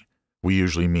living, we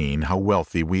usually mean how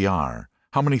wealthy we are,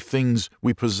 how many things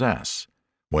we possess,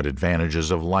 what advantages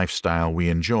of lifestyle we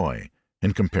enjoy,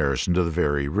 in comparison to the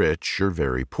very rich or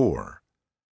very poor.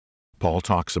 Paul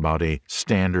talks about a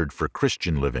standard for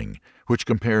Christian living, which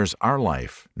compares our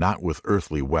life not with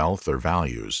earthly wealth or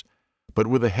values, but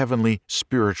with a heavenly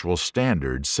spiritual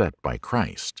standard set by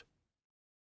Christ.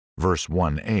 Verse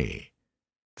 1a.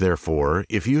 Therefore,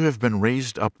 if you have been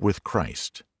raised up with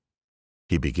Christ.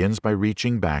 He begins by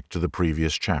reaching back to the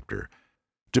previous chapter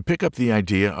to pick up the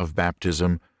idea of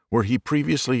baptism, where he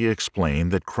previously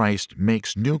explained that Christ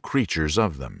makes new creatures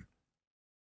of them.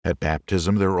 At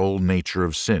baptism, their old nature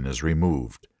of sin is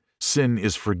removed. Sin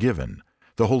is forgiven.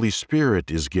 The Holy Spirit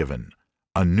is given.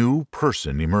 A new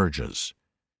person emerges.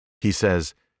 He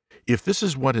says, if this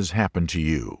is what has happened to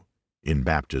you, in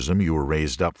baptism you were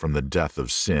raised up from the death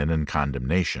of sin and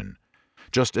condemnation,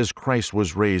 just as Christ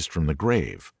was raised from the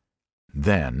grave.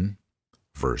 Then,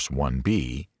 verse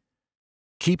 1b,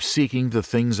 keep seeking the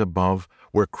things above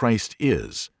where Christ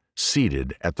is,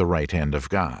 seated at the right hand of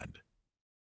God.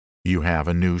 You have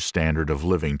a new standard of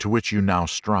living to which you now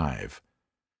strive.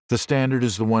 The standard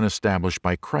is the one established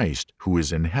by Christ who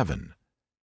is in heaven.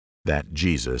 That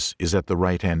Jesus is at the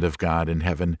right hand of God in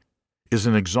heaven is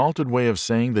an exalted way of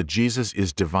saying that Jesus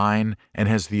is divine and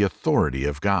has the authority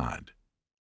of God.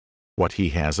 What he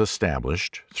has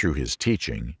established through his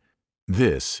teaching,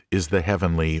 this is the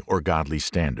heavenly or godly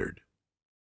standard.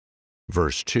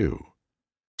 Verse 2.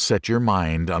 Set your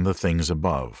mind on the things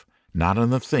above, not on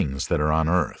the things that are on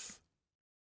earth.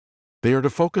 They are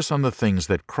to focus on the things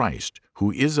that Christ,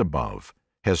 who is above,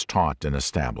 has taught and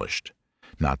established,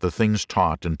 not the things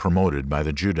taught and promoted by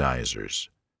the Judaizers.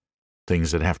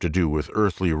 Things that have to do with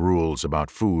earthly rules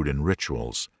about food and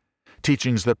rituals,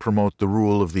 teachings that promote the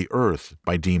rule of the earth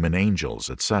by demon angels,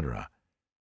 etc.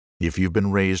 If you've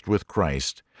been raised with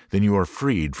Christ, then you are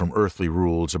freed from earthly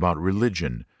rules about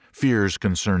religion, fears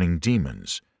concerning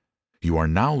demons. You are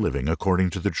now living according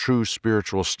to the true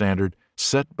spiritual standard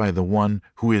set by the one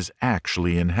who is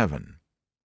actually in heaven.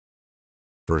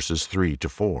 Verses 3 to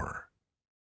 4.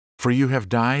 For you have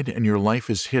died, and your life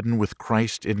is hidden with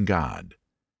Christ in God.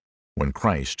 When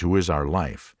Christ, who is our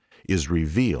life, is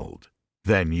revealed,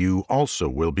 then you also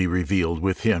will be revealed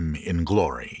with him in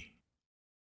glory.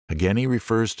 Again, he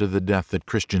refers to the death that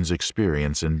Christians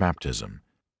experience in baptism,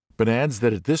 but adds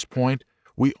that at this point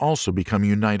we also become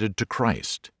united to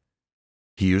Christ.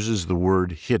 He uses the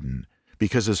word hidden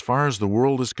because as far as the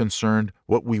world is concerned,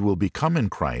 what we will become in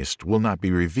Christ will not be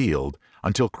revealed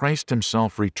until Christ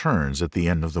himself returns at the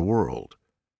end of the world.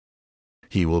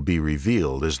 He will be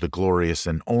revealed as the glorious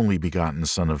and only begotten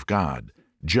Son of God,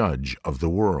 Judge of the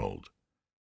world.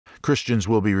 Christians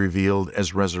will be revealed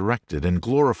as resurrected and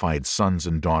glorified sons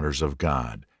and daughters of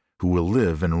God, who will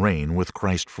live and reign with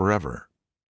Christ forever.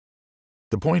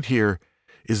 The point here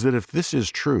is that if this is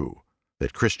true,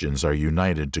 that Christians are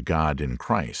united to God in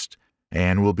Christ,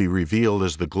 and will be revealed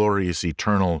as the glorious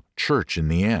eternal church in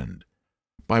the end,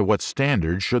 by what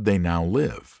standard should they now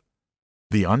live?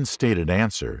 The unstated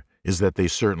answer is that they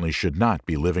certainly should not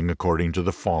be living according to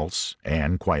the false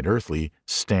and, quite earthly,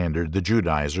 standard the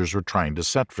Judaizers were trying to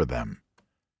set for them.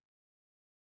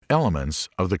 Elements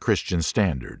of the Christian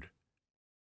standard.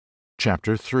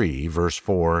 Chapter 3, verse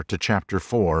 4 to chapter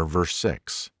 4, verse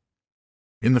 6.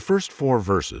 In the first 4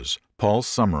 verses, Paul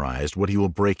summarized what he will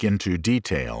break into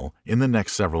detail in the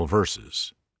next several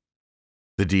verses.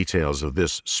 The details of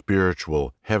this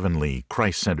spiritual, heavenly,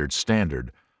 Christ-centered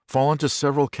standard fall into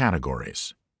several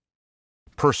categories.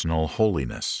 Personal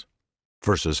holiness,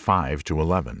 verses 5 to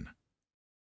 11.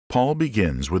 Paul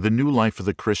begins where the new life of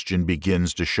the Christian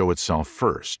begins to show itself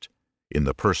first, in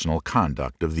the personal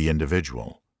conduct of the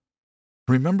individual.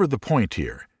 Remember the point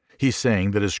here. He's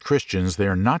saying that as Christians they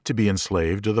are not to be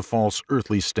enslaved to the false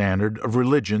earthly standard of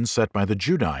religion set by the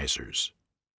Judaizers.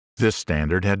 This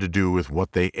standard had to do with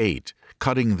what they ate,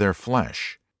 cutting their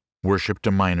flesh, worship to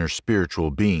minor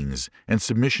spiritual beings, and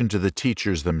submission to the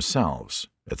teachers themselves,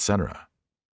 etc.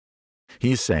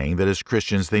 He's saying that as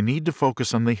Christians they need to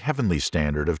focus on the heavenly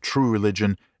standard of true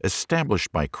religion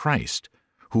established by Christ,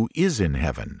 who is in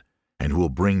heaven, and who will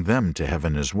bring them to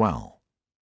heaven as well.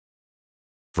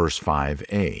 Verse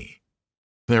 5a.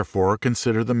 Therefore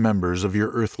consider the members of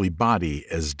your earthly body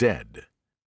as dead.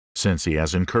 Since he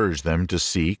has encouraged them to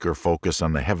seek or focus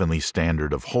on the heavenly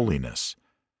standard of holiness,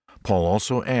 Paul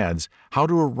also adds how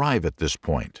to arrive at this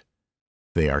point.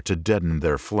 They are to deaden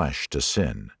their flesh to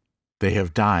sin. They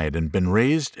have died and been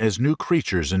raised as new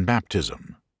creatures in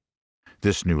baptism.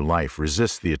 This new life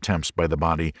resists the attempts by the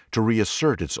body to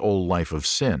reassert its old life of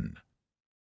sin.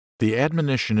 The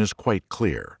admonition is quite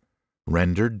clear.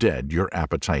 Render dead your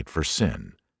appetite for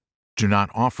sin. Do not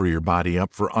offer your body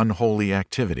up for unholy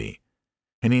activity.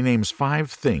 And he names 5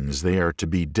 things they are to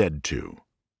be dead to.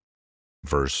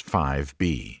 Verse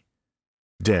 5b.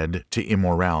 Dead to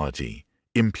immorality,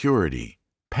 impurity,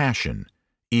 passion,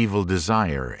 evil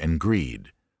desire, and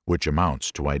greed, which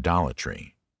amounts to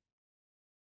idolatry.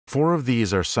 4 of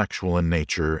these are sexual in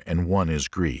nature, and 1 is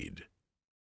greed.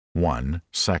 1.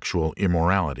 Sexual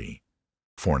immorality,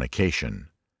 fornication,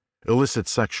 illicit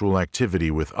sexual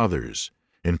activity with others,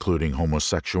 including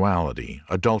homosexuality,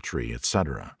 adultery,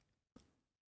 etc.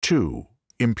 2.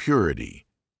 Impurity,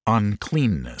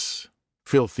 uncleanness,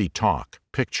 filthy talk,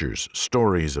 pictures,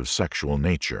 stories of sexual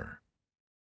nature.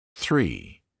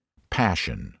 3.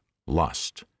 Passion,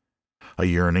 lust, a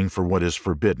yearning for what is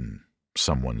forbidden,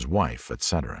 someone's wife,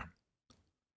 etc.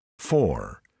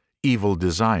 4. Evil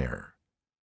desire,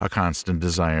 a constant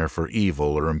desire for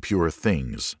evil or impure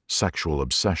things, sexual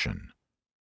obsession.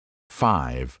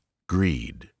 5.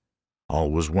 Greed,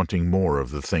 always wanting more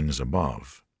of the things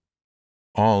above.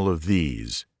 All of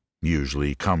these,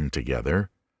 usually come together,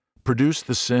 produce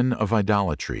the sin of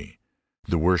idolatry,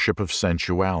 the worship of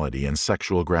sensuality and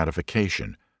sexual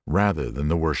gratification, rather than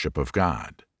the worship of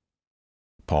God.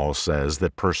 Paul says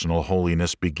that personal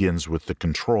holiness begins with the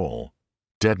control,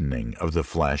 deadening of the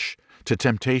flesh to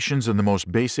temptations in the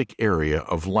most basic area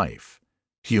of life,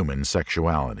 human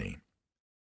sexuality.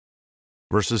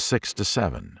 Verses 6 to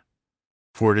 7.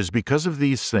 For it is because of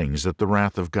these things that the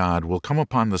wrath of God will come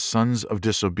upon the sons of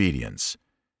disobedience,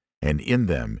 and in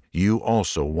them you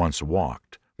also once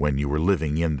walked when you were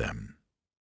living in them.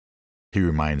 He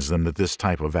reminds them that this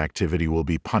type of activity will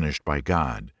be punished by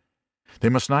God. They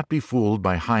must not be fooled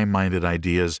by high-minded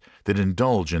ideas that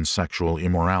indulge in sexual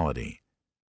immorality.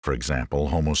 For example,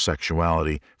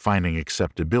 homosexuality finding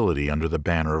acceptability under the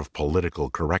banner of political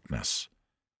correctness.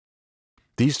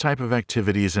 These type of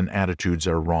activities and attitudes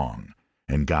are wrong,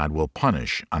 and God will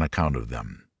punish on account of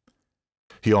them.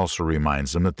 He also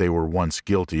reminds them that they were once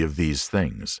guilty of these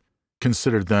things,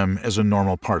 considered them as a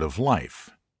normal part of life.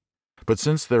 But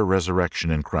since their resurrection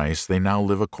in Christ, they now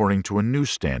live according to a new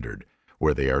standard,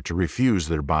 where they are to refuse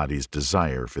their body's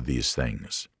desire for these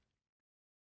things.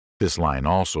 This line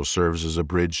also serves as a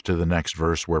bridge to the next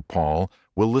verse where Paul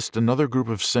will list another group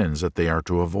of sins that they are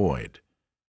to avoid.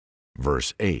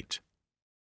 Verse 8.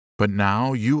 But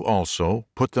now you also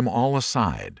put them all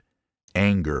aside,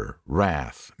 anger,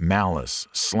 wrath, malice,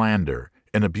 slander,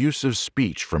 and abusive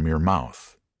speech from your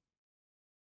mouth.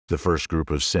 The first group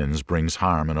of sins brings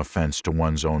harm and offense to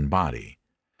one's own body.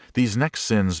 These next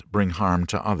sins bring harm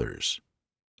to others.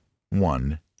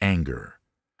 1. Anger.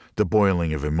 The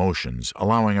boiling of emotions,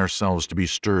 allowing ourselves to be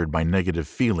stirred by negative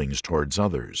feelings towards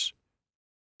others.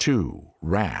 2.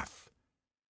 Wrath.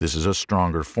 This is a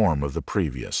stronger form of the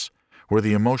previous, where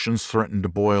the emotions threaten to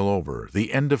boil over,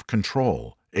 the end of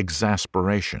control,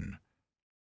 exasperation.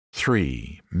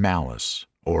 3. Malice,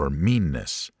 or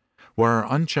meanness, where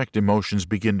our unchecked emotions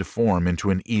begin to form into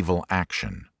an evil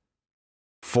action.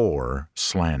 4.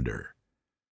 Slander.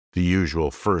 The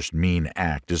usual first mean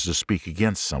act is to speak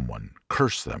against someone,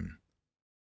 curse them.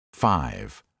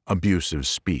 5. Abusive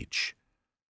speech.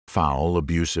 Foul,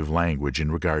 abusive language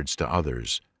in regards to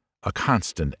others, a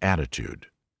constant attitude.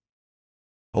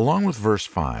 Along with verse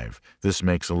 5, this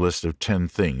makes a list of 10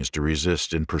 things to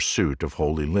resist in pursuit of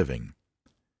holy living.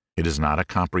 It is not a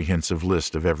comprehensive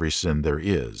list of every sin there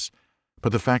is,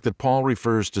 but the fact that Paul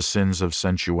refers to sins of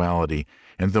sensuality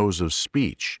and those of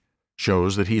speech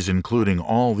shows that he's including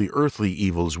all the earthly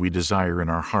evils we desire in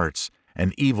our hearts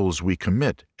and evils we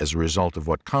commit as a result of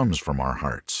what comes from our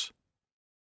hearts.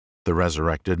 The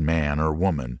resurrected man or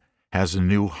woman has a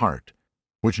new heart,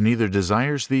 which neither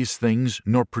desires these things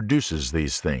nor produces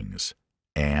these things,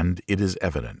 and it is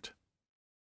evident.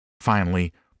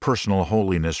 Finally, personal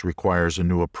holiness requires a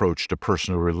new approach to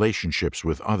personal relationships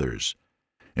with others,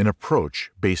 an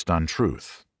approach based on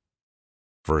truth.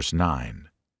 Verse 9.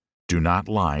 Do not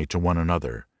lie to one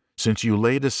another, since you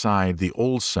laid aside the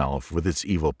old self with its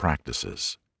evil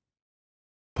practices.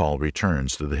 Paul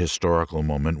returns to the historical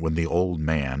moment when the old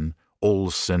man,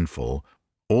 old sinful,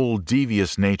 old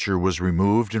devious nature was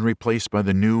removed and replaced by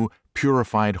the new,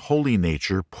 purified, holy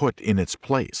nature put in its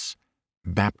place,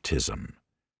 baptism.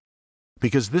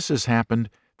 Because this has happened,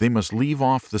 they must leave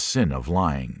off the sin of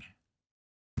lying.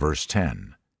 Verse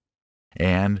 10.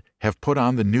 And have put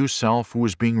on the new self who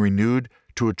is being renewed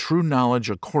to a true knowledge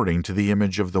according to the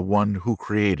image of the one who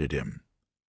created him.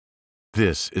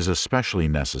 This is especially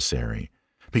necessary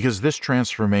because this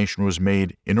transformation was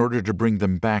made in order to bring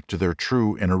them back to their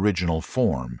true and original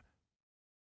form.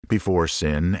 Before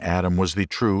sin, Adam was the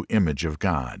true image of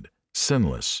God,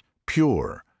 sinless,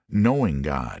 pure, knowing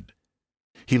God.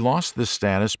 He lost this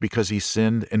status because he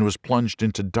sinned and was plunged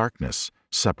into darkness,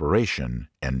 separation,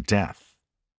 and death.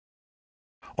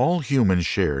 All humans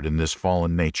shared in this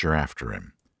fallen nature after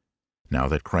him. Now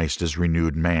that Christ has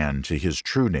renewed man to his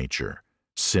true nature,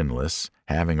 sinless,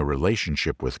 having a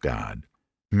relationship with God,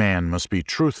 man must be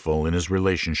truthful in his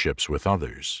relationships with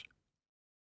others.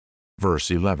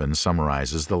 Verse 11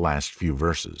 summarizes the last few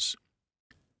verses.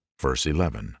 Verse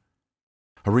 11.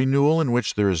 A renewal in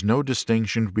which there is no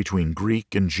distinction between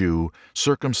Greek and Jew,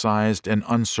 circumcised and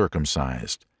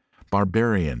uncircumcised,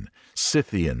 barbarian,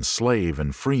 Scythian, slave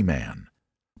and free man,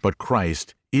 but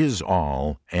Christ is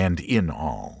all and in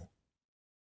all.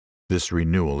 This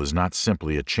renewal is not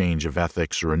simply a change of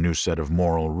ethics or a new set of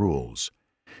moral rules.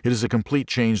 It is a complete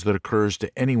change that occurs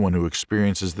to anyone who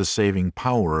experiences the saving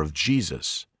power of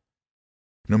Jesus.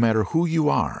 No matter who you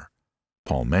are,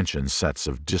 Paul mentions sets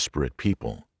of disparate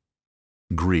people.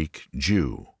 Greek,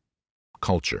 Jew,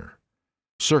 culture.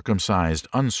 Circumcised,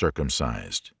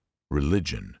 uncircumcised,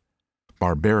 religion.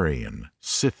 Barbarian,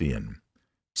 Scythian,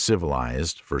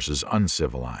 civilized versus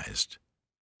uncivilized.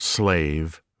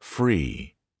 Slave,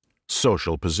 free,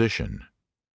 social position.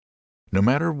 No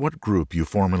matter what group you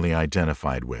formerly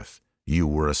identified with, you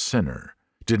were a sinner,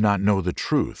 did not know the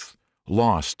truth,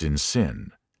 lost in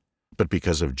sin. But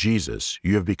because of Jesus,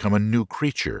 you have become a new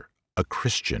creature, a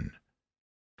Christian.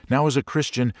 Now as a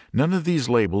Christian, none of these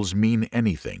labels mean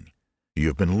anything. You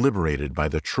have been liberated by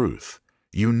the truth.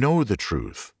 You know the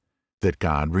truth, that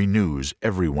God renews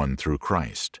everyone through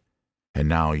Christ. And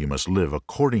now you must live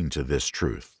according to this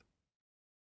truth.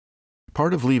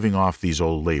 Part of leaving off these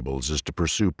old labels is to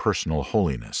pursue personal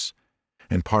holiness,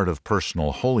 and part of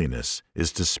personal holiness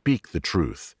is to speak the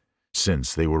truth,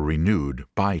 since they were renewed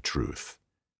by truth.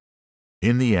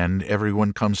 In the end,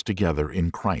 everyone comes together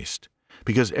in Christ,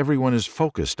 because everyone is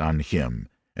focused on Him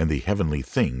and the heavenly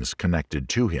things connected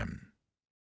to Him.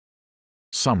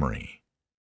 Summary.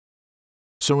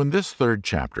 So in this third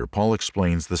chapter, Paul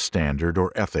explains the standard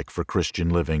or ethic for Christian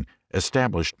living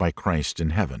established by Christ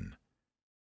in heaven.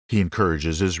 He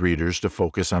encourages his readers to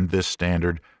focus on this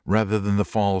standard rather than the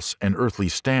false and earthly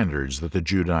standards that the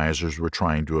Judaizers were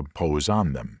trying to impose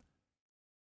on them.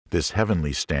 This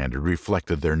heavenly standard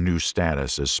reflected their new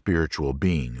status as spiritual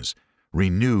beings,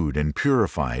 renewed and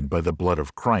purified by the blood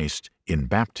of Christ in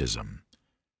baptism.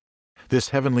 This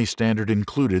heavenly standard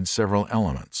included several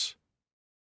elements.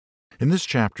 In this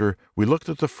chapter, we looked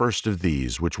at the first of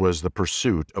these, which was the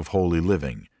pursuit of holy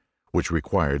living, which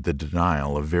required the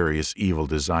denial of various evil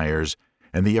desires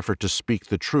and the effort to speak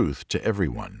the truth to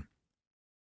everyone.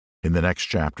 In the next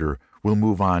chapter, we'll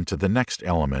move on to the next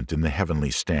element in the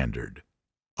heavenly standard,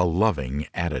 a loving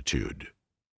attitude.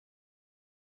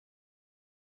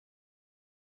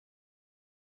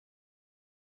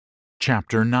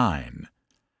 Chapter 9.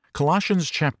 Colossians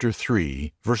chapter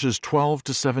 3, verses 12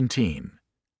 to 17.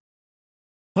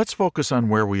 Let's focus on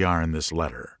where we are in this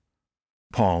letter.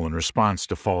 Paul, in response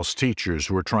to false teachers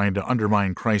who are trying to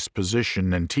undermine Christ's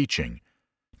position and teaching,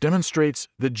 demonstrates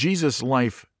that Jesus'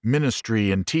 life,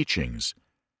 ministry, and teachings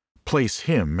place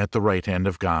him at the right hand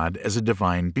of God as a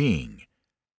divine being,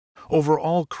 over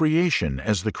all creation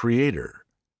as the Creator,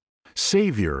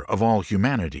 Savior of all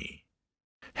humanity,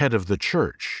 head of the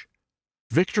church,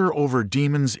 victor over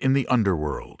demons in the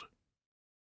underworld.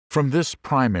 From this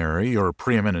primary or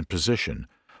preeminent position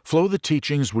flow the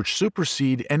teachings which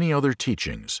supersede any other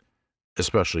teachings,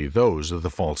 especially those of the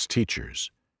false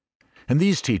teachers. And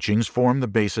these teachings form the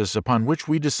basis upon which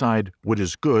we decide what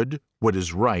is good, what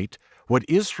is right, what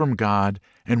is from God,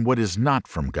 and what is not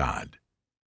from God.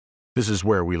 This is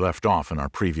where we left off in our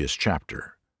previous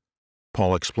chapter.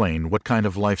 Paul explained what kind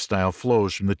of lifestyle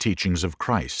flows from the teachings of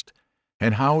Christ,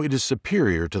 and how it is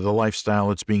superior to the lifestyle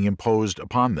that's being imposed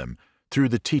upon them through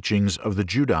the teachings of the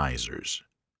Judaizers.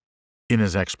 In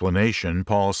his explanation,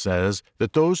 Paul says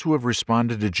that those who have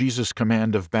responded to Jesus'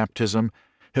 command of baptism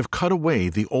have cut away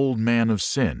the old man of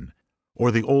sin,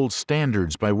 or the old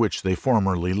standards by which they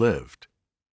formerly lived.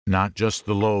 Not just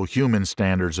the low human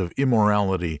standards of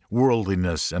immorality,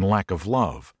 worldliness, and lack of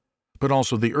love, but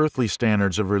also the earthly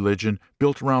standards of religion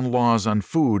built around laws on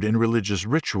food and religious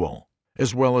ritual,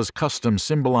 as well as customs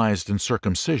symbolized in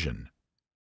circumcision.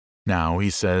 Now, he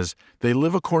says, they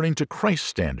live according to Christ's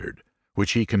standard,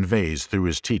 which he conveys through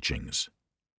his teachings.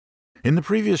 In the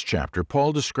previous chapter,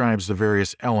 Paul describes the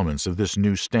various elements of this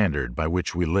new standard by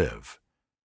which we live.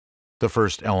 The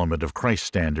first element of Christ's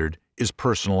standard is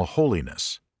personal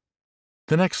holiness.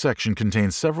 The next section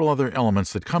contains several other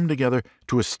elements that come together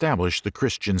to establish the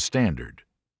Christian standard.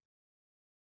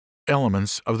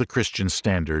 Elements of the Christian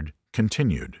standard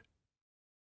continued.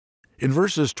 In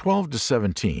verses 12 to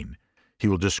 17, he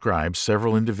will describe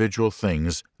several individual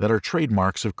things that are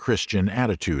trademarks of Christian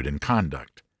attitude and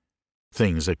conduct,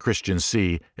 things that Christians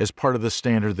see as part of the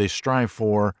standard they strive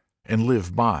for and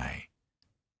live by.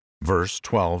 Verse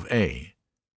 12a.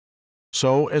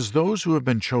 So as those who have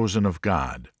been chosen of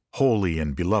God, holy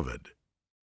and beloved.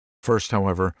 First,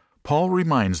 however, Paul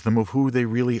reminds them of who they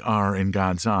really are in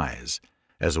God's eyes,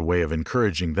 as a way of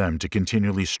encouraging them to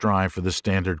continually strive for the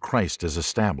standard Christ has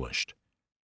established.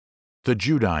 The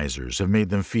Judaizers have made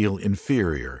them feel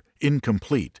inferior,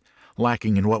 incomplete,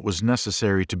 lacking in what was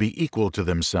necessary to be equal to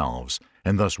themselves,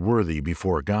 and thus worthy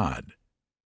before God.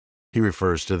 He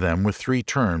refers to them with three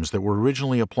terms that were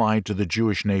originally applied to the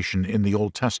Jewish nation in the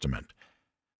Old Testament,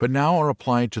 but now are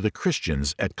applied to the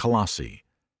Christians at Colossae,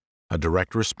 a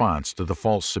direct response to the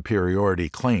false superiority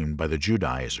claimed by the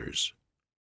Judaizers.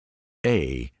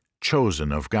 A.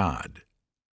 Chosen of God.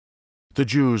 The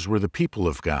Jews were the people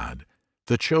of God,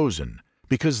 the chosen,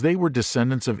 because they were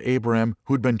descendants of Abraham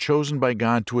who had been chosen by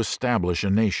God to establish a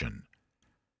nation.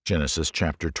 Genesis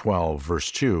chapter 12,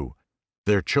 verse 2.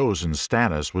 Their chosen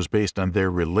status was based on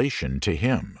their relation to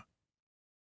Him.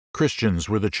 Christians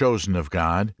were the chosen of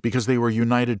God because they were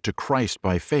united to Christ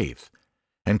by faith,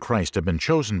 and Christ had been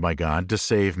chosen by God to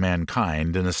save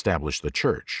mankind and establish the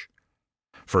church.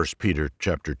 1 Peter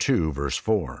chapter 2, verse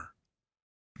 4.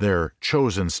 Their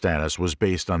chosen status was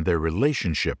based on their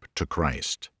relationship to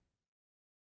Christ.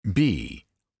 B.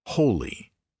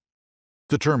 Holy.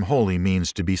 The term holy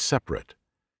means to be separate.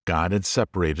 God had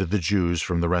separated the Jews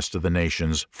from the rest of the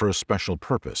nations for a special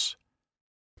purpose.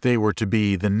 They were to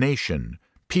be the nation,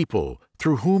 people,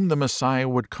 through whom the Messiah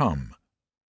would come.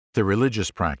 Their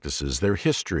religious practices, their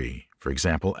history, for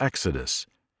example, Exodus,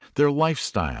 their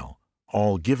lifestyle,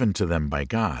 all given to them by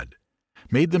God,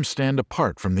 made them stand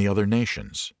apart from the other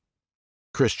nations.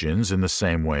 Christians, in the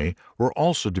same way, were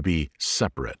also to be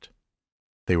separate.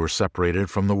 They were separated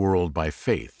from the world by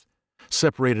faith,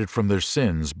 separated from their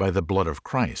sins by the blood of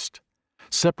Christ,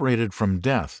 separated from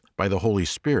death by the Holy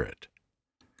Spirit.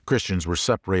 Christians were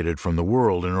separated from the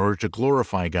world in order to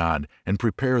glorify God and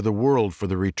prepare the world for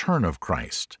the return of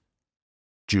Christ.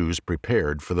 Jews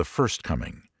prepared for the first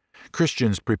coming.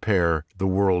 Christians prepare the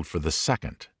world for the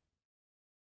second.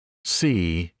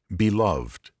 C.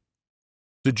 Beloved.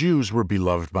 The Jews were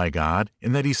beloved by God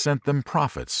in that He sent them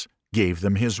prophets, gave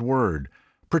them His word,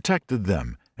 protected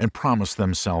them, and promised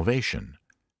them salvation.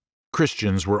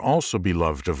 Christians were also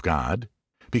beloved of God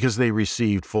because they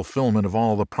received fulfillment of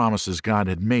all the promises God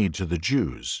had made to the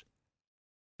Jews.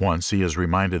 Once He has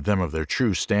reminded them of their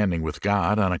true standing with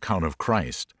God on account of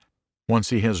Christ. Once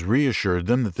He has reassured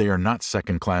them that they are not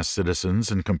second-class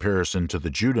citizens in comparison to the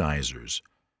Judaizers,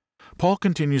 Paul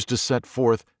continues to set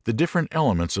forth the different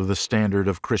elements of the standard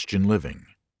of Christian living.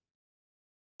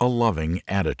 A loving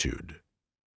attitude.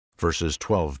 Verses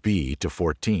 12b to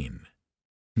 14.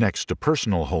 Next to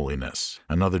personal holiness,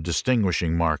 another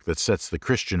distinguishing mark that sets the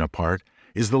Christian apart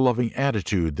is the loving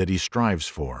attitude that he strives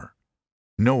for.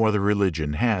 No other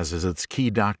religion has as its key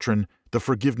doctrine the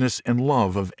forgiveness and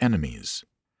love of enemies.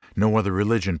 No other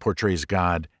religion portrays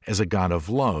God as a God of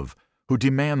love who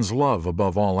demands love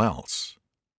above all else.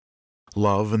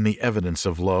 Love and the evidence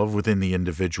of love within the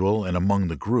individual and among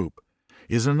the group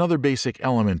is another basic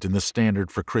element in the standard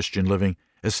for Christian living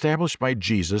established by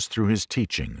Jesus through His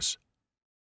teachings.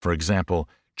 For example,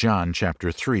 John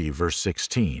chapter 3, verse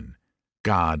 16,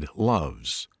 God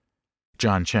loves.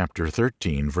 John chapter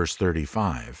 13, verse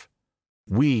 35,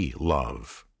 we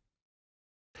love.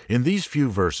 In these few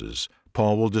verses,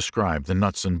 Paul will describe the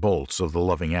nuts and bolts of the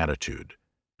loving attitude.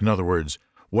 In other words,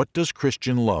 what does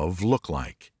Christian love look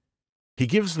like? He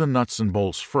gives the nuts and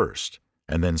bolts first,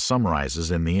 and then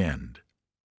summarizes in the end.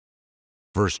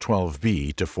 Verse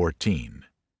 12b to 14.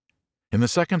 In the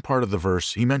second part of the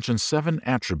verse, he mentions 7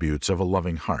 attributes of a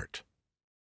loving heart.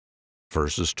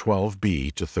 Verses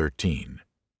 12b to 13.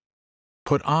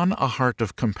 Put on a heart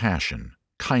of compassion,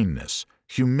 kindness,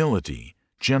 humility,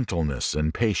 gentleness,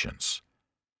 and patience,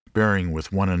 bearing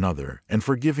with one another and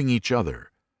forgiving each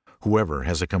other. Whoever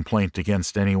has a complaint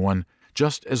against anyone,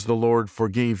 just as the Lord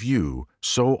forgave you,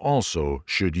 so also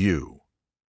should you.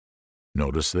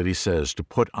 Notice that he says to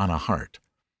put on a heart.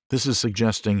 This is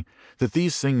suggesting that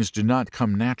these things do not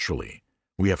come naturally.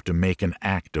 We have to make an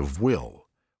act of will.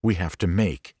 We have to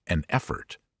make an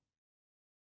effort.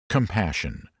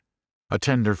 Compassion, a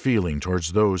tender feeling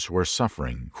towards those who are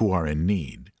suffering, who are in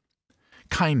need.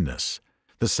 Kindness,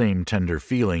 the same tender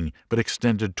feeling but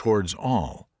extended towards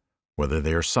all, whether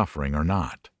they are suffering or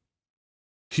not.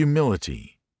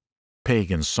 Humility.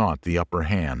 Pagans sought the upper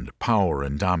hand, power,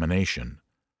 and domination.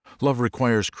 Love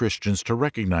requires Christians to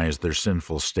recognize their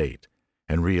sinful state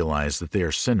and realize that they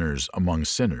are sinners among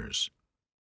sinners.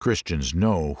 Christians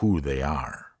know who they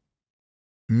are.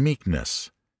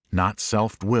 Meekness, not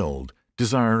self-willed,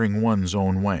 desiring one's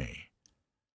own way.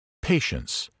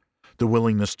 Patience, the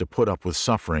willingness to put up with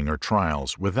suffering or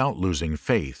trials without losing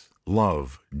faith,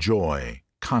 love, joy,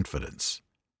 confidence.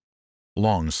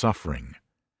 Long-suffering,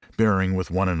 bearing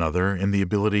with one another in the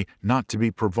ability not to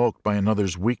be provoked by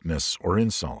another's weakness or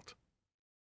insult.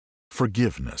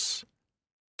 Forgiveness,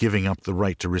 giving up the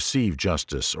right to receive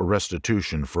justice or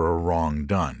restitution for a wrong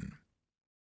done.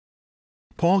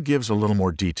 Paul gives a little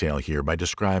more detail here by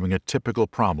describing a typical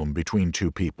problem between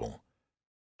two people.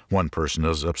 One person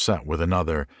is upset with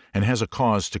another and has a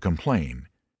cause to complain.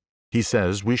 He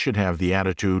says we should have the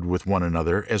attitude with one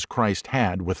another as Christ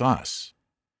had with us.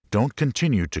 Don't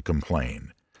continue to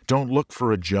complain. Don't look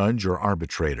for a judge or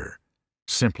arbitrator.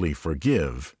 Simply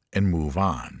forgive and move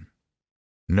on.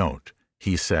 Note,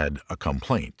 he said a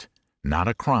complaint, not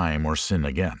a crime or sin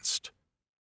against.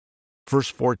 Verse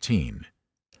 14.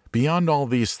 Beyond all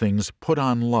these things, put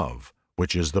on love,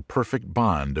 which is the perfect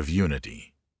bond of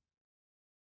unity.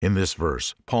 In this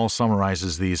verse, Paul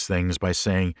summarizes these things by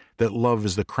saying that love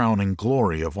is the crowning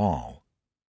glory of all.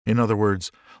 In other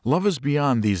words, love is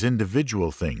beyond these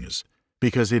individual things,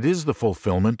 because it is the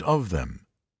fulfillment of them.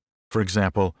 For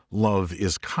example, love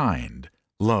is kind,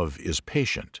 love is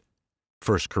patient.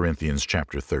 1 Corinthians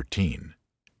chapter 13.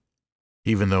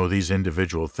 Even though these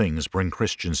individual things bring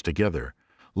Christians together,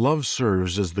 love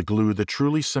serves as the glue that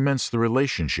truly cements the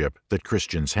relationship that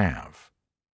Christians have.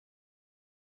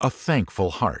 A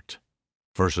thankful heart.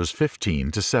 Verses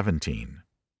 15 to 17.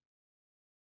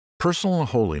 Personal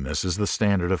holiness is the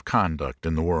standard of conduct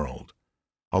in the world.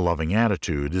 A loving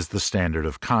attitude is the standard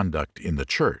of conduct in the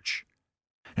church.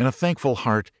 And a thankful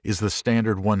heart is the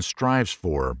standard one strives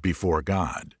for before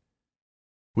God.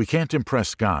 We can't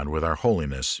impress God with our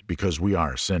holiness because we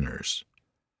are sinners.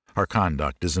 Our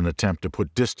conduct is an attempt to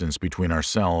put distance between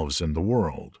ourselves and the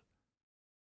world.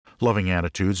 Loving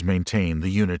attitudes maintain the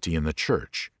unity in the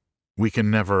church. We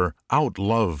can never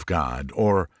outlove God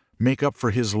or make up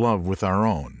for His love with our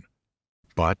own.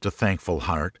 But a thankful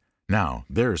heart, now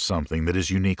there's something that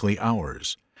is uniquely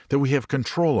ours, that we have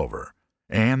control over,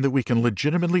 and that we can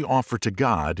legitimately offer to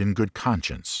God in good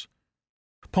conscience.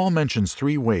 Paul mentions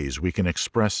 3 ways we can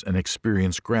express and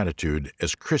experience gratitude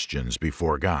as Christians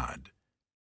before God.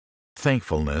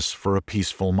 Thankfulness for a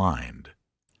peaceful mind.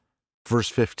 Verse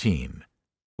 15,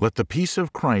 "Let the peace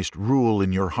of Christ rule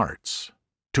in your hearts,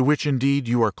 to which indeed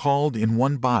you are called in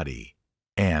one body,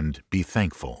 and be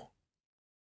thankful."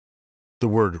 The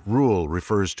word rule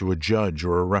refers to a judge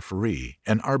or a referee,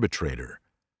 an arbitrator.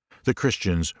 The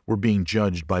Christians were being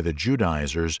judged by the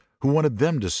Judaizers who wanted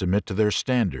them to submit to their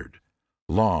standard,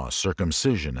 law,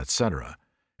 circumcision, etc.,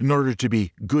 in order to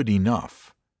be good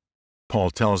enough. Paul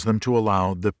tells them to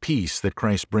allow the peace that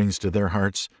Christ brings to their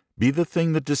hearts be the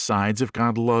thing that decides if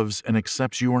God loves and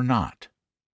accepts you or not.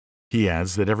 He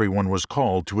adds that everyone was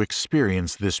called to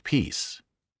experience this peace,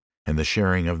 and the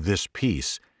sharing of this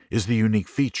peace is the unique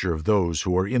feature of those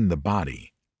who are in the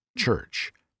body,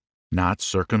 church, not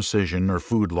circumcision or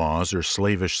food laws or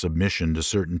slavish submission to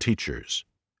certain teachers.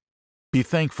 Be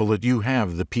thankful that you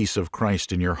have the peace of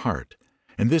Christ in your heart,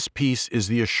 and this peace is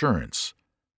the assurance,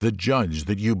 the judge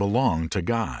that you belong to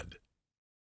God.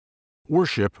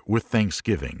 Worship with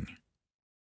thanksgiving.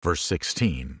 Verse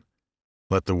 16,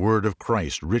 "Let the word of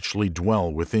Christ richly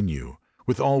dwell within you,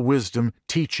 with all wisdom,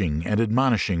 teaching and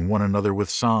admonishing one another with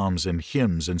psalms and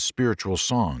hymns and spiritual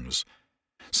songs,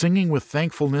 singing with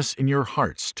thankfulness in your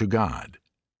hearts to God."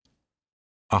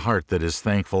 A heart that is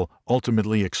thankful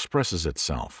ultimately expresses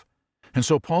itself, and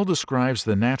so Paul describes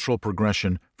the natural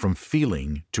progression from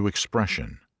feeling to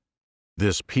expression.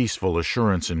 This peaceful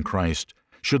assurance in Christ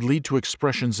should lead to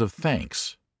expressions of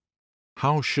thanks.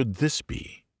 How should this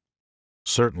be?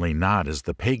 Certainly not as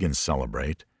the pagans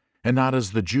celebrate, and not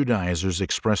as the Judaizers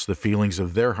express the feelings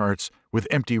of their hearts with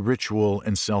empty ritual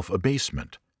and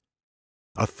self-abasement.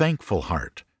 A thankful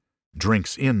heart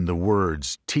drinks in the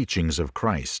words, teachings of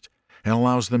Christ, and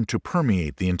allows them to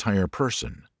permeate the entire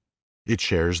person. It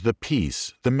shares the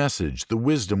peace, the message, the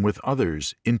wisdom with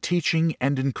others in teaching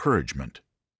and encouragement.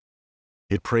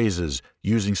 It praises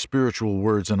using spiritual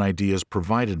words and ideas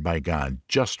provided by God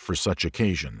just for such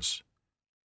occasions.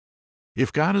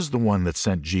 If God is the one that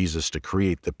sent Jesus to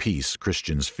create the peace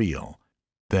Christians feel,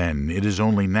 then it is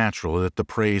only natural that the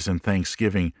praise and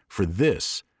thanksgiving for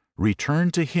this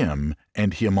return to Him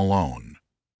and Him alone.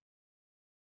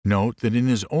 Note that in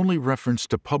his only reference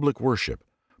to public worship,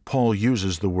 Paul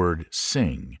uses the word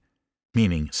sing,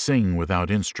 meaning sing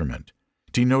without instrument,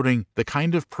 denoting the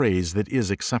kind of praise that is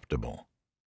acceptable.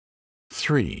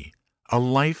 3. A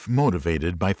life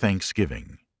motivated by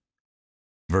thanksgiving.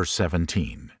 Verse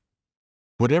 17.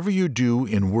 "Whatever you do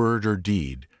in word or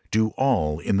deed, do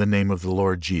all in the name of the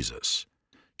Lord Jesus,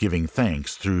 giving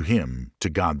thanks through Him to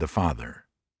God the Father."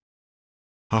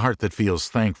 A heart that feels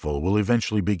thankful will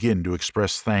eventually begin to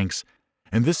express thanks,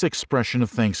 and this expression of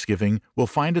thanksgiving will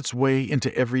find its way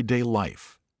into everyday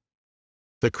life.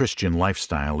 The Christian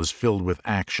lifestyle is filled with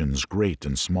actions great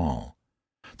and small.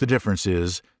 The difference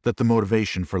is that the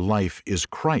motivation for life is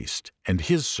Christ and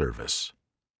His service.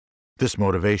 This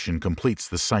motivation completes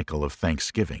the cycle of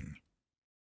thanksgiving.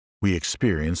 We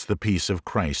experience the peace of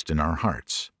Christ in our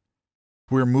hearts.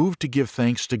 We are moved to give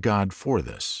thanks to God for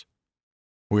this.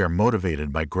 We are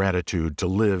motivated by gratitude to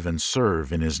live and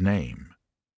serve in His name.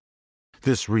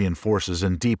 This reinforces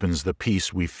and deepens the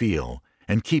peace we feel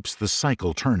and keeps the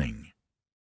cycle turning.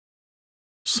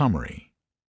 Summary.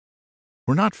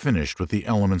 We're not finished with the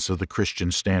elements of the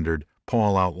Christian standard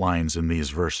Paul outlines in these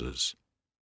verses.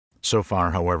 So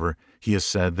far, however, he has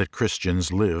said that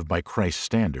Christians live by Christ's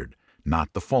standard,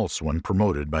 not the false one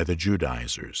promoted by the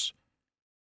Judaizers.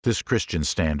 This Christian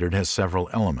standard has several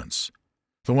elements.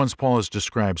 The ones Paul has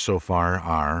described so far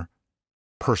are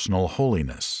personal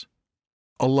holiness,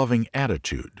 a loving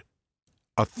attitude,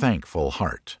 a thankful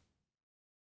heart.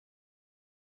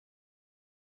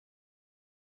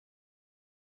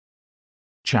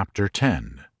 Chapter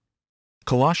 10.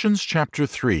 Colossians chapter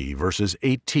 3, verses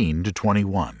 18 to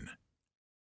 21.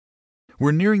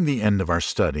 We're nearing the end of our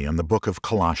study on the book of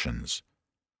Colossians.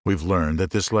 We've learned that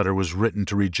this letter was written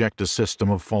to reject a system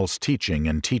of false teaching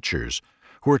and teachers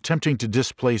who are attempting to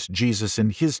displace Jesus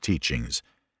and His teachings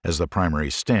as the primary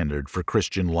standard for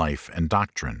Christian life and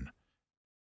doctrine.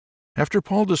 After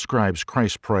Paul describes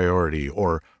Christ's priority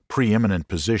or preeminent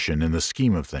position in the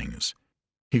scheme of things,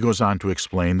 he goes on to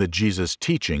explain that Jesus'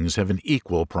 teachings have an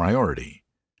equal priority.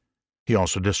 He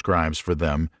also describes for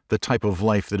them the type of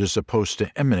life that is supposed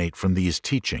to emanate from these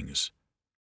teachings.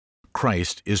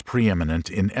 Christ is preeminent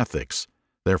in ethics,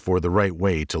 therefore the right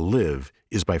way to live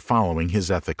is by following His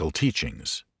ethical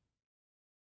teachings.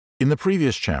 In the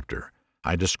previous chapter,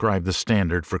 I described the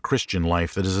standard for Christian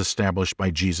life that is established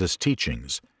by Jesus'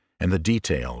 teachings and the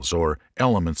details or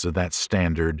elements of that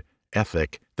standard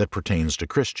ethic that pertains to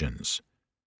Christians.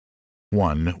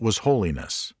 One was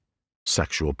holiness,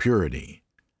 sexual purity,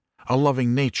 a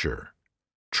loving nature,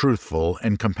 truthful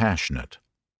and compassionate,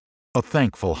 a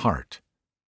thankful heart,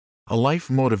 a life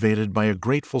motivated by a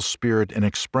grateful spirit and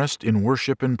expressed in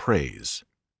worship and praise.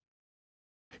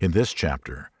 In this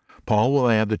chapter, Paul will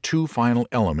add the two final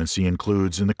elements he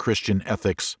includes in the Christian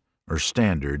ethics or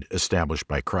standard established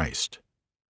by Christ.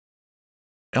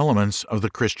 Elements of the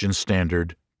Christian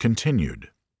standard continued.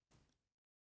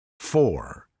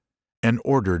 4. An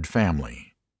ordered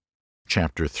family.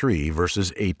 Chapter 3,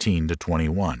 verses 18 to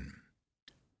 21.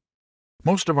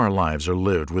 Most of our lives are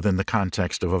lived within the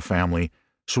context of a family,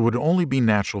 so it would only be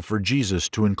natural for Jesus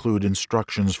to include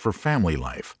instructions for family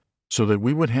life, so that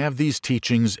we would have these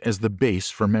teachings as the base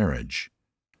for marriage.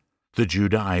 The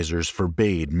Judaizers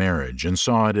forbade marriage and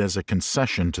saw it as a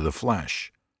concession to the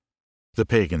flesh. The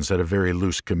pagans had a very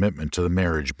loose commitment to the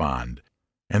marriage bond,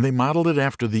 and they modeled it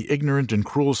after the ignorant and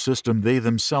cruel system they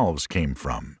themselves came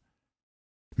from.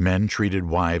 Men treated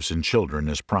wives and children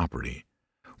as property.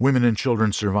 Women and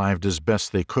children survived as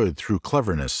best they could through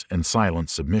cleverness and silent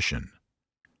submission.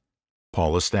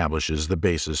 Paul establishes the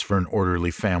basis for an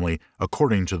orderly family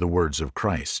according to the words of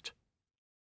Christ.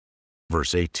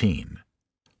 Verse 18.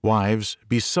 Wives,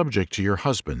 be subject to your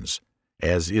husbands,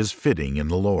 as is fitting in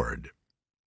the Lord.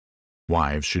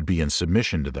 Wives should be in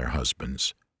submission to their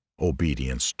husbands,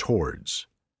 obedience towards.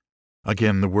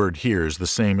 Again, the word here is the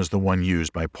same as the one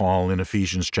used by Paul in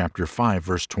Ephesians chapter 5,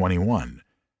 verse 21.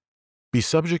 Be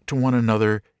subject to one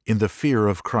another in the fear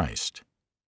of Christ.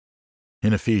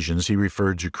 In Ephesians, he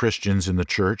referred to Christians in the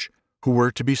church who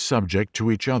were to be subject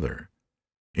to each other.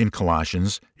 In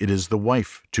Colossians, it is the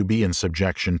wife to be in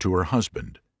subjection to her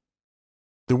husband.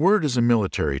 The word is a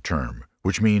military term,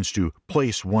 which means to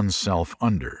place oneself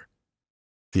under.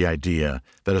 The idea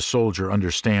that a soldier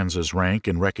understands his rank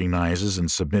and recognizes and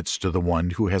submits to the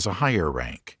one who has a higher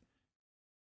rank.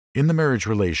 In the marriage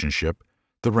relationship,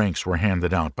 the ranks were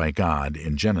handed out by God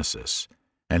in Genesis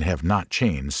and have not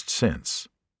changed since.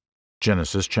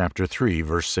 Genesis chapter 3,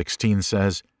 verse 16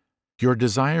 says, Your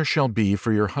desire shall be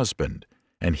for your husband,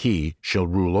 and he shall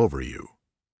rule over you.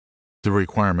 The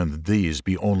requirement that these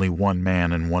be only one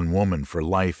man and one woman for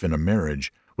life in a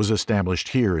marriage was established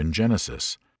here in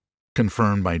Genesis,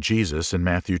 confirmed by Jesus in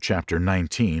Matthew chapter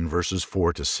 19, verses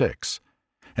 4 to 6,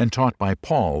 and taught by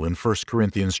Paul in 1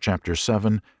 Corinthians chapter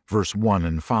 7, verse 1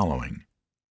 and following.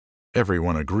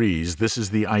 Everyone agrees this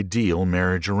is the ideal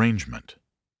marriage arrangement.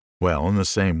 Well, in the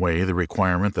same way, the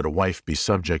requirement that a wife be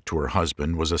subject to her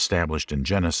husband was established in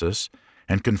Genesis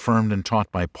and confirmed and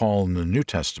taught by Paul in the New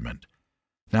Testament,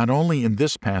 not only in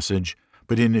this passage,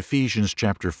 but in Ephesians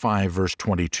chapter 5, verse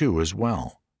 22 as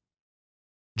well.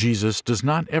 Jesus does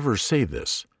not ever say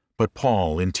this, but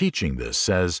Paul, in teaching this,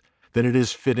 says that it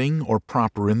is fitting or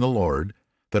proper in the Lord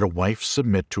that a wife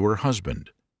submit to her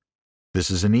husband. This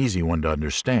is an easy one to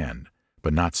understand,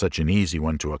 but not such an easy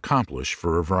one to accomplish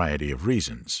for a variety of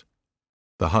reasons.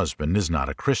 The husband is not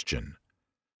a Christian.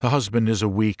 The husband is a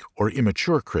weak or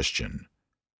immature Christian.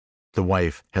 The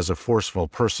wife has a forceful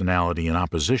personality in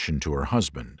opposition to her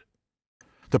husband.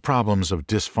 The problems of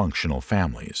dysfunctional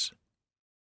families.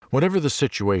 Whatever the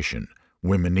situation,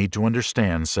 women need to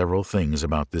understand several things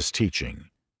about this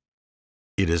teaching.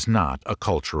 It is not a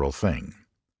cultural thing.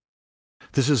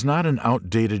 This is not an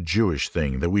outdated Jewish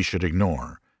thing that we should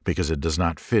ignore because it does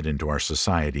not fit into our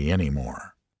society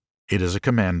anymore. It is a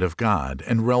command of God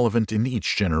and relevant in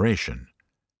each generation.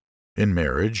 In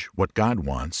marriage, what God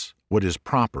wants, what is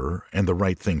proper and the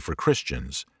right thing for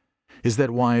Christians, is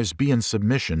that wives be in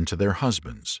submission to their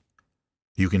husbands.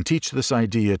 You can teach this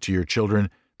idea to your children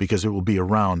because it will be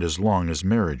around as long as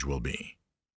marriage will be.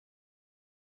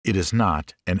 It is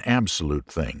not an absolute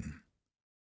thing.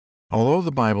 Although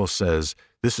the Bible says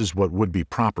this is what would be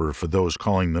proper for those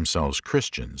calling themselves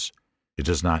Christians, it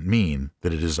does not mean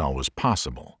that it is always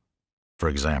possible. For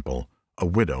example, a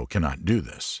widow cannot do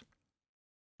this.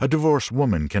 A divorced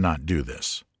woman cannot do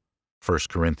this. 1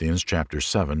 Corinthians chapter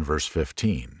 7, verse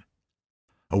 15.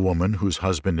 A woman whose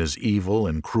husband is evil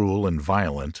and cruel and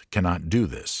violent cannot do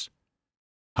this.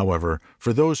 However,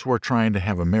 for those who are trying to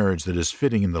have a marriage that is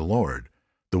fitting in the Lord,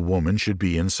 the woman should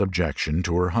be in subjection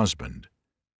to her husband.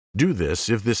 Do this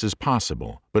if this is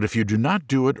possible, but if you do not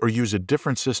do it or use a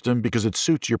different system because it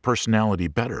suits your personality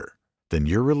better, then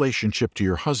your relationship to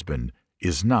your husband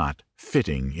is not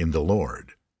fitting in the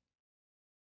Lord.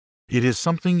 It is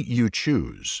something you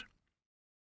choose.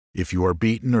 If you are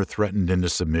beaten or threatened into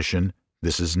submission,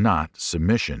 this is not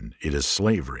submission, it is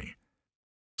slavery.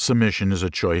 Submission is a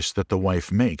choice that the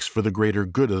wife makes for the greater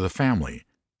good of the family,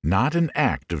 not an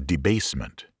act of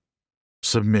debasement.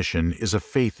 Submission is a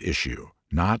faith issue,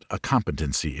 not a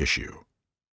competency issue.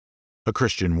 A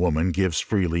Christian woman gives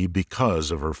freely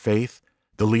because of her faith,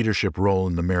 the leadership role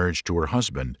in the marriage to her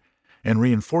husband, and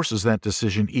reinforces that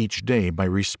decision each day by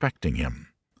respecting him.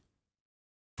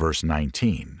 Verse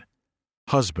 19.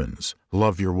 Husbands,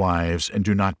 love your wives and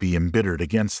do not be embittered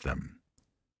against them.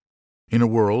 In a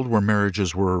world where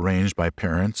marriages were arranged by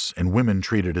parents and women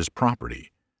treated as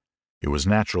property, it was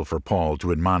natural for Paul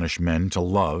to admonish men to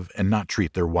love and not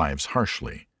treat their wives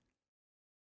harshly.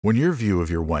 When your view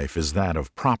of your wife is that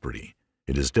of property,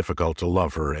 it is difficult to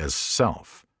love her as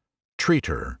self. Treat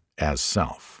her as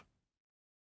self.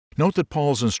 Note that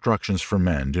Paul's instructions for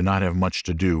men do not have much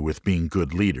to do with being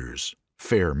good leaders,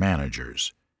 fair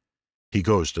managers. He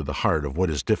goes to the heart of what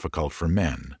is difficult for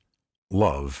men: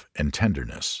 love and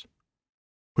tenderness.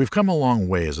 We've come a long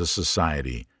way as a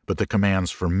society, but the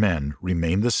commands for men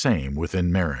remain the same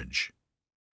within marriage.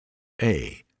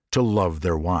 A. To love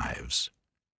their wives.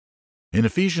 In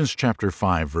Ephesians chapter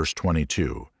 5, verse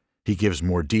 22, he gives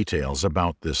more details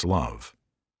about this love.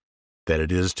 That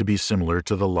it is to be similar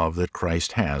to the love that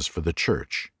Christ has for the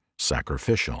church,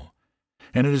 sacrificial,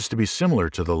 and it is to be similar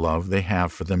to the love they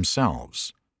have for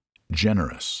themselves,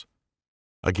 generous.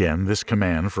 Again, this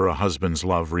command for a husband's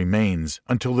love remains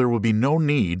until there will be no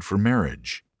need for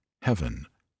marriage, heaven.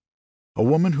 A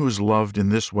woman who is loved in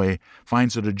this way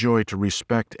finds it a joy to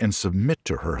respect and submit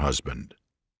to her husband.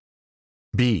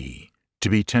 B. To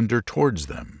be tender towards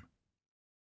them.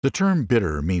 The term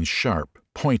bitter means sharp,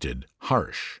 pointed,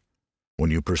 harsh. When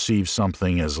you perceive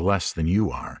something as less than you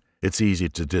are, it's easy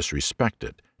to disrespect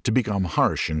it, to become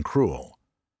harsh and cruel.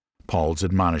 Paul's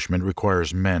admonishment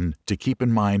requires men to keep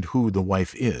in mind who the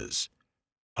wife is,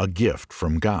 a gift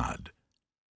from God.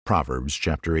 Proverbs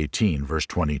chapter 18, verse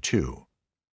 22.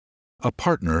 A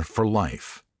partner for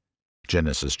life.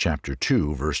 Genesis chapter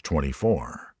 2, verse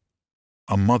 24.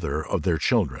 A mother of their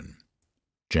children.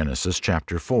 Genesis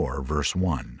chapter 4, verse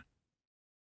 1.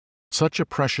 Such a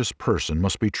precious person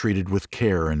must be treated with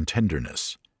care and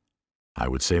tenderness. I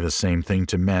would say the same thing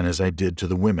to men as I did to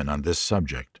the women on this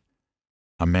subject.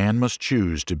 A man must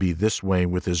choose to be this way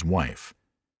with his wife.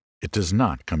 It does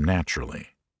not come naturally.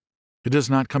 It does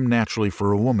not come naturally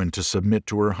for a woman to submit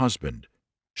to her husband.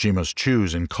 She must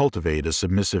choose and cultivate a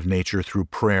submissive nature through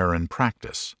prayer and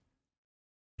practice.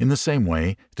 In the same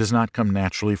way, it does not come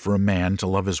naturally for a man to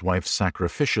love his wife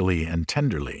sacrificially and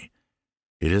tenderly.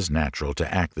 It is natural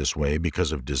to act this way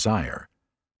because of desire,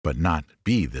 but not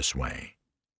be this way.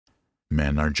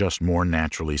 Men are just more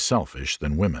naturally selfish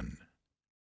than women.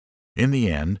 In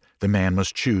the end, the man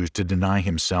must choose to deny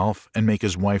himself and make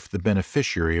his wife the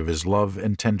beneficiary of his love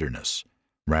and tenderness,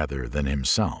 rather than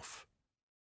himself.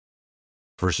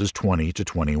 Verses 20 to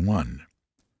 21.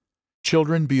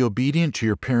 Children, be obedient to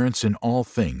your parents in all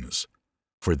things,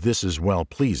 for this is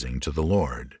well-pleasing to the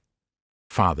Lord.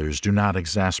 Fathers, do not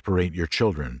exasperate your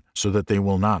children, so that they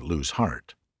will not lose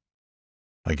heart.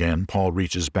 Again, Paul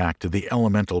reaches back to the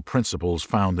elemental principles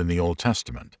found in the Old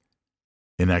Testament.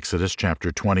 In Exodus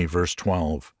chapter 20, verse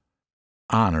 12,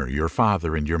 honor your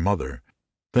father and your mother,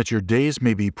 that your days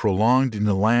may be prolonged in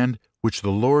the land which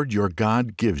the Lord your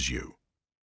God gives you.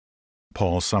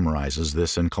 Paul summarizes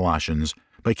this in Colossians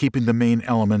by keeping the main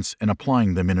elements and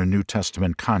applying them in a New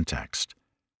Testament context.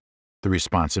 The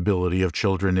responsibility of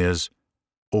children is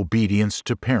obedience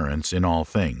to parents in all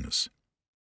things.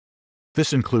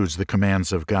 This includes the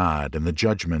commands of God and the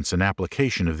judgments and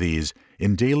application of these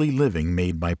in daily living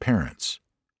made by parents.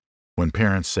 When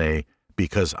parents say,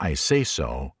 "Because I say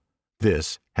so,"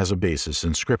 this has a basis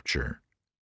in Scripture.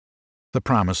 The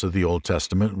promise of the Old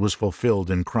Testament was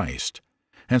fulfilled in Christ,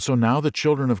 and so now the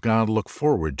children of God look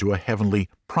forward to a heavenly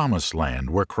promised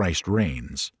land where Christ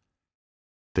reigns.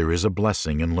 There is a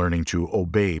blessing in learning to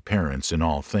obey parents in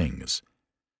all things.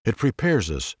 It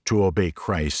prepares us to obey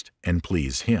Christ and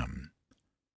please Him.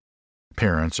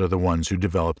 Parents are the ones who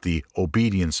develop the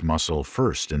obedience muscle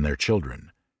first in their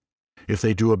children. If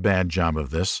they do a bad job of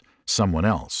this, someone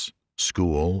else,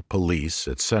 school, police,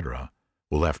 etc.,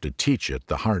 will have to teach it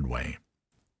the hard way.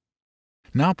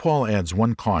 Now Paul adds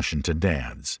one caution to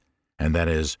dads, and that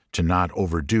is to not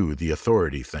overdo the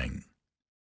authority thing.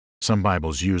 Some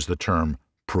Bibles use the term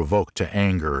provoke to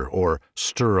anger or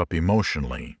stir up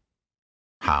emotionally.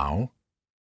 How?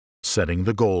 Setting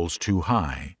the goals too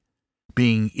high,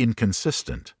 being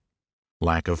inconsistent,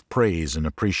 lack of praise and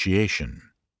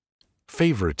appreciation,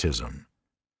 favoritism,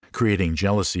 creating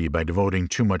jealousy by devoting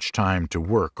too much time to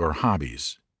work or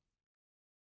hobbies.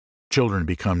 Children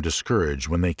become discouraged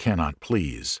when they cannot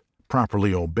please,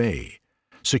 properly obey,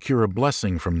 secure a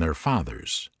blessing from their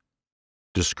fathers.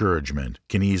 Discouragement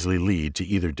can easily lead to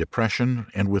either depression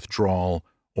and withdrawal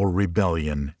or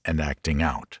rebellion and acting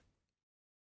out.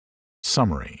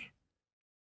 Summary.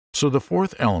 So the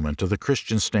fourth element of the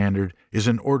Christian standard is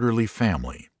an orderly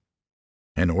family.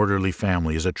 An orderly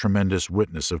family is a tremendous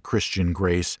witness of Christian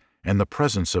grace and the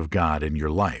presence of God in your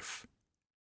life.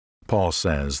 Paul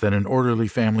says that an orderly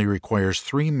family requires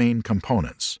three main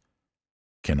components.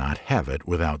 Cannot have it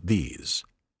without these.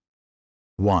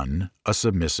 1. A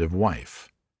submissive wife.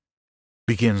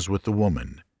 Begins with the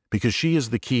woman, because she is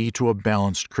the key to a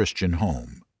balanced Christian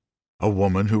home. A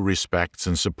woman who respects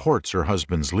and supports her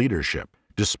husband's leadership,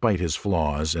 despite his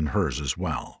flaws and hers as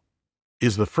well,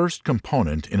 is the first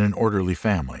component in an orderly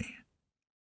family.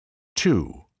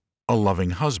 2. A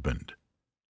loving husband.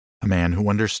 A man who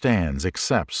understands,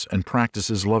 accepts, and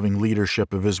practices loving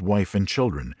leadership of his wife and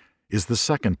children is the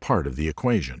second part of the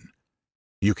equation.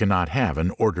 You cannot have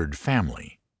an ordered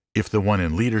family if the one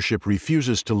in leadership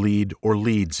refuses to lead or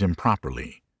leads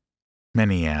improperly.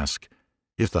 Many ask,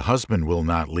 if the husband will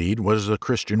not lead, what is a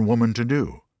Christian woman to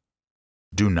do?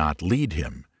 Do not lead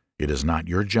him. It is not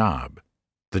your job.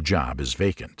 The job is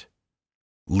vacant.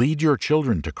 Lead your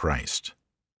children to Christ.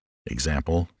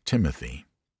 Example, Timothy.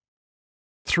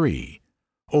 3.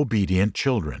 Obedient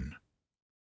children.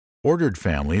 Ordered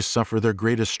families suffer their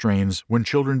greatest strains when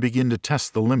children begin to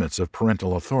test the limits of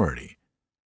parental authority.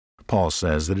 Paul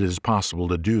says that it is possible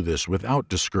to do this without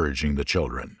discouraging the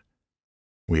children.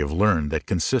 We have learned that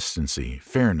consistency,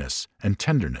 fairness, and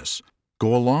tenderness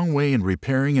go a long way in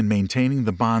repairing and maintaining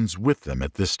the bonds with them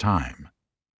at this time.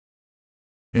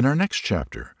 In our next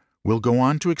chapter, we'll go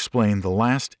on to explain the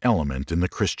last element in the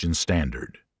Christian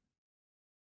standard.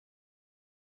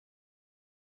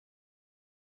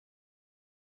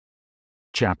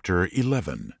 Chapter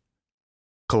 11.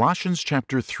 Colossians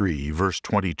chapter 3, verse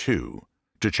 22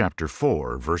 to chapter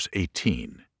 4, verse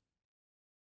 18.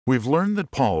 We've learned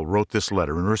that Paul wrote this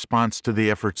letter in response to the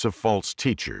efforts of false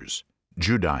teachers,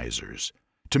 Judaizers,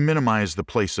 to minimize the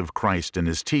place of Christ in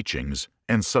his teachings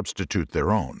and substitute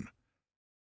their own.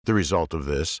 The result of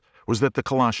this was that the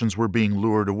Colossians were being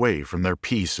lured away from their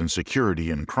peace and security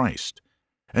in Christ,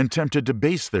 and tempted to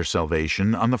base their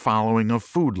salvation on the following of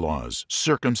food laws,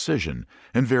 circumcision,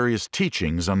 and various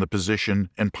teachings on the position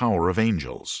and power of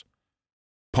angels.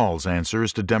 Paul's answer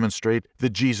is to demonstrate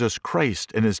that Jesus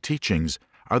Christ and his teachings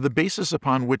are the basis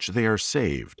upon which they are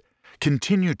saved,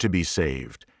 continue to be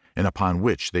saved, and upon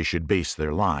which they should base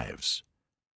their lives.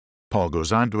 Paul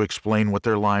goes on to explain what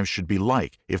their lives should be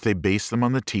like if they base them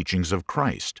on the teachings of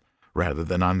Christ, rather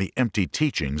than on the empty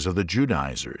teachings of the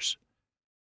Judaizers.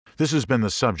 This has been the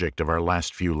subject of our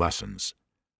last few lessons,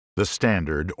 the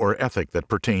standard or ethic that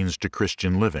pertains to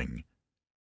Christian living.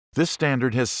 This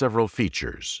standard has several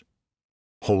features: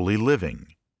 holy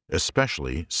living,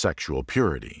 especially sexual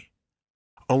purity;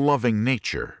 a loving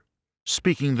nature,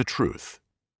 speaking the truth;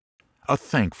 a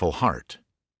thankful heart;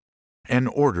 an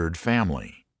ordered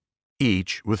family,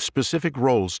 each with specific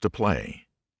roles to play.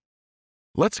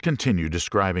 Let's continue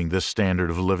describing this standard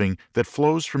of living that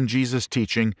flows from Jesus'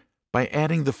 teaching by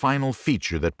adding the final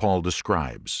feature that Paul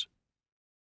describes.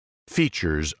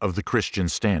 Features of the Christian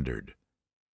standard.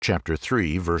 Chapter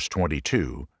 3, verse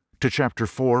 22 to chapter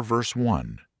 4, verse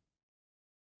 1.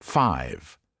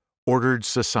 5. Ordered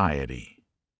society.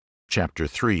 Chapter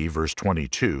 3, verse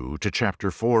 22 to chapter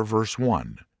 4, verse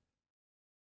 1.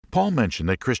 Paul mentioned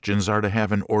that Christians are to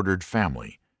have an ordered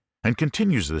family, and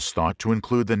continues this thought to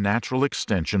include the natural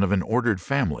extension of an ordered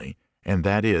family, and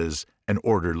that is, an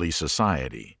orderly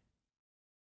society.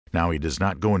 Now, he does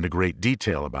not go into great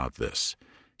detail about this.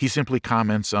 He simply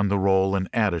comments on the role and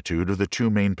attitude of the two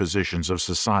main positions of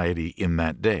society in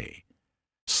that day: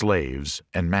 slaves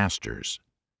and masters.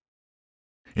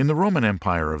 In the Roman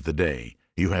Empire of the day,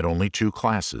 you had only two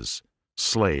classes,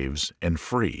 slaves and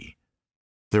free.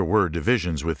 There were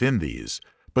divisions within these,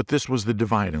 but this was the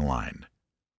dividing line.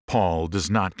 Paul does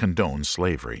not condone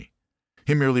slavery.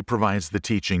 He merely provides the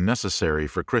teaching necessary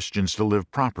for Christians to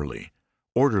live properly,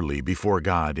 orderly before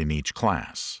God in each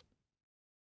class.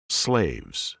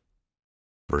 Slaves.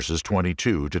 Verses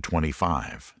 22 to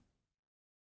 25.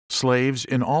 Slaves,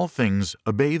 in all things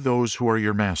obey those who are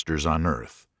your masters on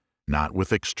earth, not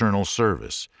with external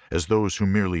service, as those who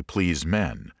merely please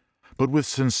men, but with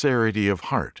sincerity of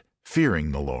heart,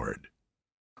 fearing the Lord.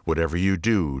 Whatever you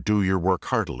do, do your work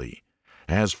heartily,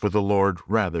 as for the Lord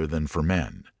rather than for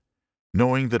men,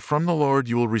 knowing that from the Lord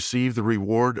you will receive the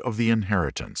reward of the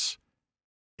inheritance.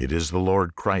 It is the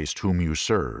Lord Christ whom you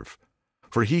serve,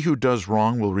 for he who does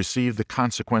wrong will receive the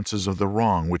consequences of the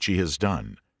wrong which he has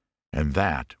done, and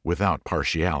that without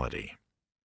partiality.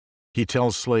 He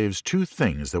tells slaves two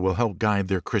things that will help guide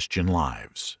their Christian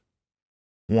lives.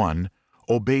 1.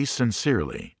 Obey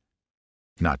sincerely.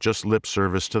 Not just lip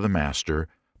service to the master,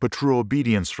 but true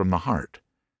obedience from the heart,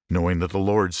 knowing that the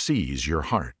Lord sees your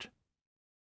heart.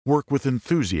 Work with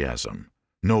enthusiasm,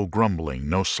 no grumbling,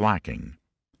 no slacking.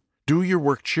 Do your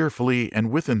work cheerfully and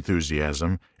with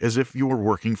enthusiasm, as if you were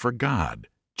working for God,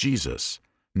 Jesus,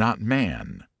 not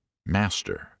man,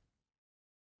 Master.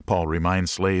 Paul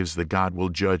reminds slaves that God will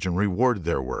judge and reward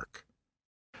their work.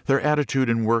 Their attitude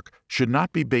in work should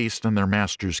not be based on their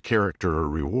master's character or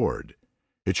reward.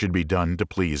 It should be done to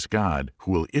please God,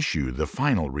 who will issue the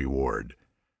final reward,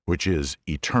 which is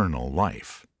eternal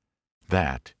life.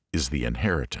 That is the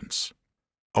inheritance.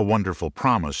 A wonderful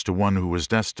promise to one who was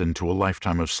destined to a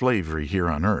lifetime of slavery here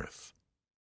on earth.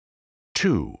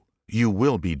 2. You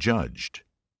will be judged.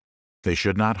 They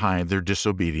should not hide their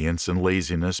disobedience and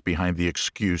laziness behind the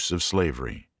excuse of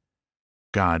slavery.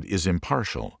 God is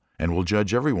impartial and will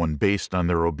judge everyone based on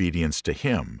their obedience to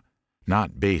Him,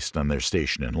 not based on their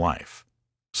station in life,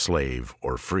 slave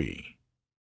or free.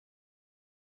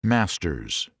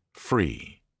 Masters,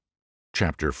 free.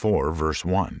 Chapter 4, verse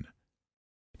 1.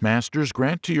 Masters,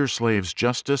 grant to your slaves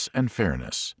justice and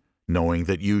fairness, knowing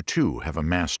that you too have a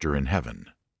master in heaven.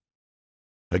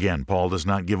 Again, Paul does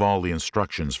not give all the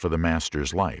instructions for the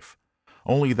master's life,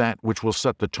 only that which will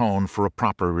set the tone for a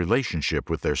proper relationship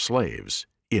with their slaves,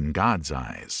 in God's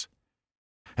eyes.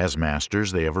 As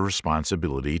masters, they have a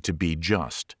responsibility to be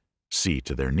just, see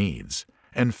to their needs,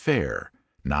 and fair,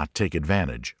 not take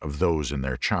advantage of those in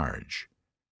their charge.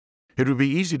 It would be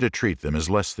easy to treat them as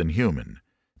less than human,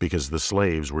 because the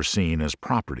slaves were seen as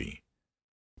property.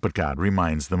 But God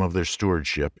reminds them of their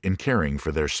stewardship in caring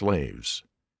for their slaves.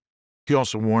 He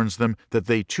also warns them that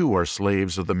they too are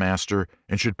slaves of the Master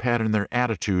and should pattern their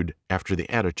attitude after the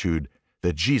attitude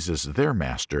that Jesus, their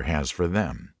Master, has for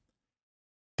them.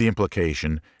 The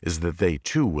implication is that they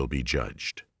too will be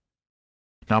judged.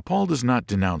 Now, Paul does not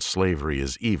denounce slavery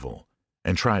as evil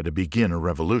and try to begin a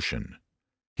revolution.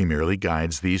 He merely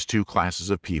guides these two classes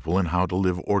of people in how to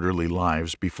live orderly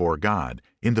lives before God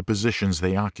in the positions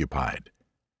they occupied.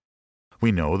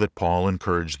 We know that Paul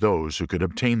encouraged those who could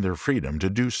obtain their freedom to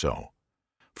do so.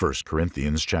 1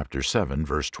 Corinthians chapter 7,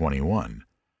 verse 21,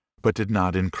 but did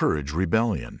not encourage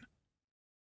rebellion.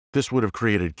 This would have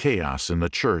created chaos in the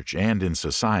church and in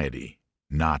society,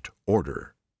 not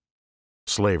order.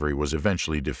 Slavery was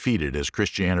eventually defeated as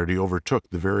Christianity overtook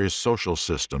the various social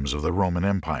systems of the Roman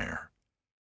Empire.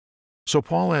 So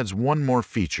Paul adds one more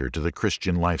feature to the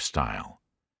Christian lifestyle: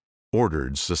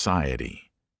 ordered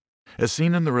society, as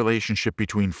seen in the relationship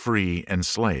between free and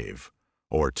slave,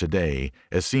 or today,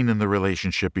 as seen in the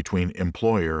relationship between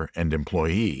employer and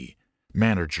employee,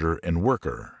 manager and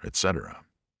worker, etc.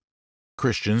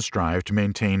 Christians strive to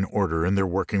maintain order in their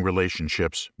working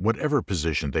relationships, whatever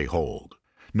position they hold,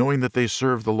 knowing that they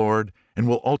serve the Lord and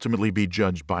will ultimately be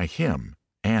judged by Him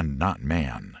and not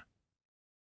man.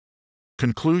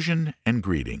 Conclusion and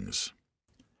greetings.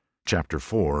 Chapter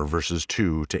 4, verses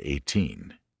 2 to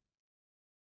 18.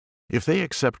 If they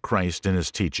accept Christ and His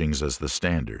teachings as the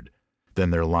standard, then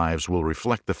their lives will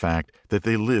reflect the fact that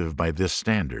they live by this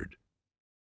standard.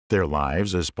 Their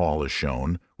lives, as Paul has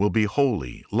shown, will be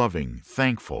holy, loving,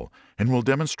 thankful, and will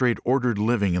demonstrate ordered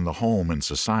living in the home and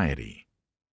society.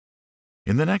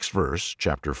 In the next verse,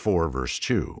 chapter 4, verse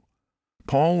 2,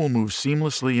 Paul will move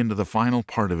seamlessly into the final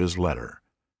part of his letter,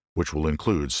 which will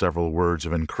include several words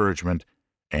of encouragement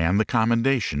and the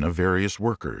commendation of various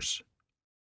workers.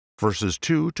 Verses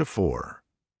 2 to 4.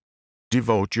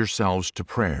 Devote yourselves to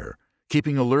prayer,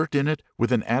 keeping alert in it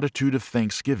with an attitude of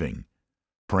thanksgiving,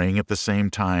 praying at the same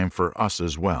time for us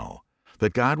as well,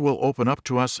 that God will open up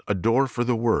to us a door for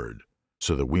the Word,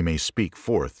 so that we may speak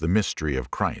forth the mystery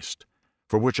of Christ,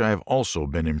 for which I have also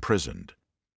been imprisoned,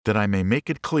 that I may make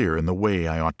it clear in the way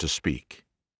I ought to speak.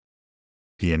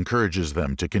 He encourages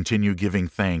them to continue giving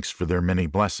thanks for their many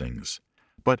blessings,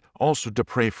 but also to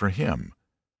pray for him.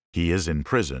 He is in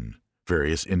prison.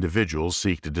 Various individuals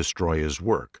seek to destroy his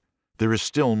work. There is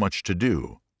still much to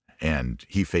do, and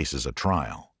he faces a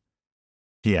trial.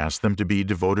 He asks them to be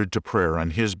devoted to prayer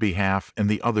on his behalf and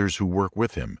the others who work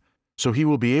with him, so he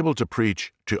will be able to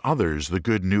preach to others the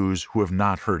good news who have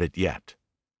not heard it yet.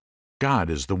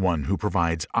 God is the one who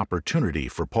provides opportunity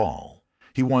for Paul.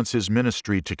 He wants his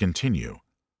ministry to continue,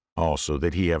 also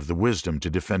that he have the wisdom to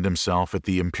defend himself at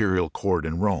the imperial court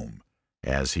in Rome,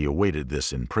 as he awaited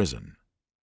this in prison.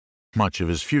 Much of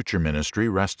his future ministry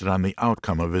rested on the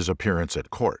outcome of his appearance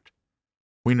at court.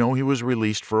 We know he was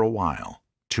released for a while,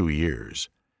 2 years,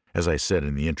 as I said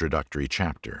in the introductory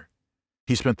chapter.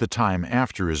 He spent the time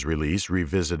after his release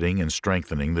revisiting and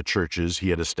strengthening the churches he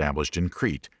had established in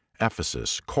Crete,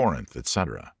 Ephesus, Corinth,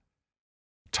 etc.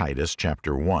 Titus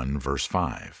chapter 1, verse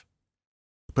 5.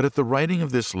 But at the writing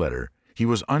of this letter, he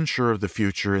was unsure of the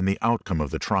future and the outcome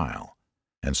of the trial.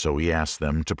 and so he asked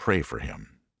them to pray for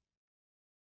him.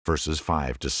 Verses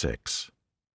 5 to 6.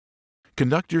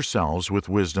 Conduct yourselves with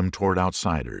wisdom toward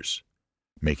outsiders,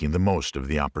 making the most of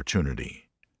the opportunity.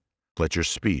 Let your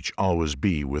speech always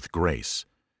be with grace,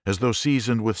 as though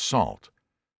seasoned with salt,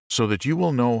 so that you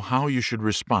will know how you should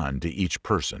respond to each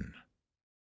person.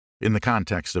 In the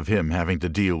context of him having to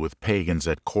deal with pagans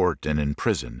at court and in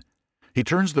prison, he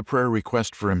turns the prayer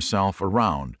request for himself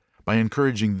around by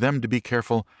encouraging them to be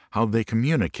careful how they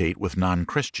communicate with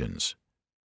non-Christians.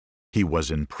 He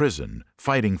was in prison,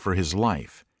 fighting for his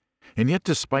life, and yet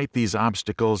despite these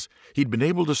obstacles, he'd been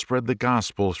able to spread the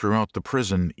gospel throughout the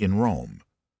prison in Rome.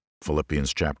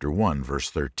 Philippians chapter 1, verse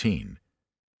 13.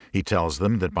 He tells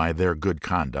them that by their good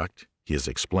conduct, he has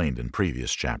explained in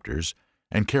previous chapters,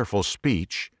 and careful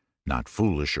speech, not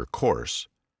foolish or coarse,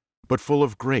 but full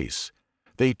of grace,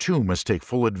 they too must take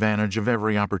full advantage of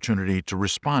every opportunity to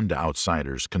respond to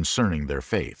outsiders concerning their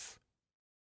faith.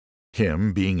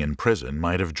 Him being in prison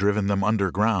might have driven them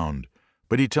underground,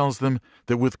 but he tells them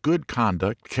that with good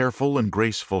conduct, careful and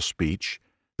graceful speech,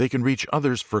 they can reach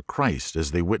others for Christ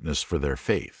as they witness for their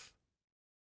faith.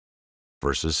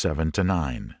 Verses 7 to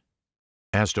 9.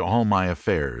 As to all my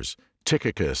affairs,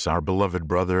 Tychicus, our beloved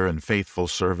brother and faithful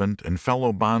servant and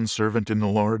fellow bondservant in the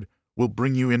Lord, will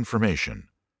bring you information.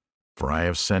 For I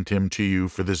have sent him to you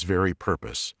for this very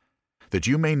purpose, that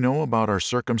you may know about our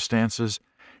circumstances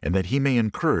and that he may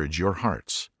encourage your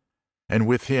hearts. And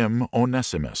with him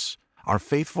Onesimus, our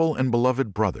faithful and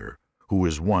beloved brother, who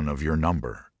is one of your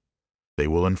number. They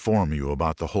will inform you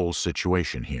about the whole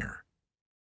situation here.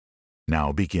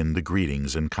 Now begin the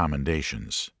greetings and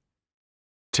commendations.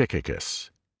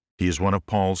 Tychicus. He is one of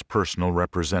Paul's personal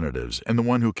representatives and the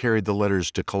one who carried the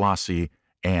letters to Colossae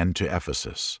and to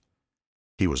Ephesus.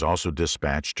 He was also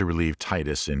dispatched to relieve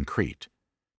Titus in Crete,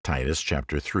 Titus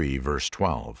chapter 3, verse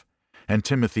 12, and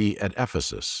Timothy at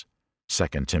Ephesus, 2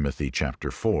 Timothy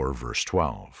chapter 4, verse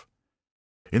 12.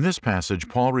 In this passage,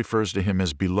 Paul refers to him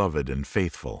as beloved and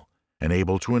faithful, and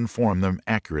able to inform them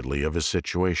accurately of his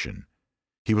situation.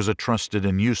 He was a trusted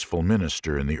and useful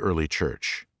minister in the early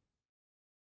church.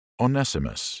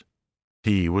 Onesimus.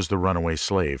 He was the runaway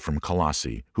slave from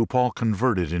Colossae, who Paul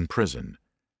converted in prison.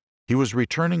 He was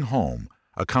returning home,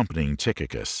 accompanying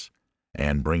Tychicus,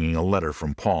 and bringing a letter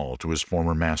from Paul to his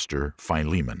former master,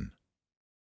 Philemon.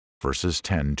 Verses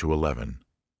 10 to 11.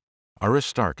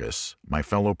 Aristarchus, my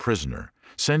fellow prisoner,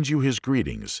 sends you his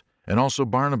greetings, and also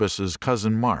Barnabas's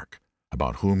cousin Mark,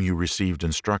 about whom you received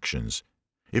instructions.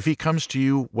 If he comes to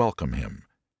you, welcome him.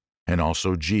 And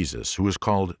also Jesus, who is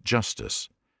called Justus.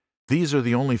 These are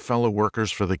the only fellow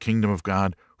workers for the kingdom of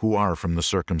God who are from the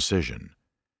circumcision,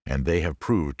 and they have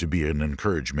proved to be an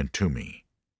encouragement to me.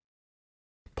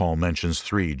 Paul mentions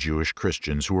 3 Jewish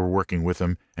Christians who were working with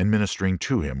him and ministering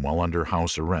to him while under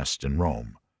house arrest in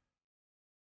Rome.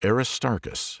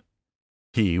 Aristarchus.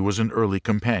 He was an early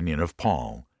companion of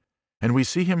Paul, and we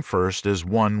see him first as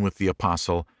one with the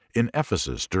apostle in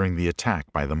Ephesus during the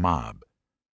attack by the mob.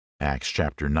 Acts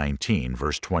chapter 19,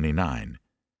 verse 29.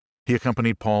 He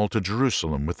accompanied Paul to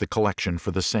Jerusalem with the collection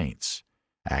for the saints.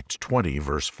 Acts 20,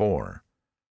 verse 4.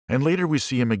 And later we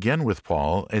see him again with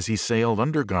Paul as he sailed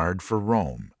under guard for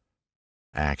Rome.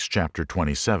 Acts chapter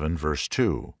 27, verse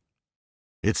 2.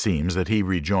 It seems that he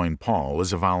rejoined Paul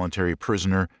as a voluntary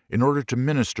prisoner in order to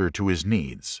minister to his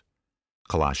needs.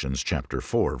 Colossians chapter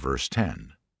 4, verse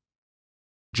 10.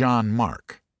 John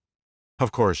Mark.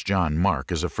 Of course, John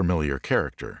Mark is a familiar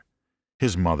character.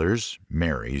 His mother's,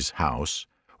 Mary's, house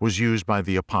was used by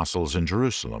the apostles in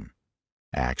Jerusalem.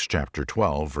 Acts chapter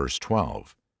 12, verse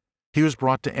 12. He was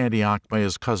brought to Antioch by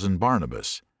his cousin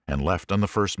Barnabas and left on the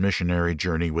first missionary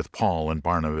journey with Paul and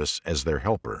Barnabas as their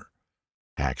helper.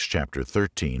 Acts chapter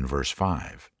 13, verse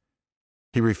 5.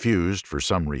 He refused, for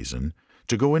some reason,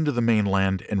 to go into the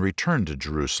mainland and return to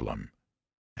Jerusalem.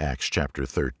 Acts chapter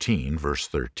 13, verse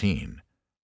 13.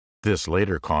 This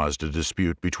later caused a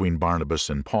dispute between Barnabas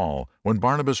and Paul when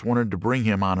Barnabas wanted to bring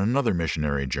him on another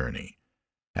missionary journey.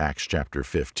 Acts chapter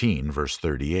 15, verse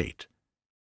 38.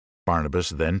 Barnabas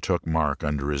then took Mark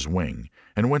under his wing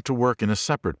and went to work in a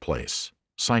separate place,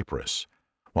 Cyprus,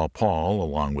 while Paul,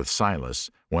 along with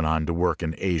Silas, went on to work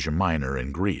in Asia Minor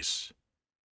and Greece.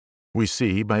 We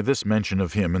see by this mention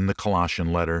of him in the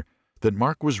Colossian letter that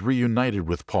Mark was reunited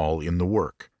with Paul in the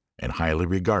work and highly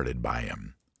regarded by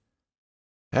him.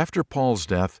 After Paul's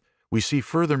death, we see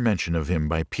further mention of him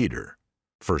by Peter,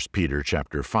 1 Peter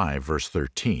chapter 5, verse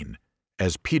 13,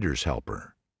 as Peter's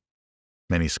helper.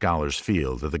 Many scholars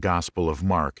feel that the Gospel of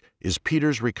Mark is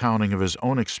Peter's recounting of his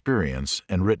own experience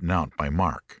and written out by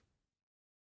Mark.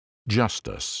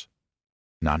 Justus.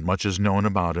 Not much is known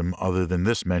about him other than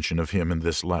this mention of him in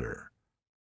this letter.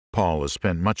 Paul has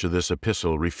spent much of this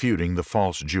epistle refuting the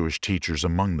false Jewish teachers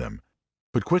among them,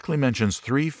 but quickly mentions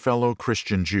 3 fellow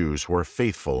Christian Jews who are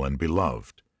faithful and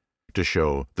beloved, to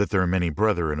show that there are many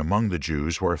brethren among the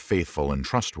Jews who are faithful and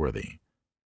trustworthy.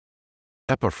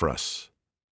 Epaphras,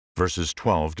 verses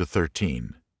 12 to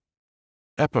 13.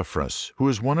 Epaphras, who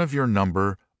is one of your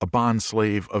number, a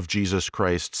bondslave of Jesus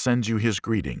Christ, sends you his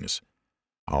greetings,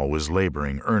 always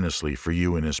laboring earnestly for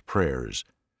you in his prayers,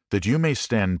 that you may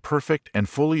stand perfect and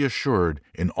fully assured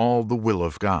in all the will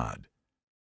of God.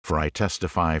 For I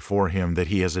testify for him that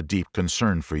he has a deep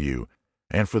concern for you,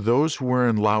 and for those who were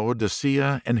in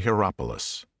Laodicea and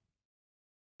Hierapolis.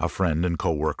 A friend and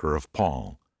co-worker of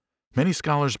Paul. Many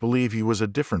scholars believe he was a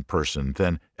different person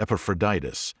than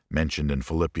Epaphroditus, mentioned in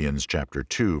Philippians chapter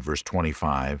 2, verse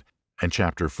 25, and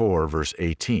chapter 4, verse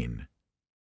 18.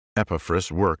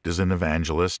 Epaphras worked as an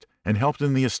evangelist and helped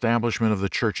in the establishment of the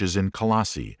churches in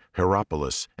Colossae,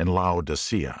 Hierapolis, and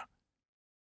Laodicea.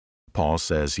 Paul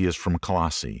says he is from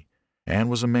Colossae and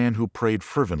was a man who prayed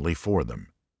fervently for them.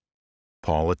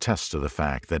 Paul attests to the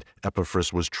fact that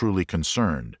Epaphras was truly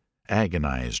concerned,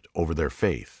 agonized over their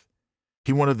faith.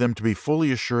 He wanted them to be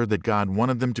fully assured that God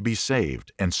wanted them to be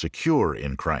saved and secure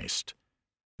in Christ.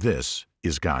 This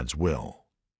is God's will.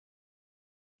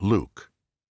 Luke,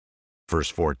 verse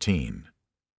 14.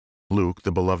 Luke,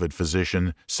 the beloved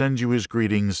physician, sends you his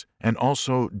greetings, and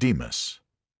also Demas.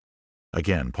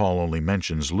 Again, Paul only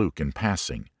mentions Luke in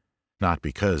passing, not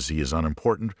because he is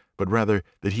unimportant, but rather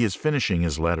that he is finishing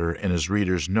his letter and his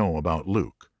readers know about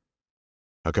Luke.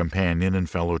 A companion and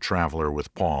fellow traveler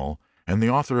with Paul, and the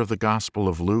author of the Gospel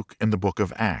of Luke and the book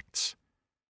of Acts.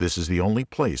 This is the only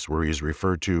place where he is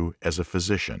referred to as a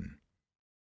physician.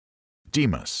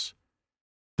 Demas.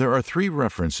 There are 3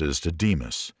 references to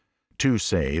Demas. 2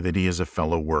 say that he is a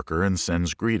fellow worker and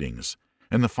sends greetings,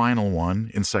 and the final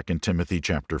one in 2 Timothy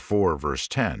chapter 4, verse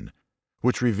 10,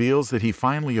 which reveals that he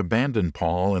finally abandoned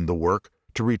Paul and the work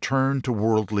to return to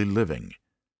worldly living.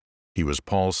 He was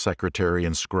Paul's secretary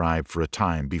and scribe for a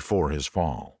time before his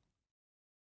fall.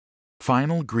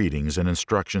 Final greetings and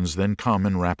instructions then come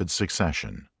in rapid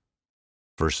succession.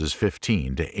 Verses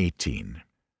 15 to 18.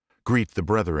 Greet the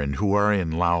brethren who are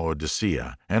in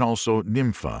Laodicea, and also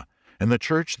Nympha, and the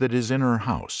church that is in her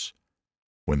house.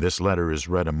 When this letter is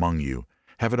read among you,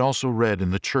 have it also read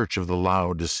in the church of the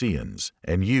Laodiceans,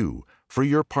 and you, for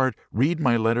your part, read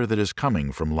my letter that is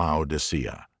coming from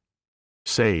Laodicea.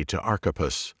 Say to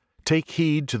Archippus, take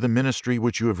heed to the ministry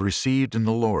which you have received in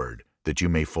the Lord, that you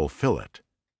may fulfill it.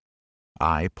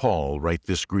 I, Paul, write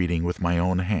this greeting with my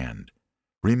own hand.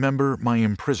 Remember my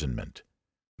imprisonment.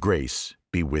 Grace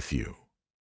be with you.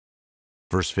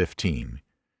 Verse 15.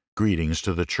 Greetings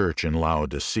to the church in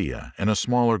Laodicea, and a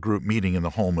smaller group meeting in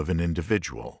the home of an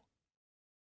individual.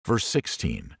 Verse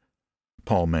 16.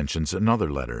 Paul mentions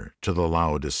another letter to the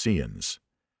Laodiceans,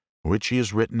 which he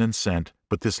has written and sent,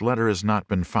 but this letter has not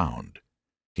been found.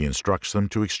 He instructs them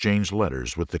to exchange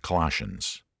letters with the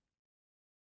Colossians.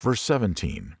 Verse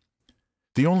 17.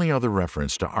 The only other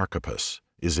reference to Archippus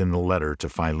is in the letter to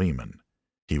Philemon.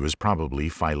 He was probably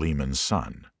Philemon's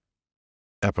son.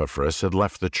 Epaphras had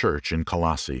left the church in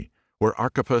Colossae, where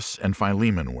Archippus and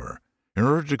Philemon were, in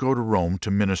order to go to Rome to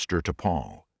minister to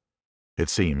Paul. It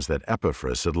seems that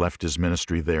Epaphras had left his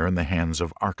ministry there in the hands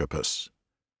of Archippus.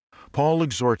 Paul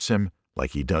exhorts him,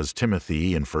 like he does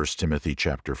Timothy in 1 Timothy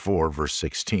chapter 4, verse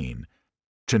 16,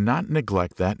 to not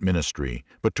neglect that ministry,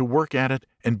 but to work at it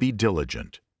and be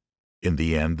diligent. In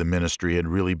the end, the ministry had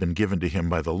really been given to him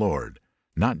by the Lord,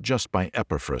 not just by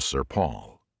Epaphras or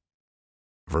Paul.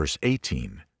 Verse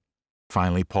 18.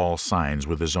 Finally, Paul signs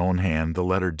with his own hand the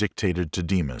letter dictated to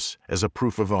Demas as a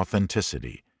proof of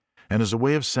authenticity and as a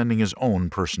way of sending his own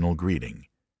personal greeting.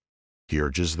 He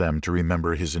urges them to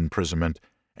remember his imprisonment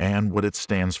and what it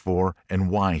stands for and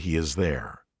why he is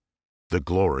there: the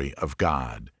glory of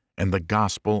God and the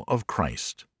gospel of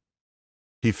Christ.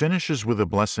 He finishes with a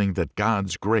blessing that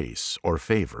God's grace or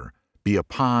favor be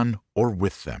upon or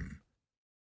with them.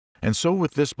 And so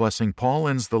with this blessing, Paul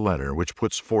ends the letter, which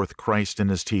puts forth Christ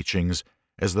and his teachings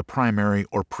as the primary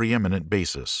or preeminent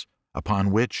basis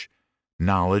upon which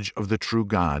knowledge of the true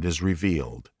God is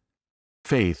revealed.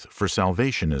 Faith for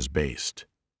salvation is based.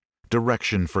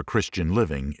 Direction for Christian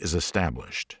living is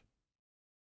established.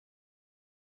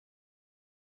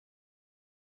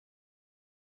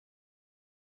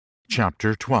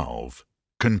 Chapter 12.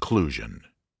 Conclusion.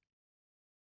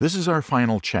 This is our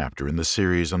final chapter in the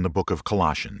series on the book of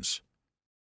Colossians.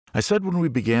 I said when we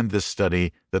began this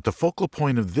study that the focal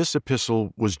point of this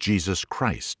epistle was Jesus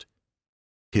Christ.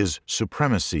 His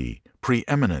supremacy,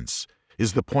 preeminence,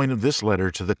 is the point of this letter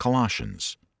to the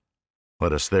Colossians.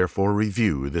 Let us therefore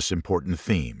review this important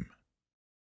theme.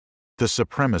 The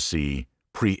supremacy,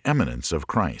 pre-eminence of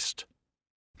Christ.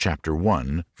 Chapter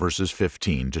 1, verses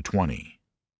 15 to 20.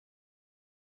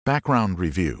 Background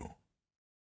review.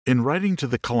 In writing to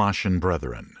the Colossian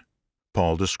brethren,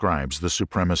 Paul describes the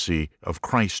supremacy of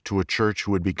Christ to a church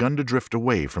who had begun to drift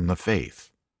away from the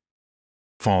faith.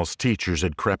 False teachers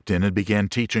had crept in and began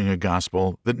teaching a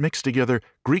gospel that mixed together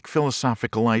Greek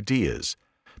philosophical ideas,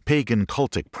 pagan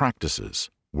cultic practices,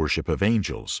 worship of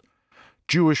angels,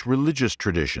 Jewish religious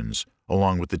traditions,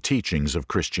 along with the teachings of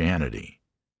Christianity.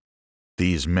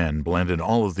 These men blended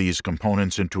all of these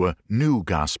components into a new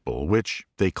gospel which,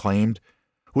 they claimed,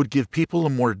 would give people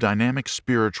a more dynamic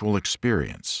spiritual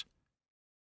experience.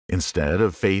 Instead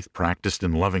of faith practiced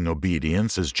in loving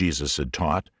obedience as Jesus had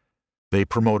taught, they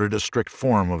promoted a strict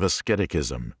form of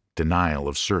asceticism, denial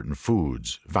of certain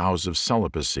foods, vows of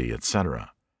celibacy,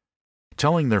 etc.,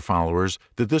 telling their followers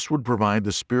that this would provide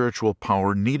the spiritual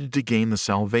power needed to gain the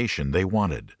salvation they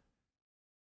wanted.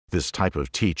 This type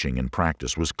of teaching and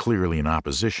practice was clearly in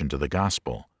opposition to the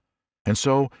gospel, and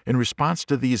so, in response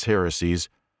to these heresies,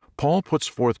 Paul puts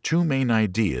forth two main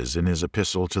ideas in his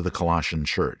epistle to the Colossian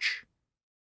church.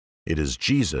 It is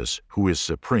Jesus who is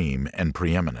supreme and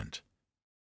preeminent.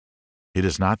 It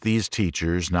is not these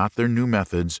teachers, not their new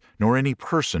methods, nor any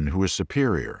person who is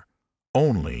superior,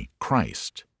 only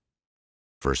Christ.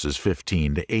 Verses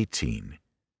 15 to 18.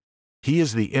 He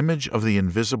is the image of the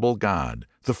invisible God,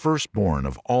 the firstborn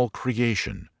of all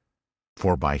creation.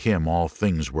 For by him all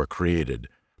things were created,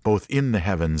 both in the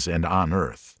heavens and on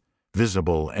earth,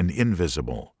 visible and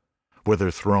invisible, whether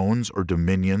thrones or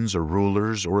dominions or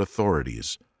rulers or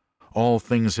authorities. All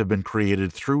things have been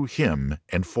created through him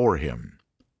and for him.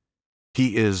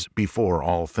 He is before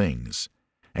all things,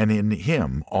 and in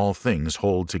him all things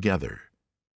hold together.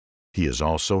 He is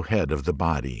also head of the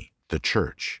body, the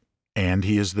church, and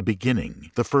he is the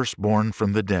beginning, the firstborn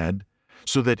from the dead,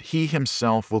 so that he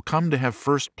himself will come to have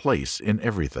first place in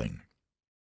everything.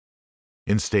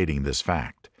 In stating this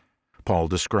fact, Paul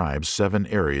describes 7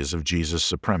 areas of Jesus'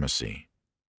 supremacy.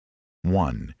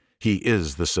 1. He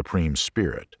is the Supreme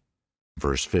Spirit.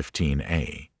 Verse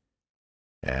 15a.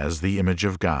 As the image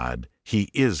of God, he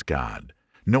is God.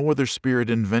 No other spirit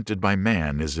invented by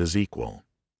man is his equal.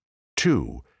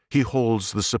 2. He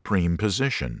holds the supreme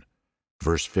position.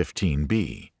 Verse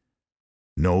 15b.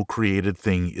 No created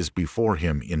thing is before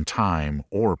him in time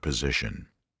or position.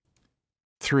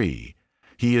 3.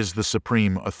 He is the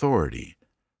supreme authority.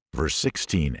 Verse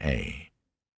 16a.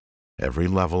 Every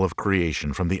level of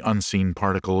creation, from the unseen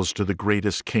particles to the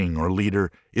greatest king or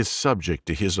leader, is subject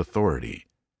to his authority.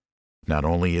 Not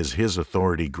only is his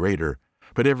authority greater,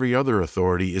 but every other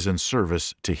authority is in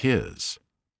service to his.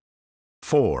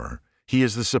 4. He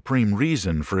is the supreme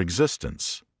reason for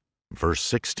existence. Verse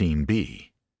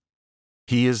 16b.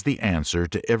 He is the answer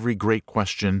to every great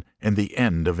question and the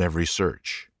end of every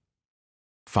search.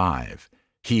 5.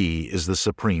 He is the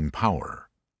supreme power.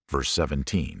 Verse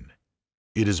 17.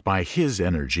 It is by his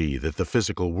energy that the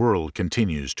physical world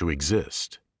continues to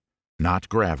exist. Not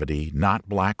gravity, not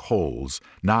black holes,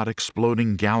 not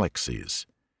exploding galaxies.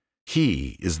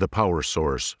 He is the power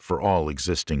source for all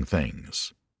existing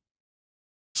things.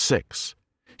 6.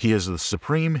 He is the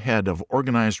supreme head of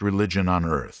organized religion on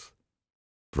earth.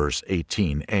 Verse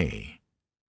 18a.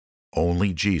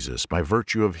 Only Jesus, by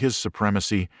virtue of his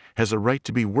supremacy, has a right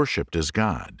to be worshipped as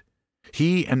God.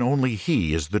 He and only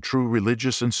he is the true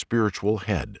religious and spiritual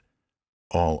head.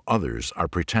 All others are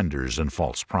pretenders and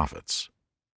false prophets.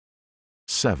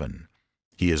 7.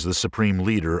 He is the supreme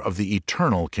leader of the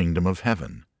eternal kingdom of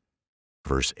heaven.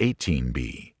 Verse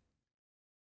 18b.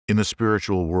 In the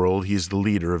spiritual world, he is the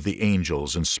leader of the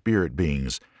angels and spirit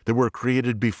beings that were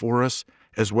created before us,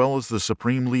 as well as the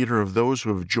supreme leader of those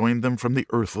who have joined them from the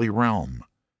earthly realm.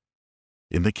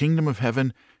 In the kingdom of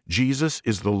heaven, Jesus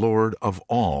is the Lord of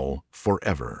all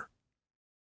forever.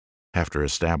 After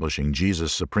establishing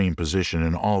Jesus' supreme position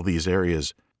in all these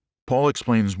areas, Paul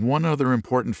explains one other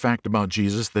important fact about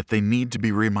Jesus that they need to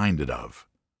be reminded of.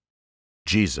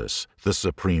 Jesus, the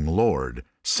supreme Lord,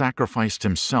 sacrificed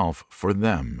himself for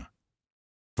them.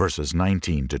 Verses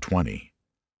 19 to 20.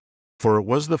 For it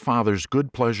was the Father's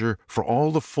good pleasure for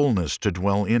all the fullness to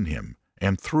dwell in him,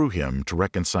 and through him to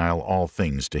reconcile all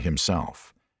things to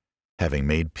himself, having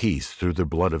made peace through the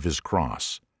blood of his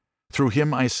cross. Through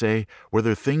him, I say,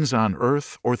 whether things on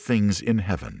earth or things in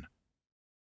heaven.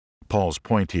 Paul's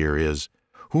point here is,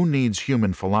 who needs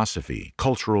human philosophy,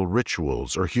 cultural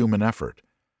rituals, or human effort,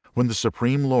 when the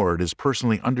Supreme Lord has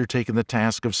personally undertaken the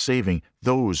task of saving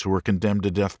those who are condemned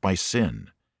to death by sin?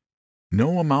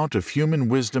 No amount of human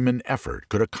wisdom and effort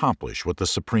could accomplish what the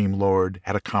Supreme Lord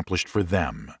had accomplished for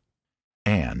them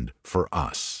and for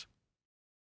us.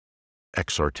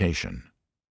 Exhortation.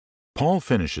 Paul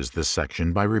finishes this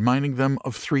section by reminding them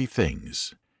of three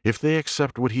things. If they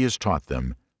accept what he has taught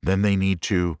them, then they need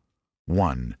to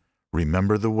 1.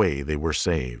 Remember the way they were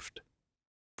saved.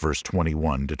 Verse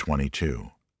 21 to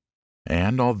 22.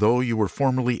 And although you were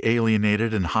formerly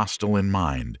alienated and hostile in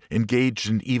mind, engaged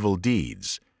in evil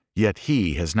deeds, yet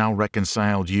he has now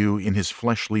reconciled you in his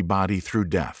fleshly body through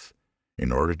death,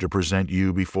 in order to present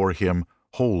you before him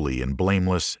holy and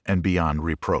blameless and beyond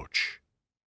reproach.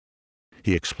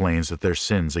 He explains that their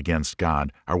sins against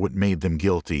God are what made them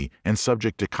guilty and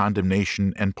subject to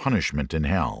condemnation and punishment in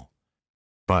hell.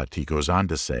 But he goes on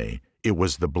to say, it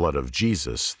was the blood of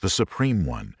Jesus, the Supreme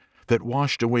One, that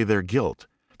washed away their guilt,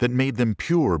 that made them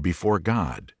pure before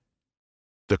God.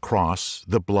 The cross,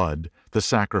 the blood, the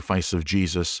sacrifice of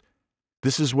Jesus,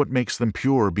 this is what makes them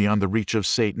pure beyond the reach of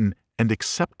Satan and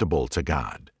acceptable to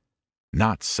God,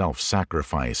 not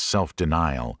self-sacrifice,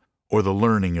 self-denial, or the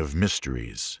learning of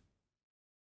mysteries.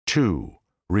 2.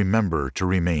 Remember to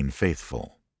remain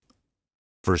faithful.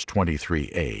 Verse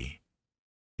 23a.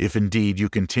 If indeed you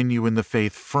continue in the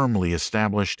faith firmly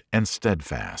established and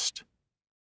steadfast.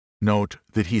 Note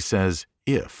that he says,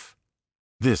 if.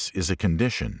 This is a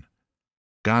condition.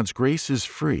 God's grace is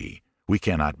free. We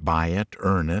cannot buy it,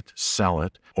 earn it, sell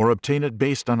it, or obtain it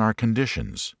based on our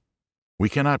conditions. We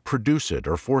cannot produce it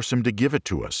or force him to give it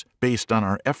to us based on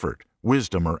our effort,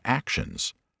 wisdom, or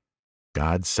actions.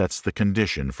 God sets the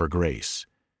condition for grace.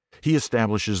 He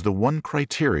establishes the one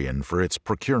criterion for its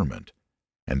procurement,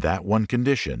 and that one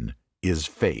condition is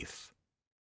faith.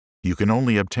 You can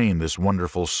only obtain this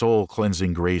wonderful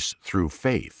soul-cleansing grace through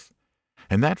faith,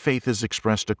 and that faith is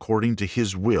expressed according to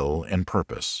His will and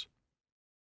purpose.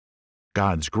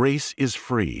 God's grace is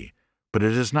free, but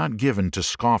it is not given to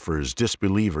scoffers,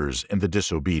 disbelievers, and the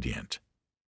disobedient.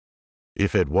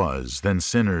 If it was, then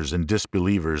sinners and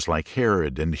disbelievers like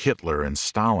Herod and Hitler and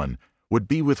Stalin would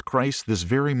be with Christ this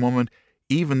very moment,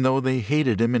 even though they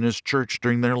hated him and his church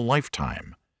during their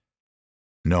lifetime.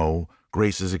 No,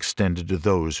 grace is extended to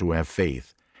those who have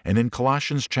faith, and in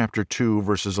Colossians chapter 2,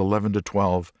 verses 11 to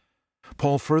 12,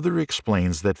 Paul further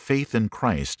explains that faith in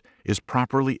Christ is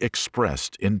properly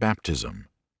expressed in baptism.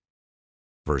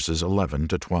 Verses 11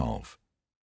 to 12.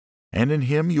 And in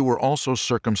him you were also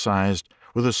circumcised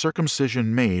with a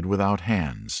circumcision made without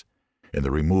hands, in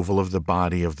the removal of the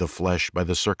body of the flesh by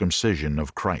the circumcision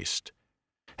of Christ,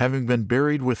 having been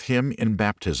buried with him in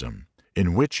baptism,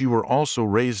 in which you were also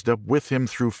raised up with him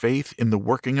through faith in the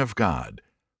working of God,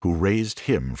 who raised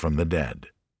him from the dead.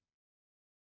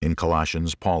 In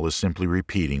Colossians, Paul is simply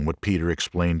repeating what Peter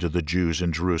explained to the Jews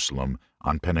in Jerusalem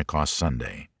on Pentecost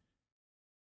Sunday.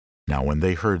 Now when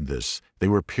they heard this, they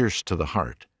were pierced to the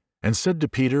heart, and said to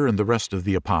Peter and the rest of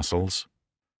the apostles,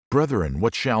 Brethren,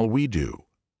 what shall we do?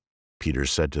 Peter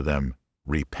said to them,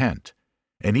 Repent,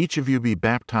 and each of you be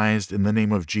baptized in the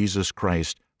name of Jesus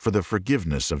Christ for the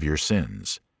forgiveness of your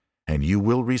sins, and you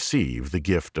will receive the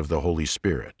gift of the Holy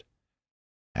Spirit.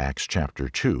 Acts chapter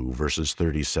 2, verses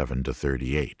 37 to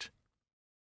 38.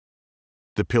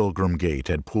 The Pilgrim Gate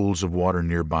had pools of water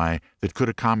nearby that could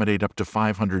accommodate up to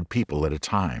 500 people at a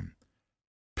time.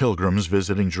 Pilgrims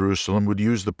visiting Jerusalem would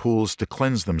use the pools to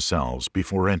cleanse themselves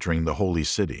before entering the holy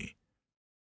city.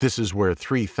 This is where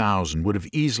 3,000 would have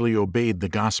easily obeyed the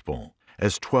gospel,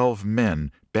 as 12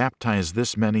 men baptized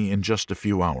this many in just a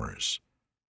few hours.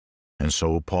 And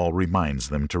so Paul reminds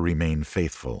them to remain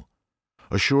faithful,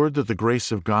 assured that the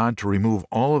grace of God to remove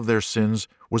all of their sins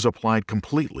was applied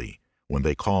completely when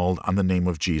they called on the name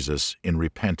of Jesus in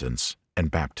repentance and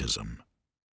baptism.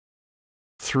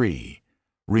 3.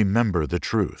 Remember the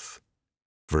truth.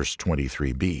 Verse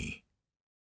 23b.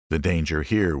 The danger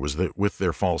here was that with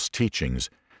their false teachings,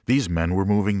 these men were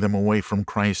moving them away from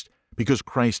Christ because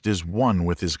Christ is one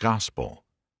with His gospel.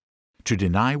 To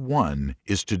deny one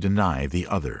is to deny the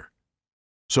other.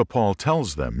 So Paul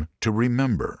tells them to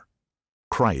remember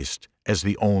Christ as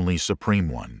the only Supreme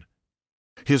One.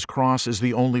 His cross is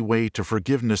the only way to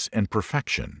forgiveness and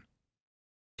perfection.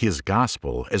 His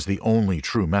gospel as the only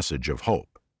true message of hope.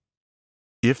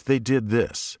 If they did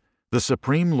this, the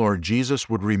Supreme Lord Jesus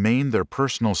would remain their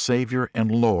personal Savior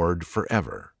and Lord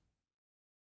forever.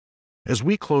 As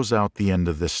we close out the end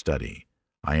of this study,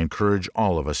 I encourage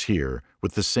all of us here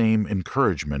with the same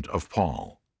encouragement of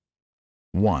Paul.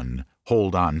 1.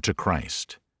 Hold on to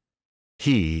Christ.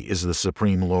 He is the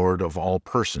Supreme Lord of all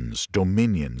persons,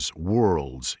 dominions,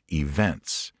 worlds,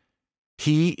 events.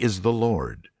 He is the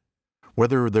Lord.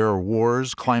 Whether there are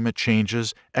wars, climate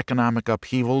changes, economic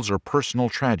upheavals, or personal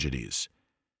tragedies,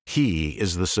 He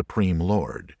is the supreme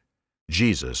Lord.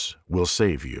 Jesus will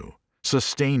save you,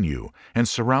 sustain you, and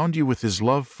surround you with His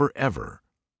love forever.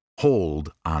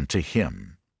 Hold on to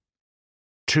Him.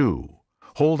 2.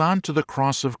 Hold on to the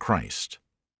cross of Christ.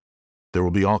 There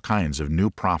will be all kinds of new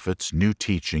prophets, new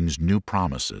teachings, new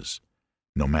promises.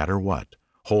 No matter what,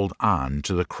 hold on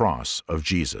to the cross of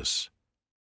Jesus.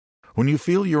 When you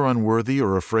feel you're unworthy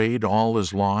or afraid all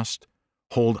is lost,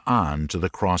 hold on to the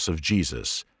cross of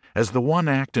Jesus as the one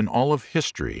act in all of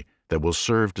history that will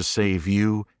serve to save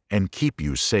you and keep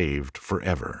you saved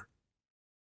forever.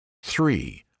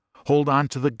 3. Hold on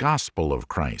to the gospel of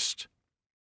Christ.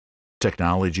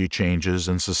 Technology changes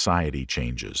and society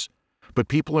changes, but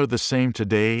people are the same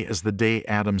today as the day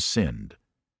Adam sinned.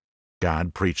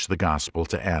 God preached the gospel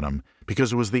to Adam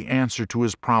because it was the answer to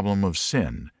his problem of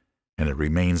sin, and it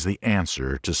remains the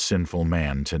answer to sinful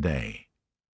man today.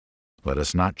 Let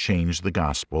us not change the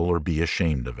gospel or be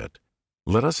ashamed of it.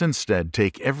 Let us instead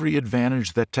take every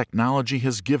advantage that technology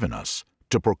has given us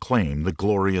to proclaim the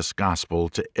glorious gospel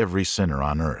to every sinner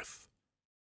on earth.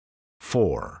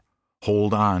 4.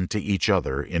 Hold on to each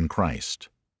other in Christ.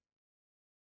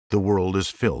 The world is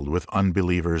filled with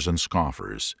unbelievers and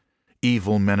scoffers,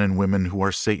 evil men and women who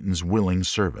are Satan's willing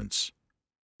servants.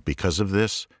 Because of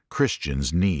this,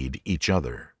 Christians need each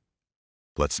other.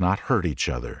 Let's not hurt each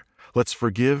other. Let's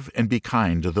forgive and be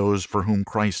kind to those for whom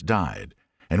Christ died,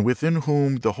 and within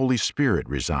whom the Holy Spirit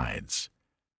resides.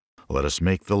 Let us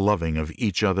make the loving of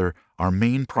each other our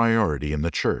main priority in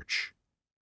the church.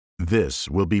 This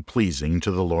will be pleasing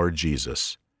to the Lord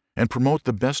Jesus, and promote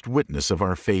the best witness of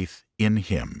our faith in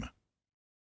Him.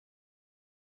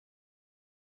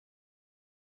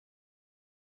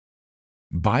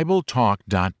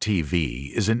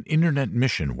 BibleTalk.tv is an internet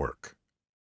mission work.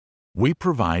 We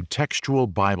provide textual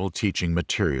Bible teaching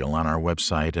material on our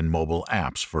website and mobile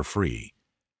apps for free.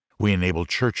 We enable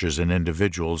churches and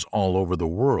individuals all over the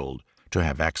world to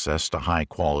have access to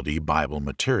high-quality Bible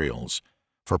materials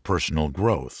for personal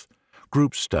growth,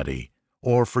 group study,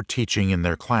 or for teaching in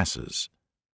their classes.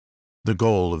 The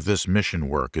goal of this mission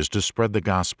work is to spread the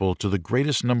gospel to the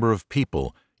greatest number of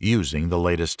people using the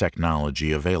latest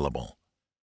technology available.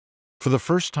 For the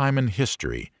first time in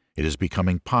history, it is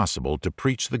becoming possible to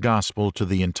preach the gospel to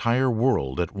the entire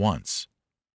world at once.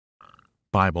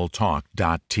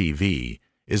 BibleTalk.tv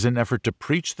is an effort to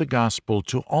preach the gospel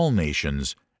to all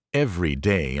nations every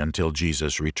day until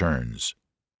Jesus returns.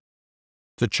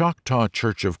 The Choctaw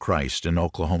Church of Christ in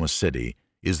Oklahoma City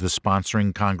is the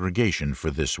sponsoring congregation for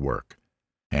this work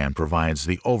and provides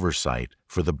the oversight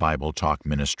for the Bible Talk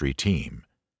ministry team.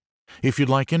 If you'd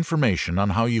like information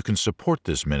on how you can support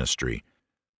this ministry,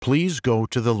 please go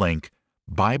to the link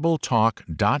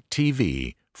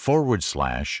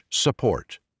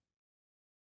BibleTalk.tv/support.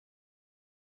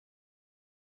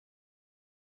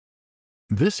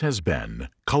 This has been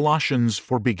Colossians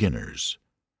for Beginners,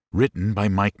 written by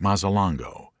Mike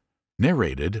Mazzalongo,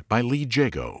 narrated by Lee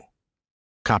Jago.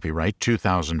 Copyright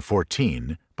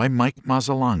 2014 by Mike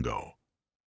Mazzalongo.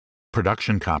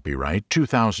 Production copyright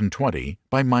 2020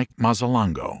 by Mike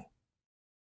Mazzalongo.